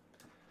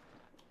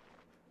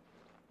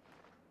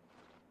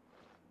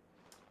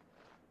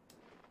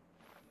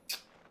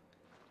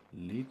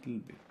 Little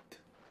bit.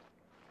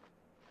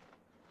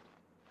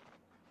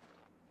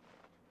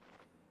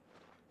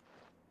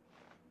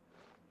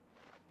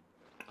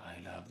 I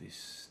love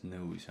this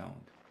snowy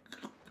sound.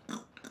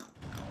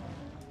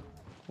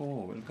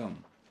 Oh,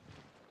 welcome.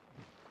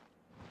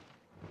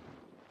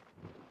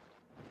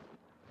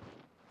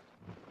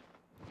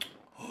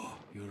 Oh,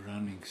 you're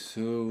running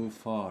so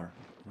far.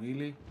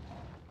 Really?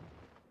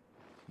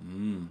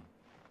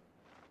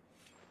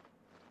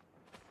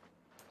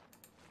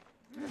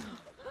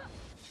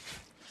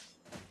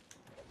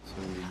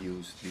 So we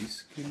use these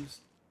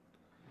skills.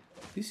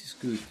 This is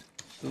good.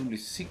 It's only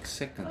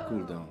 6-second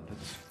cooldown.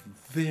 That's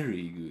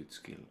very good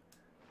skill.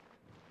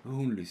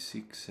 Only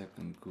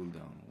 6-second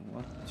cooldown.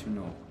 What did you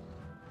know?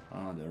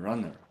 Ah, the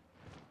runner.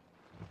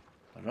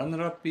 The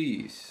runner-up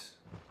is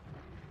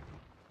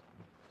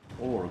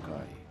ore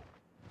guy.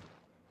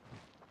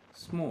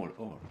 Small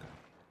ore guy.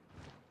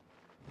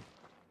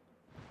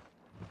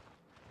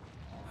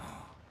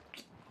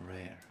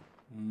 Rare.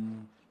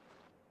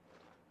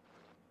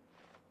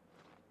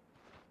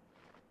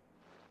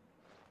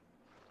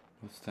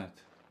 What's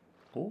that?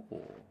 Oh,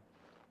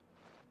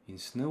 in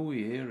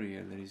snowy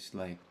area there is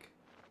like,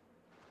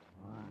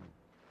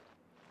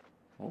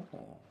 oh,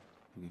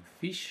 you can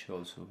fish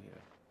also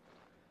here.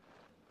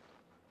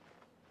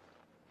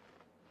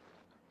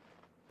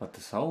 But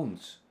the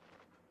sounds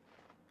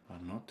are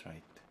not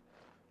right.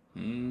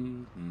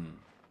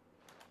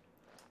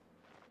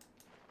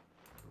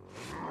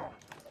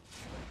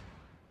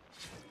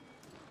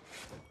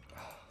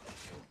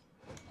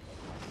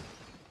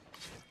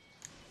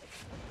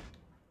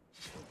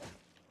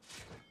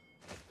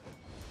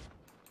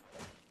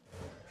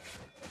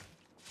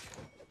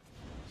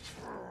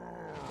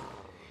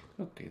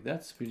 Okay,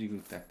 that's pretty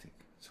good tactic.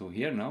 So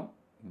here now,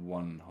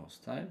 one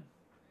hostile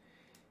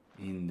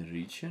in the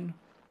region.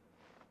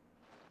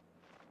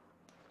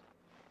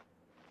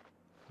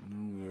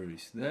 No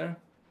worries there.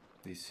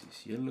 This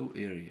is yellow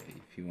area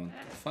if you want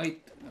to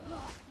fight.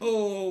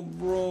 Oh,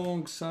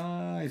 wrong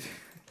side.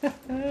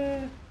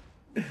 That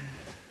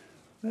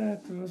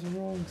was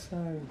wrong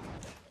side.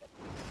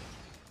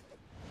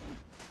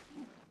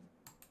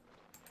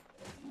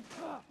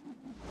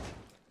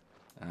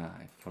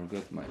 I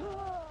forgot my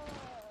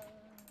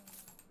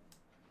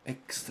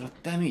extra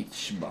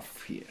damage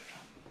buff here.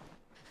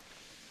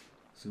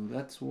 So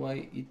that's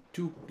why it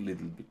took a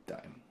little bit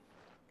time.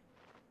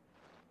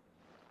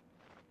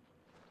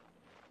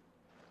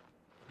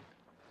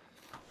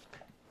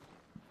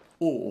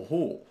 Oh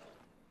ho!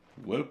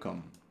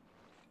 Welcome.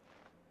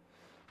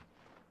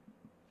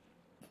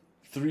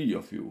 3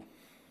 of you.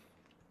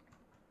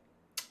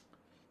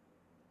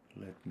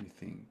 Let me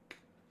think.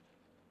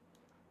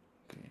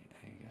 Okay,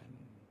 I can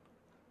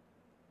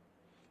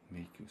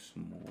make you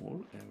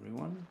small,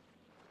 everyone.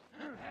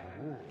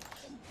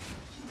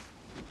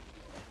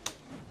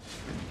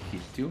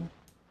 Hit you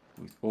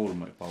with all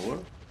my power.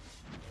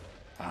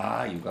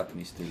 Ah, you got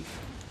me still.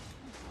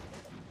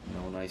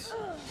 No, nice.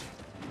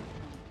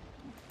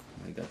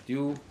 I got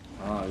you.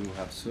 Ah, you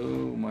have so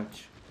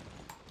much.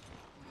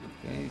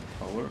 Okay,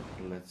 power.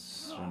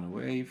 Let's run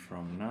away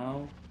from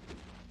now.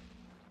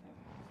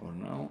 For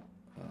now,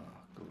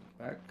 go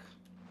back.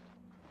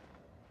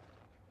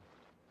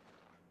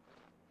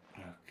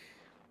 Okay.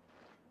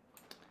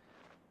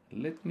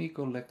 Let me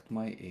collect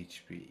my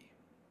HP.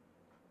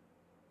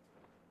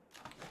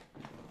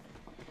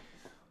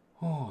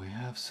 Oh, we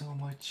have so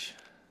much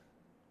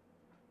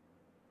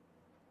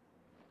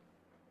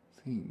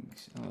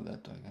things. Oh,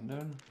 that I can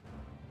learn.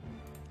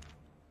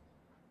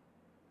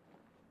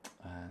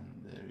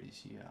 And there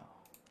is Yao.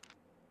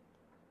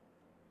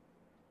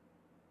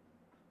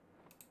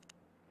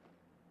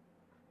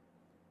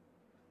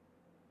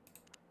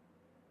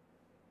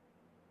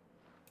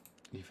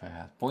 If I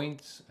had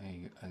points,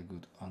 I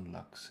could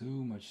unlock so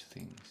much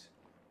things.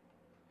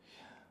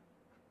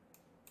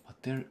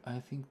 But there, I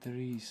think there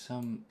is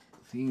some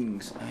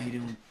things I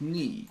don't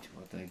need,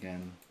 but I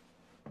can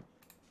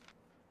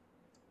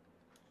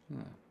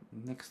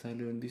Next I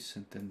learn this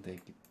and then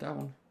take it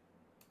down.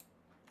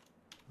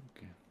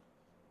 Okay.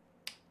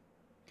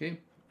 Okay,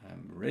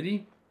 I'm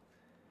ready.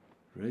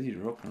 Ready to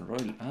rock and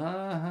roll.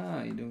 Aha,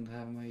 I don't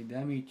have my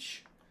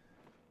damage.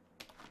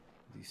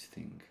 This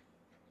thing.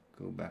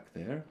 Go back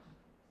there.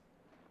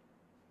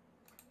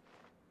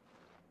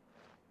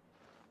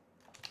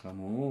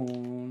 Come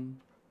on.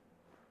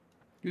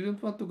 You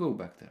don't want to go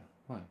back there.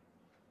 Why?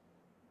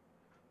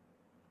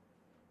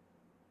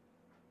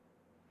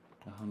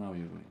 Ah, now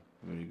you're going.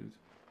 Very good.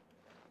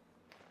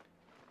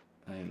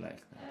 I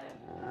like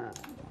that.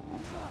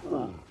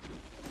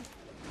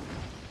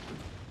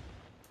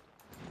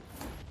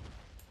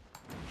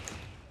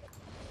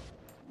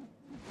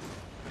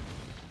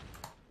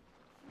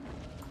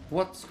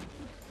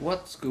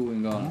 What's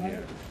going on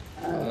here?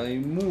 I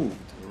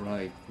moved,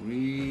 right?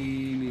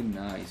 Really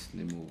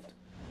nicely moved.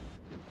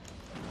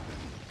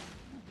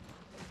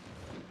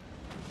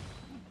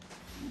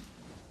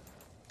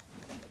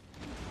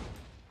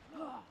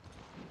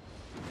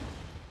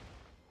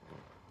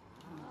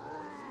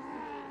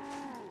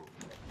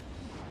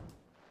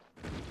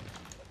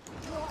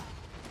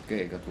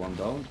 Okay, I got one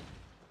down.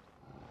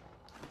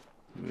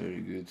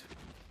 Very good.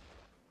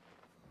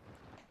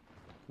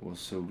 Was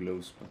so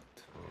close, but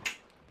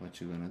what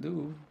you gonna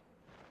do?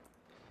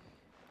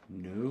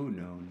 No,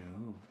 no,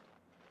 no.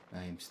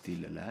 I'm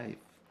still alive.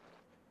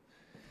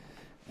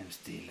 I'm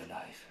still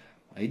alive.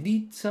 I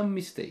did some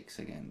mistakes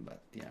again,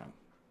 but yeah.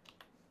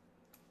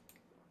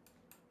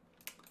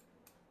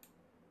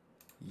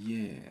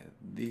 Yeah,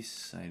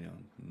 this I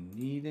don't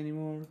need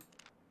anymore.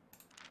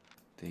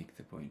 Take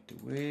the point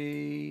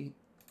away.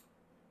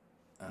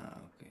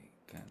 Okay,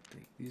 can't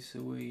take this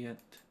away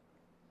yet.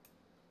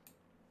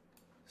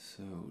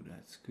 So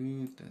that's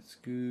good, that's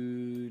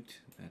good,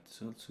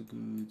 that's also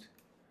good.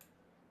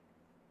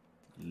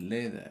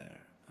 Leather.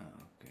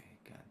 Okay,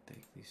 can't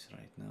take this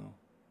right now.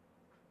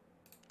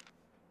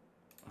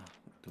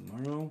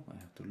 Tomorrow I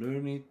have to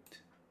learn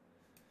it.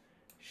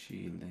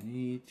 Shield I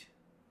need.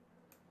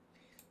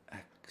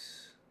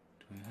 Axe.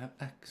 Do I have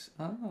axe?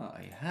 Ah,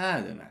 I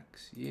had an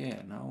axe.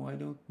 Yeah, now I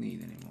don't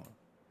need anymore.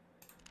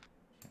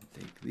 Can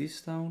take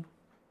this down.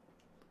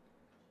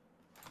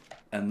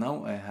 And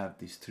now I have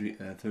this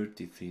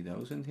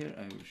 33,000 here.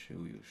 I will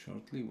show you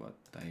shortly what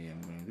I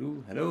am going to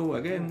do. Hello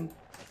again.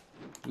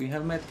 We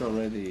have met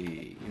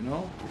already, you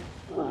know?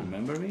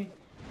 Remember me?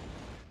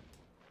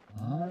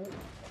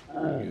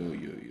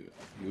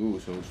 You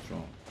so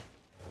strong.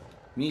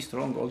 Me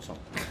strong also.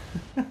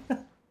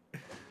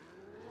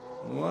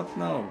 What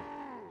now?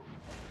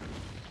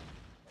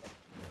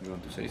 You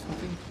want to say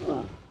something?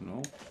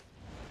 No?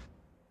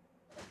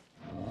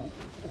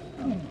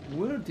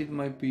 Where did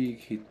my beak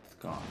hit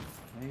gone?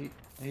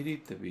 I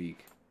did the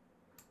beak.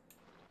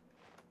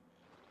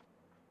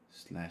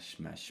 Slash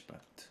mash,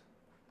 but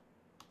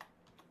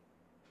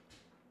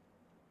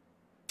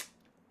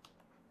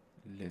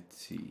let's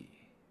see.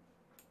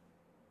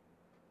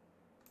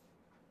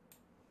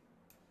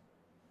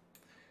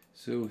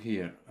 So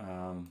here,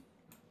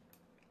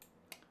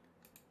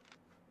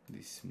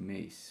 this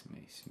mace.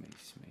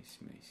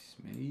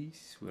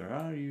 Where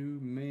are you,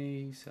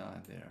 mace? Ah,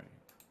 there are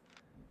you.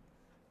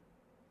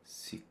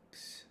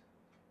 6.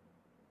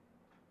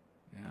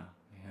 Yeah,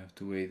 I have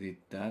to edit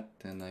that,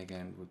 and I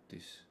can put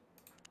this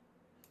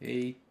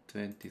 8,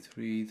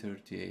 23,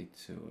 38.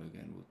 So I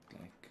can put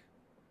like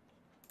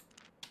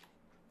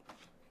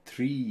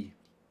 3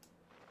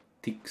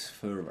 ticks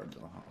forward.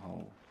 Or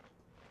how?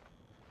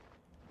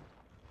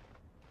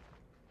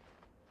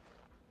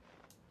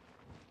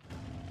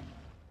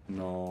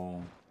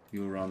 No,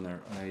 you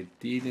runner. I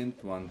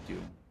didn't want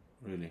you,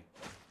 really.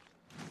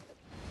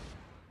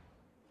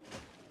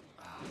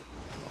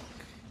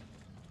 Fuck.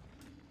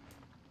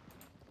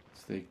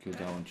 Let's take you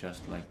down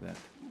just like that.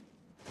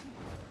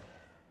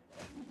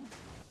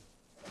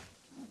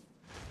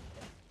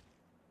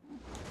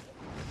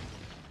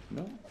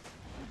 No?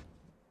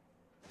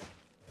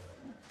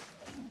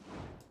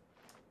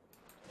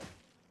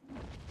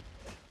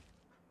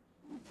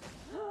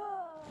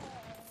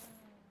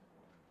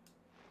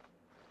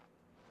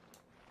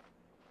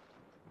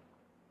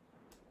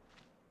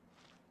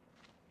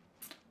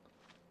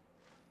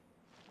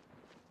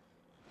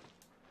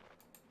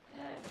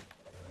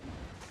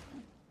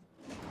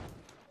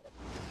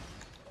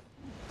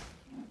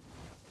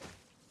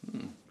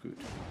 Good.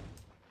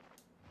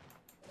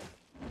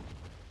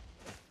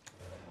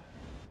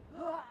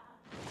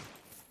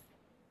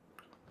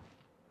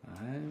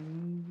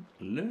 I'm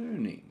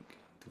learning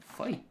to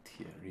fight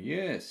here.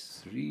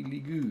 Yes, really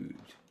good.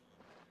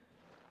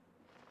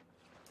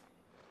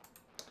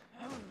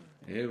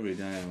 Every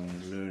time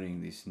I'm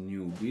learning this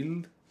new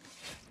build.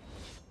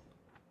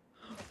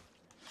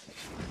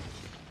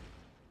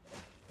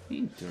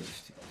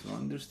 Interesting to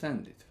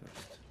understand it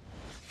first.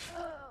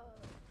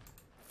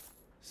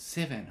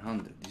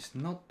 700 is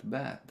not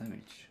bad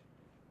damage.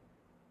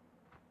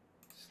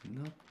 It's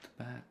not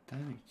bad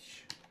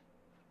damage.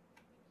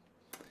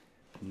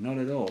 Not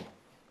at all.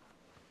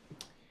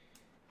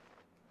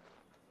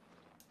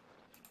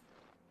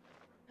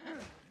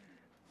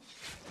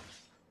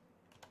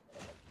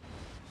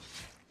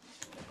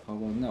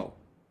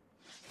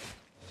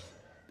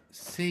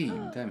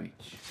 same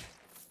damage.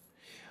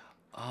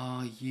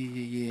 Ah,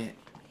 yeah.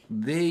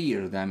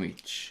 Their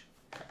damage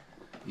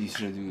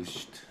is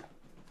reduced.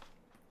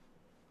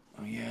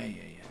 Oh, yeah.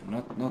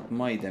 Not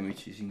my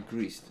damage is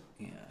increased.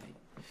 Yeah, I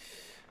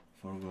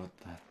forgot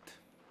that.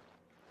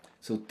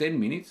 So 10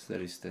 minutes,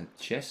 there is the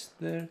chest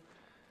there.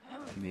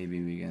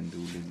 Maybe we can do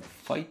a little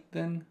fight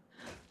then.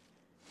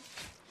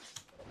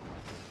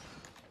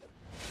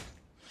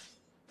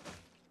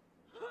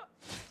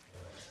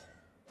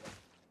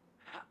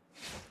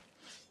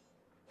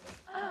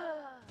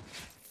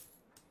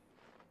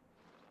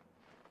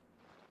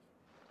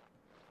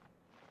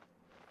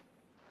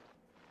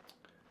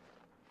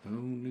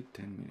 Only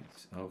 10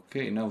 minutes.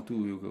 Okay, now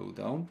two you go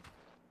down.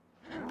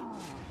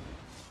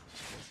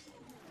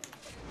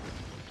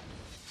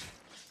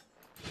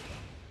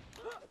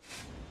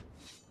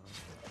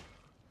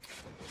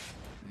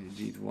 They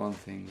did one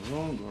thing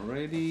wrong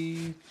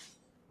already.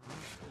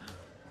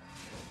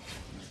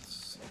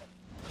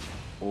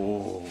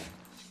 Oh,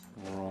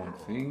 wrong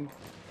thing.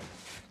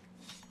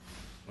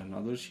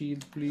 Another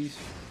shield, please.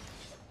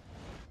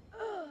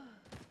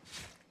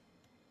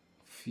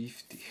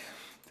 50.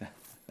 That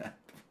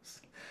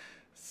was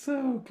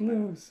so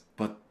close.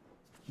 But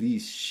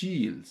these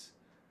shields,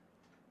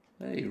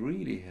 they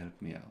really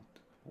help me out.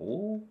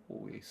 Oh,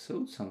 we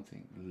sold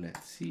something.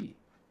 Let's see.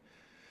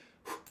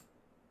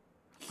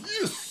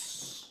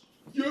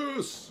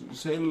 Yes!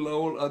 Sell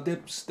all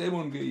Adept's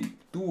Demon Gate.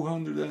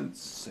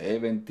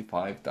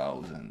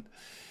 275,000.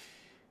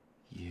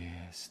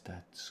 Yes,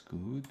 that's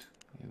good.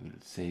 I will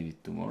save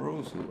it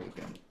tomorrow so I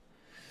can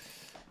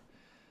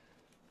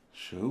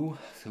show.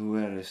 So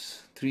there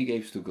is 3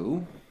 games to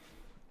go.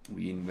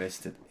 We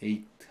invested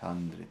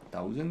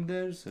 800,000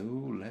 there, so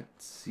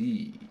let's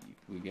see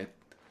if we get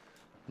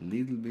a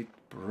little bit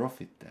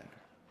profit there.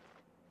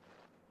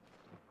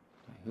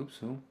 I hope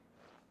so.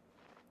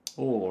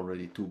 Oh,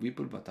 already 2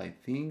 people, but I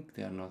think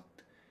they are not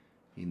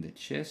in the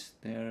chest.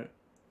 They're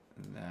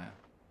the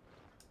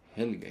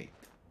Hellgate.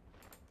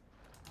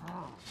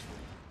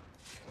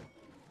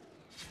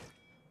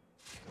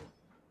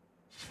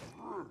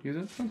 You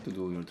don't want to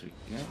do your trick,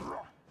 yeah?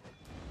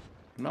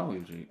 Now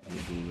you do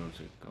your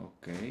trick,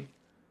 okay.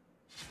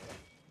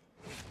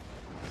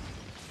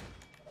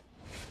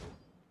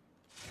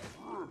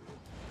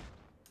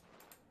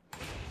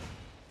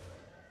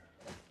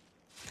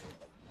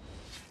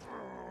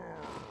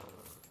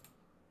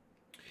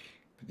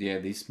 But yeah,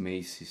 this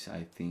mace is,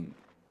 I think,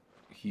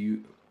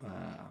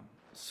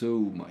 so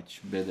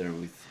much better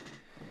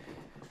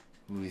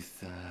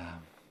with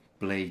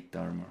plate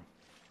armor.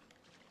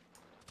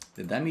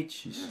 The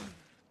damage is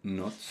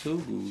not so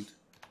good,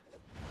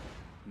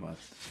 but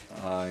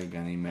I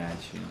can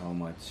imagine how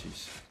much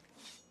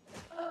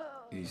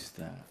is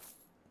the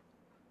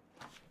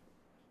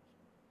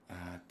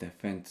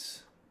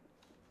defense.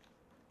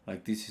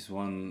 Like this is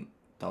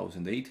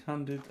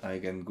 1,800. I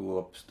can go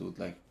up to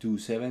like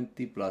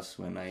 270 plus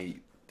when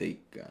I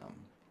take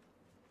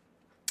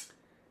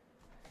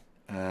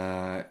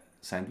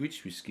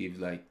sandwich, which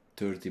gives like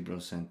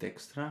 30%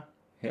 extra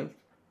health.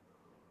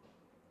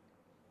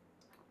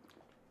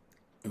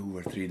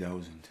 Over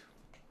 3,000,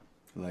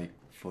 like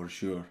for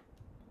sure.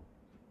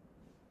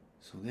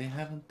 So they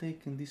haven't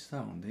taken this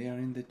down. They are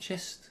in the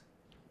chest,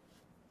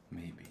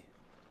 maybe.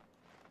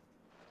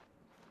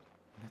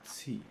 Let's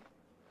see.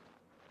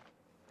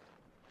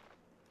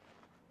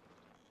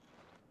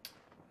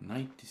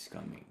 Night is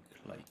coming,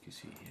 like you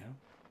see here.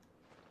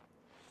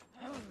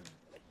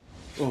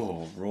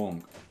 Oh,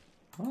 wrong.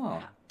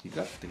 Ah, he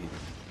got the hit.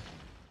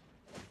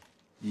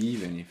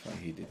 Even if I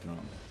hit it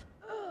wrong.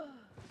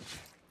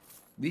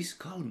 This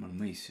Kalman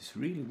mace is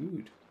really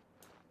good.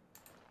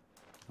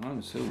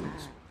 I'm so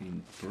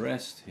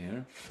impressed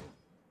here.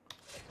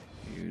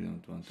 You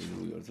don't want to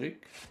do your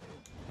trick?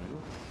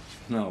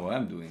 No,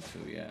 I'm doing so,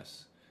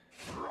 yes.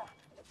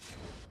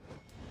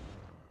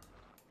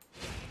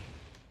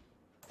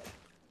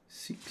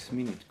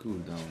 Six-minute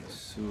cooldown is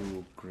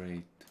so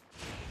great.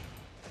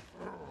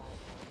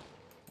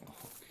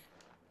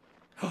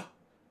 Okay.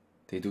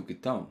 They took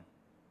it down.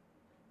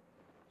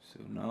 So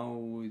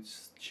now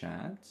it's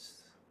chance.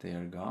 They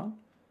are gone,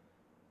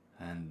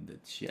 and the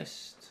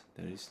chest,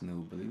 there is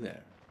nobody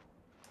there.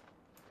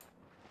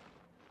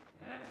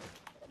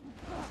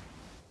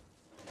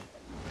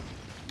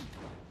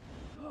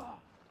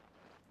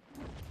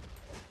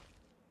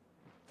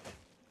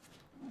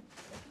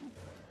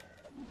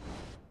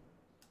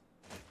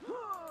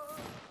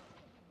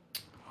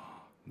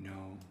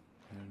 No,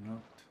 they're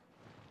not.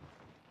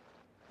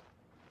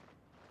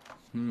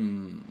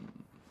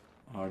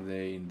 Are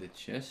they in the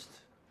chest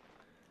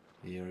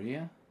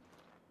area?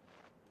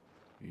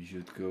 We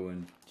should go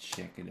and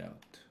check it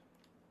out.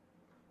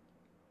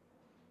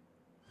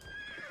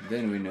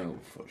 Then we know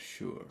for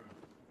sure.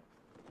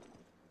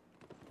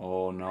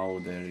 Oh, now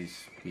there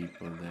is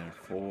people there.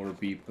 4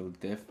 people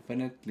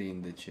definitely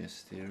in the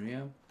chest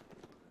area.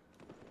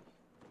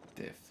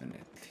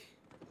 Definitely.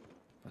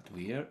 But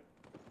we are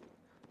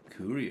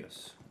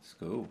curious. Let's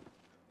go.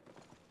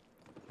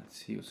 Let's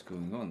see what's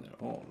going on there.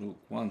 Oh, look,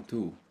 1,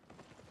 2.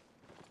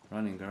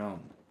 running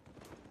around.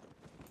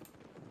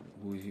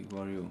 Who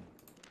are you?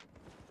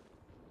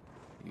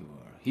 You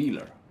are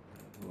healer.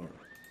 Who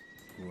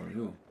are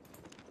you?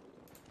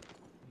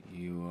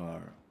 You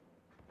are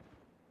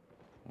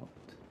what?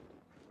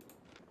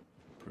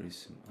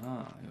 Prism.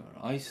 Ah, you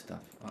are ice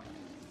stuff.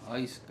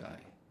 Ice guy.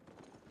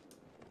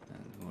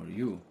 And who are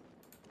you?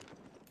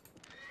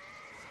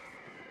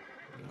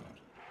 You are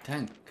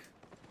tank.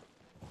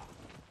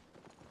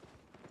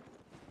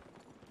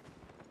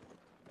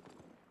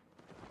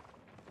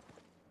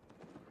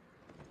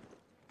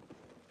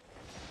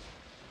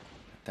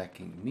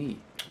 Attacking me.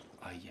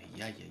 Ay,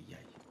 ay, ay, ay,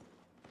 ay.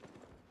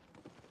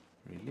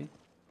 Really?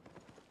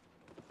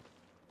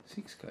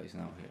 6 guys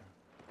now here.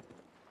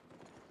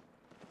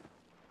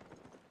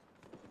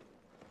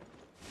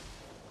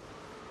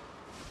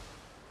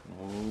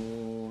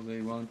 Oh,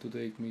 they want to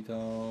take me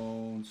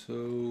down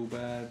so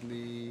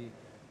badly.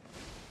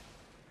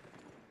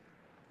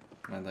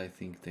 And I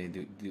think they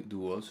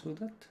do also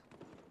that.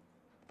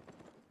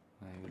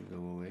 I will go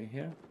away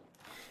here.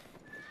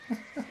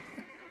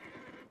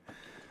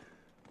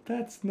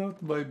 That's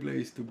not my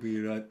place to be,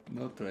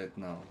 not right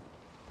now.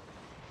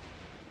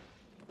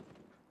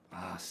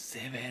 Ah,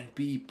 7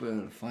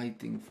 people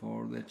fighting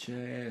for the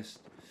chest.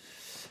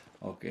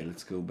 Okay,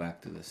 let's go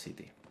back to the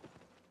city.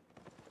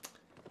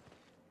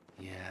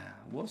 Yeah,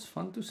 was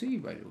fun to see,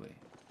 by the way.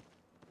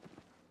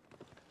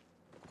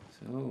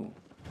 So,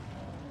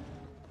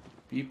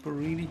 people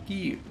really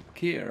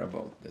care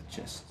about the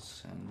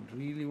chests and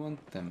really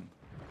want them.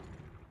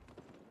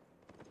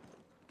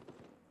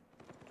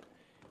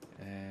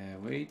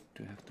 Wait,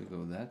 do I have to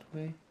go that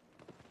way?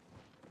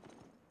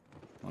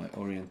 My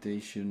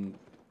orientation,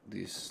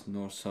 this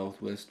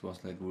north-southwest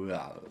was like,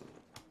 wow.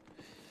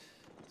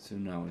 So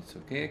now it's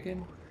okay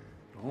again.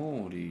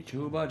 Holy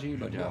chuba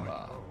jiba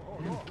jaba.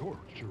 You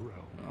torture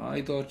Albion.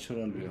 I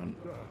torture Albion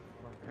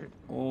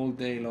all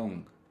day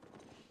long.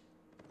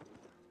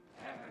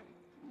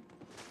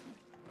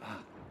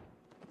 Ah,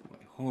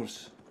 my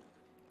horse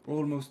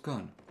almost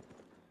gone.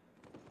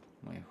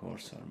 My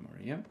horse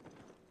armor, yeah.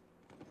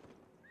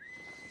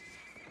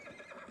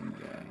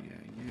 Yeah.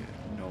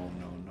 No.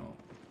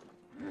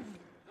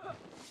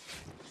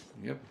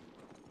 Yep.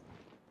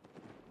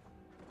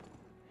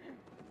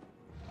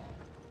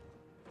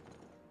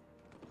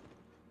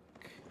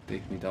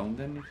 Take me down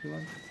then if you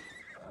want.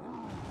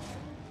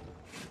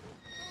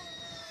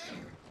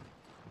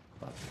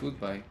 But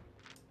goodbye.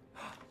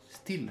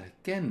 Still I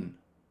can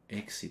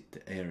exit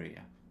the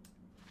area.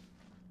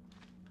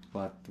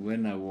 But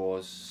when I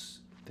was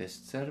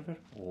test server,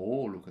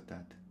 oh look at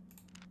that.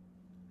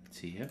 Let's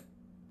see here.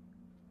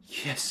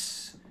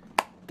 Yes!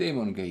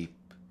 Demon Cape.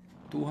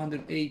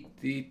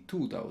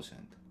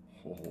 282,000.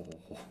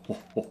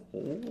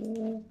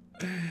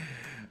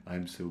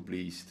 I'm so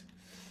pleased.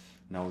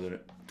 Now there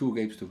are 2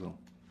 capes to go.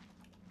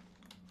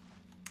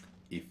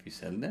 If we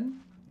sell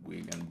them,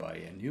 we can buy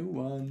a new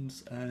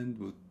ones and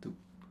go to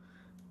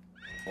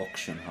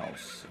auction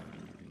house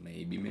and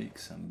maybe make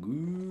some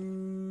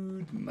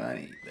good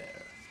money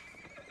there.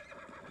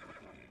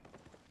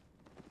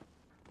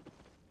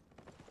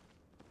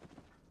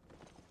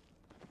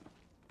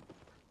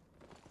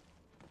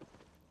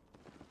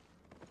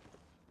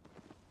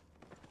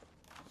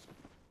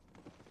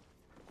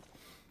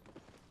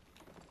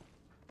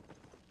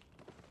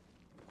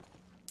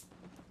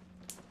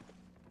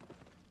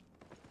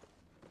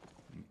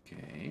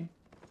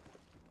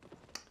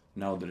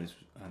 Now there is,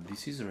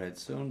 this is a red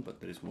zone, but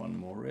there is one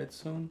more red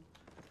zone.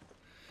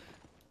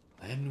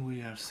 Then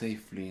we are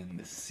safely in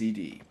the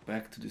city,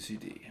 back to the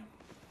city.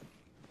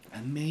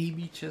 And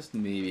maybe, just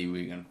maybe,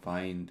 we can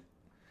find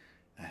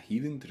a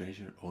hidden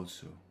treasure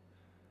also,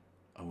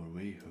 our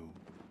way home.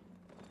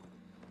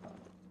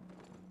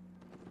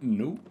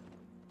 No.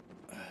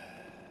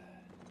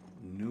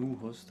 No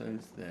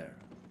hostiles there,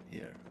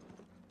 here.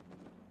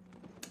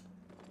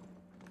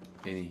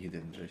 Any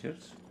hidden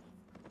treasures?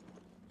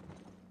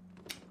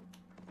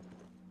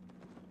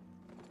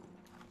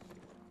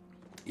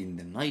 In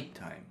the night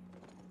time,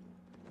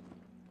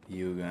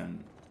 you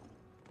can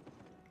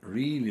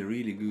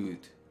really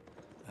good.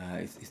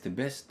 It's the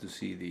best to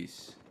see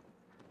these.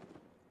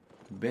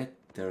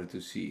 Better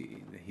to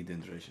see the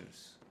hidden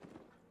treasures.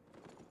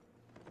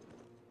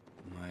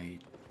 My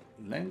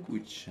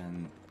language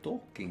and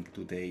talking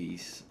today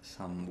is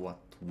somewhat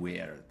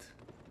weird.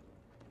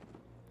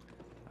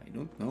 I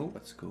don't know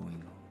what's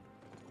going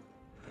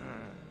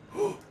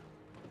on.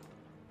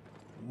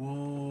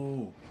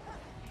 Whoa!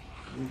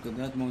 Look at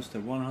that monster,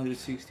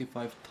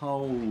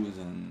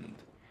 165,000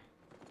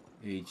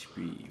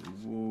 HP.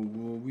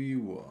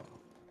 Whoa.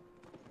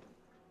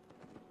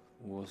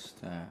 Was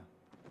that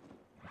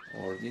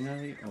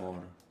ordinary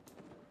or?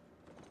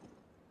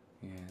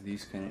 Yeah,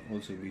 these can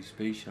also be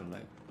spatial,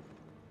 like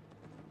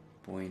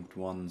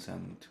 0.1s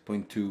and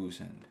 0.2s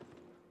and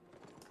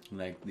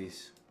like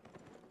this.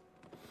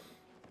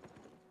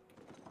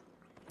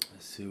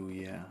 So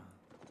yeah.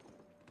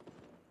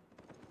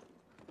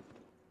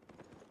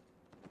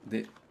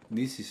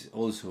 This is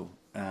also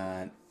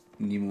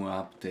Nemo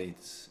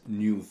update's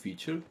new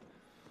feature.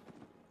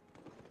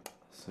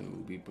 so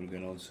people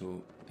can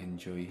also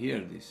enjoy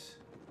here this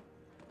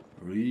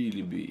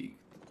really big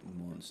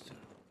monster.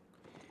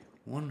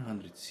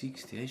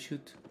 160. I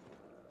should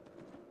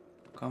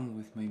come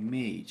with my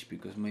mage,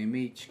 because my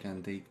mage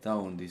can take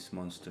down this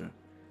monster.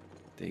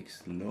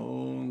 Takes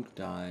long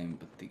time,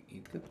 but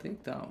it can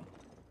take down.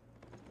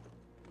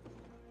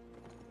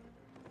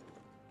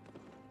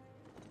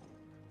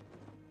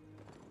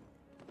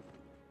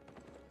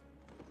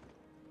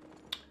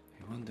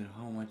 I wonder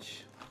how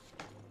much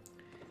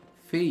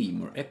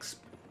fame or exp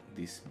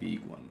this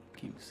big one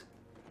gives.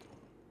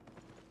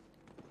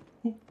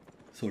 Oh,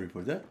 sorry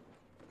for that.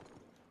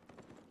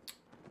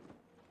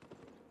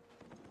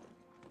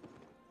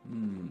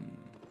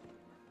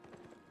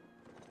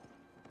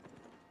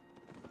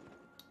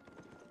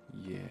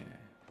 Yeah.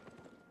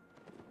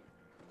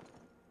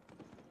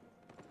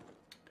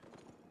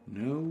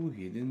 No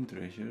hidden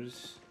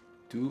treasures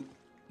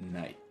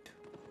tonight.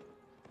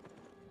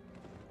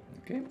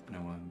 Okay,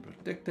 now I'm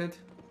protected.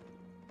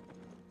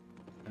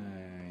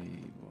 I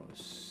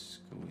was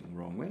going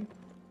wrong way.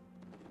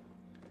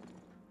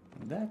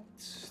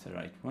 That's the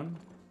right one.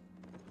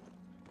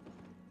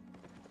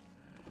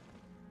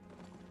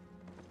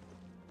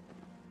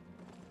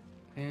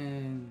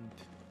 And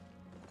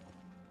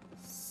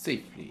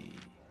safely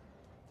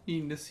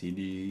in the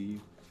city.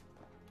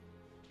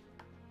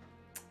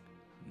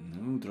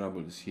 No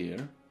troubles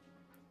here.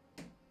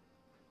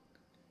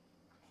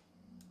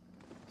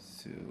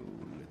 So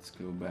let's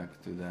go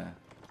back to the...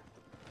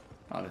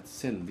 let's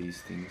sell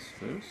these things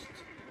first.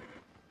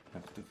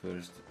 Have to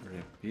first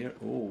repair.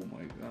 Oh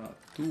my god,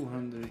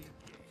 200.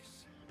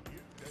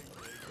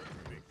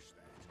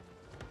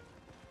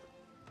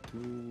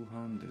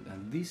 200.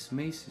 And this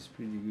mace is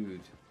pretty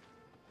good.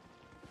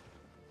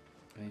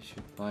 I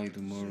should buy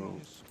tomorrow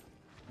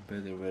a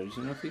better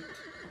version of it.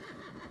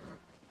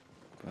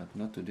 But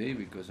not today,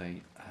 because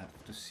I have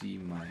to see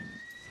my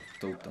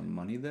total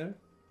money there.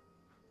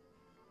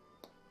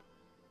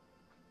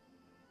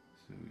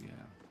 So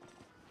yeah.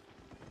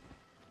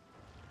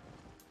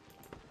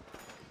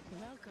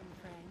 Welcome,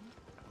 friend.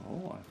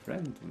 Oh, a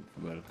friend.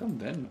 Welcome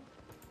then.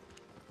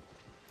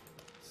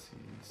 Let's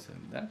see,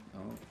 sell that.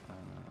 Oh,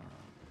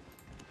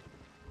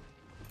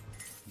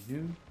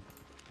 you.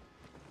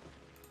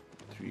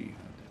 300,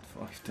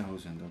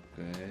 5,000.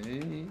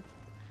 Okay.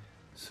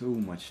 So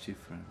much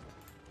different.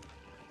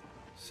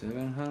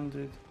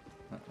 700.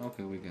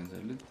 Okay, we can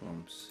sell it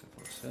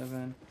for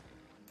 7.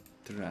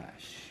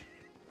 Trash.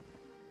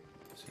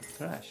 So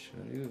trash,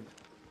 very good.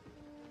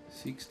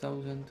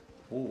 6,000.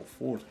 Oh,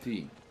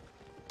 14.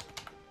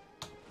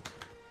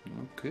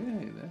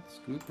 Okay, that's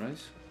good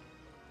price.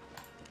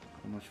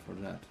 How much for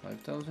that?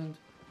 5,000?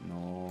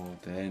 No,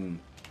 10.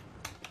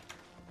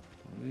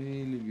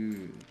 Really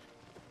good.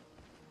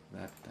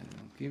 That I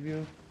don't give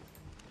you.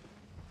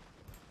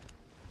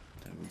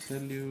 That will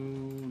sell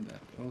you.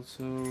 That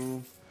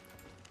also.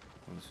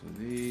 Also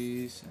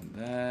this and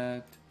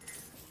that.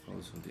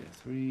 Also there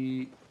are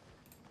 3.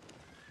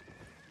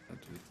 But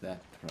with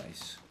that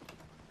price.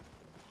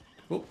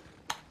 Oh!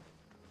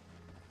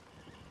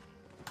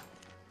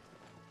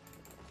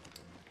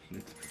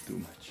 Little bit too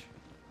much.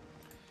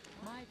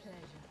 My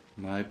pleasure.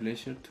 My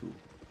pleasure too.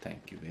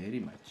 Thank you very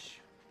much.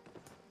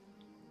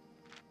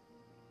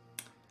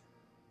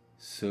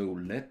 So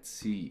let's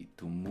see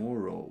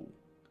tomorrow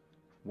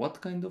what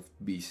kind of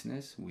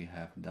business we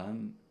have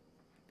done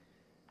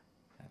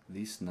at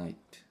this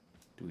night.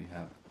 Do we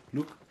have...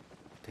 Look,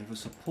 there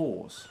was a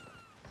pause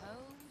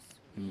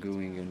in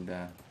going in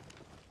the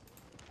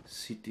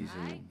city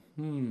zone.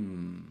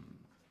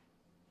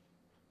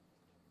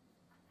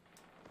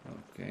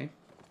 Okay.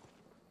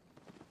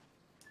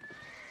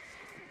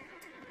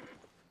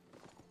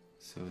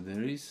 So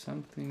there is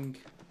something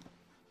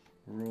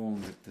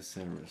wrong with the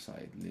server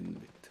side a little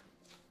bit.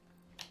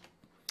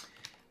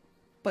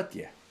 But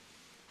yeah,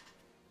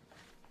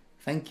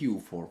 thank you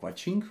for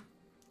watching.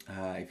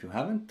 If you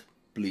haven't,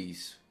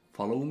 please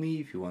follow me.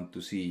 If you want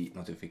to see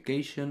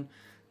notification,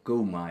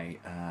 go my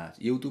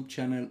YouTube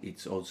channel.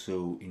 It's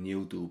also in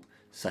YouTube,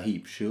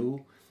 Sahiib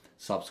Show.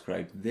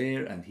 Subscribe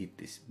there and hit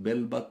this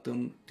bell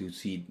button to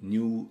see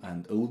new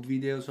and old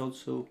videos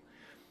also.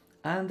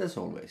 And as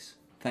always,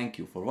 thank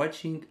you for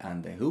watching,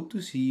 and I hope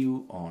to see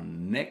you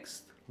on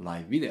next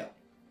live video.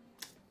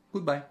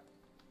 Goodbye.